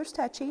my ruler's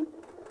touching,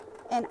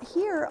 and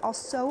here I'll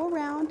sew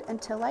around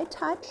until I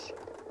touch,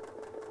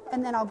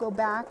 and then I'll go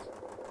back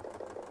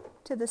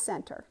to the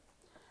center.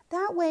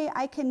 That way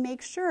I can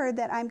make sure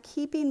that I'm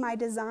keeping my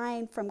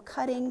design from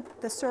cutting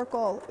the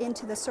circle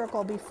into the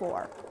circle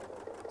before.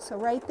 So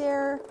right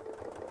there,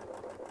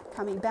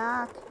 coming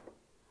back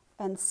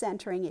and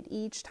centering it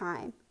each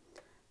time.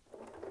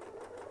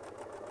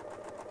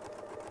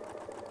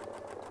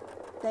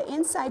 The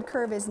inside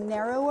curve is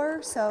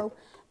narrower, so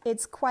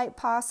it's quite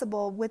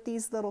possible with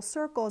these little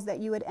circles that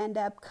you would end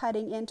up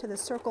cutting into the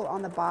circle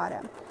on the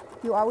bottom.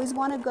 You always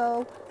want to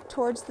go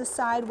towards the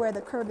side where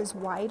the curve is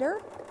wider.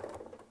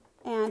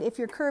 And if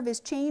your curve is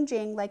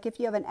changing, like if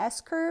you have an S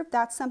curve,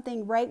 that's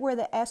something right where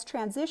the S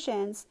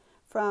transitions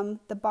from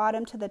the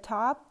bottom to the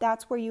top.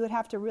 That's where you would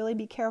have to really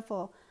be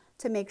careful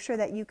to make sure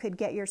that you could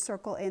get your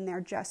circle in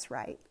there just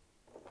right.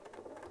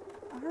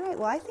 All right,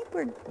 well, I think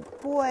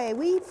boy,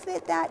 we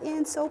fit that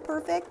in so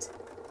perfect.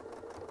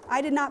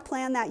 I did not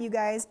plan that, you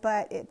guys,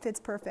 but it fits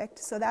perfect.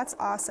 So that's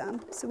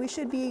awesome. So we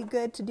should be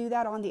good to do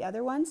that on the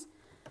other ones.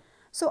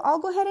 So I'll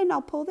go ahead and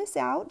I'll pull this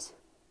out.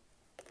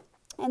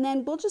 And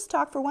then we'll just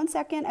talk for 1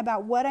 second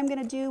about what I'm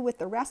going to do with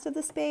the rest of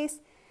the space.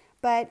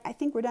 But I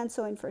think we're done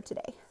sewing for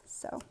today.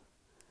 So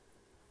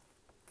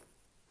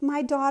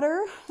my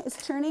daughter is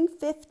turning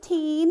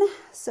 15.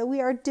 So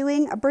we are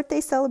doing a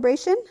birthday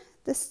celebration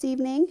this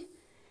evening.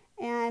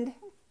 And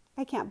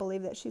I can't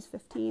believe that she's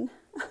 15.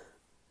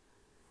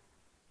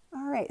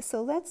 All right,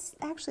 so let's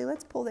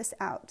pull this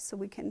out so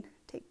we can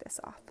take this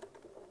off.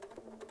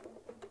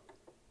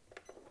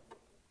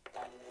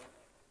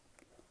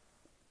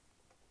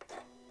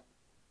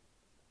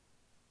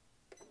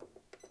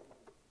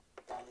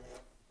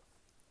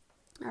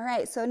 All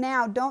right, so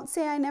now don't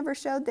say I never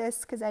showed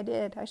this, because I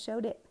did. I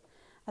showed it.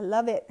 I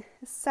love it.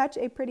 It's such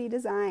a pretty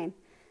design.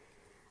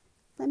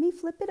 Let me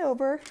flip it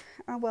over.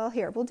 Well,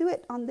 here, we'll do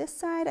it on this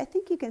side. I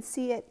think you can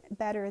see it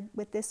better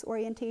with this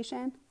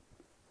orientation.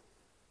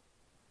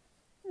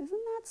 Isn't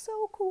that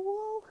so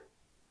cool?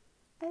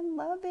 I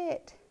love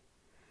it.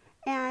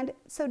 And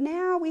so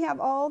now we have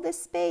all this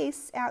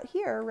space out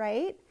here,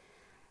 right?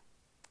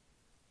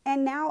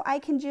 And now I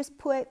can just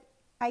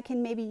I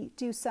can maybe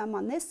do some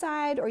on this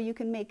side, or you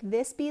can make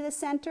this be the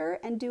center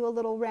and do a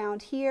little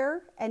round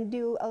here, and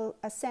do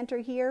a center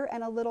here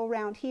and a little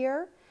round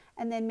here,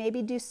 and then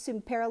maybe do some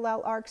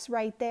parallel arcs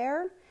right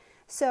there.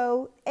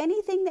 So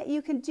anything that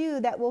you can do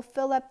that will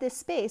fill up this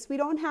space. We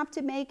don't have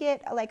to make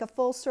it like a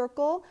full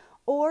circle,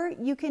 or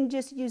you can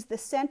just use the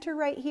center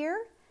right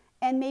here,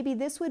 and maybe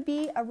this would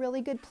be a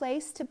really good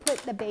place to put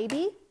the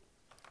baby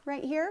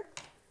right here.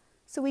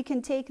 So we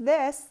can take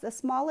this, the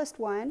smallest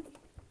one,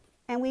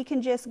 and we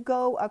can just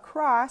go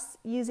across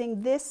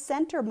using this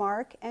center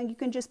mark, and you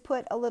can just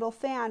put a little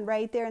fan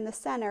right there in the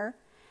center.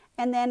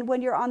 And then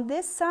when you're on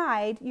this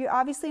side, you're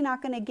obviously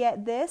not going to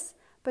get this,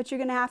 but you're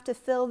going to have to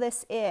fill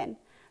this in.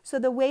 So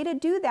the way to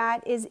do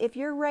that is if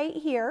you're right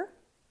here,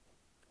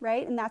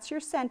 right, and that's your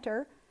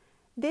center,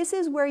 this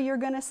is where you're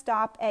going to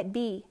stop at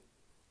B.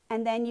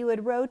 And then you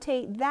would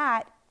rotate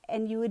that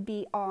and you would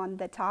be on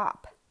the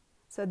top.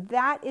 So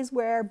that is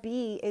where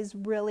B is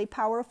really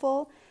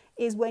powerful,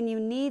 is when you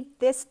need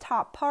this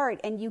top part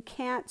and you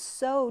can't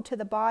sew to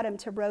the bottom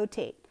to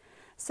rotate.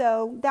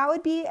 So that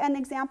would be an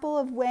example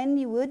of when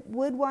you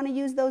would want to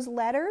use those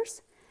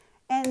letters.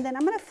 And then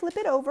I'm going to flip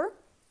it over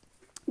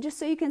just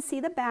so you can see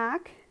the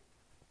back,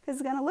 because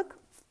it's going to look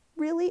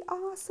really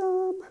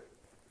awesome.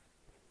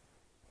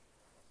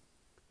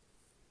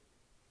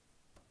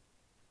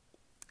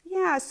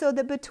 Yeah, so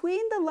the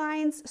between the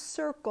lines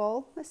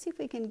circle, let's see if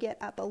we can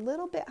get up a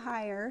little bit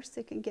higher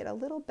so you can get a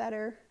little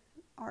better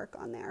arc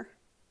on there.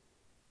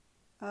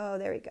 Oh,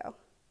 there we go.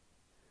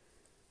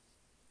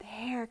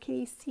 There, can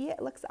you see it?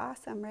 It looks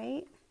awesome,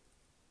 right?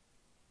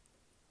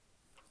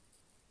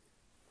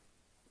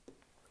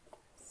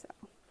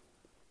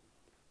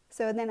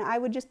 So then I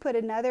would just put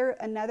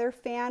another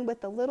fan with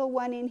the little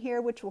one in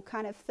here, which will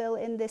kind of fill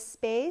in this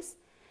space.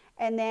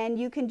 And then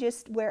you can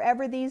just,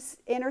 wherever these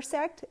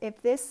intersect,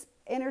 if this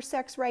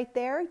intersects right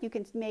there, you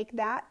can make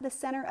that the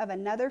center of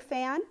another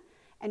fan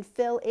and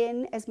fill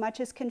in as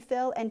much as can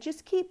fill, and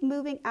just keep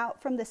moving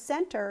out from the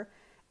center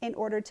in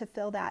order to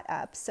fill that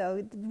up.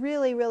 So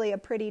really, really a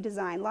pretty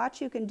design. Lots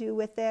you can do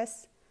with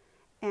this,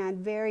 and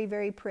very,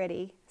 very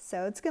pretty.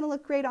 So it's going to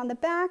look great on the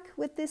back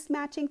with this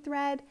matching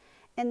thread.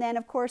 And then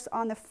of course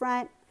on the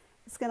front,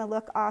 it's going to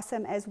look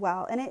awesome as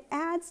well. And it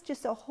adds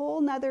just a whole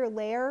nother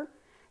layer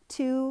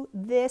to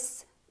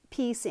this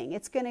piecing.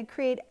 It's going to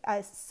create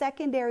a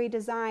secondary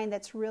design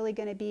that's really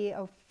going to be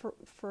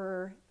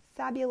for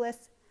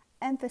fabulous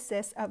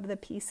emphasis of the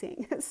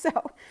piecing. So,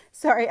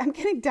 sorry, I'm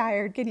getting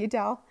tired, can you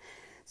tell?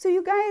 So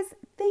you guys,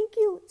 thank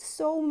you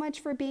so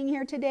much for being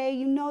here today.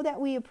 You know that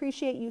we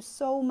appreciate you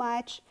so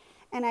much.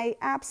 And I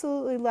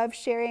absolutely love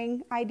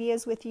sharing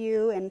ideas with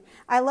you. And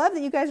I love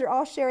that you guys are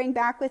all sharing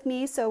back with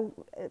me. So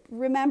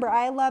remember,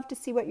 I love to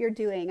see what you're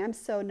doing. I'm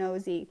so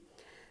nosy.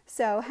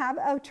 So have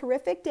a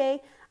terrific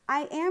day.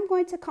 I am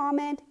going to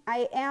comment.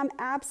 I am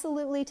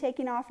absolutely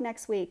taking off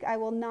next week. I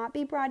will not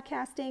be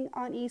broadcasting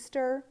on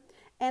Easter.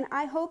 And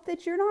I hope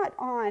that you're not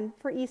on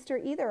for Easter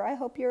either. I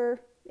hope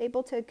you're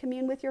able to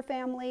commune with your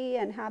family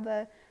and have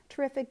a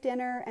terrific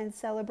dinner and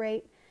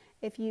celebrate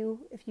if you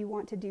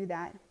want to do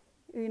that.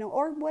 You know,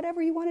 or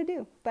whatever you want to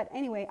do. But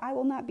anyway, I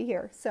will not be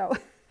here. So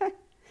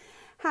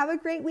have a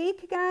great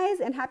week,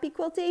 guys, and happy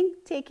quilting.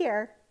 Take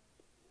care.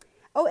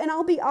 Oh, and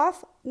I'll be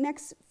off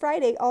next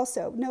Friday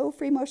also. No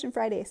Free Motion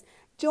Fridays.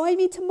 Join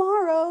me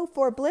tomorrow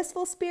for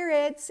Blissful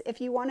Spirits if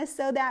you want to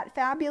sew that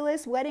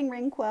fabulous wedding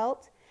ring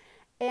quilt.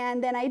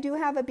 And then I do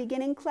have a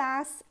beginning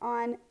class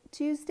on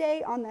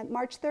Tuesday on the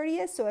March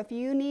 30th. So if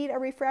you need a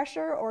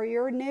refresher or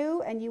you're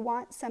new and you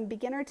want some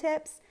beginner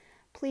tips,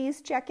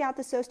 please check out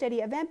the Sew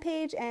Steady event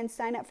page and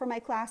sign up for my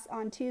class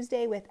on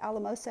Tuesday with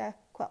Alamosa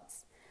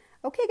Quilts.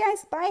 Okay,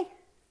 guys, bye.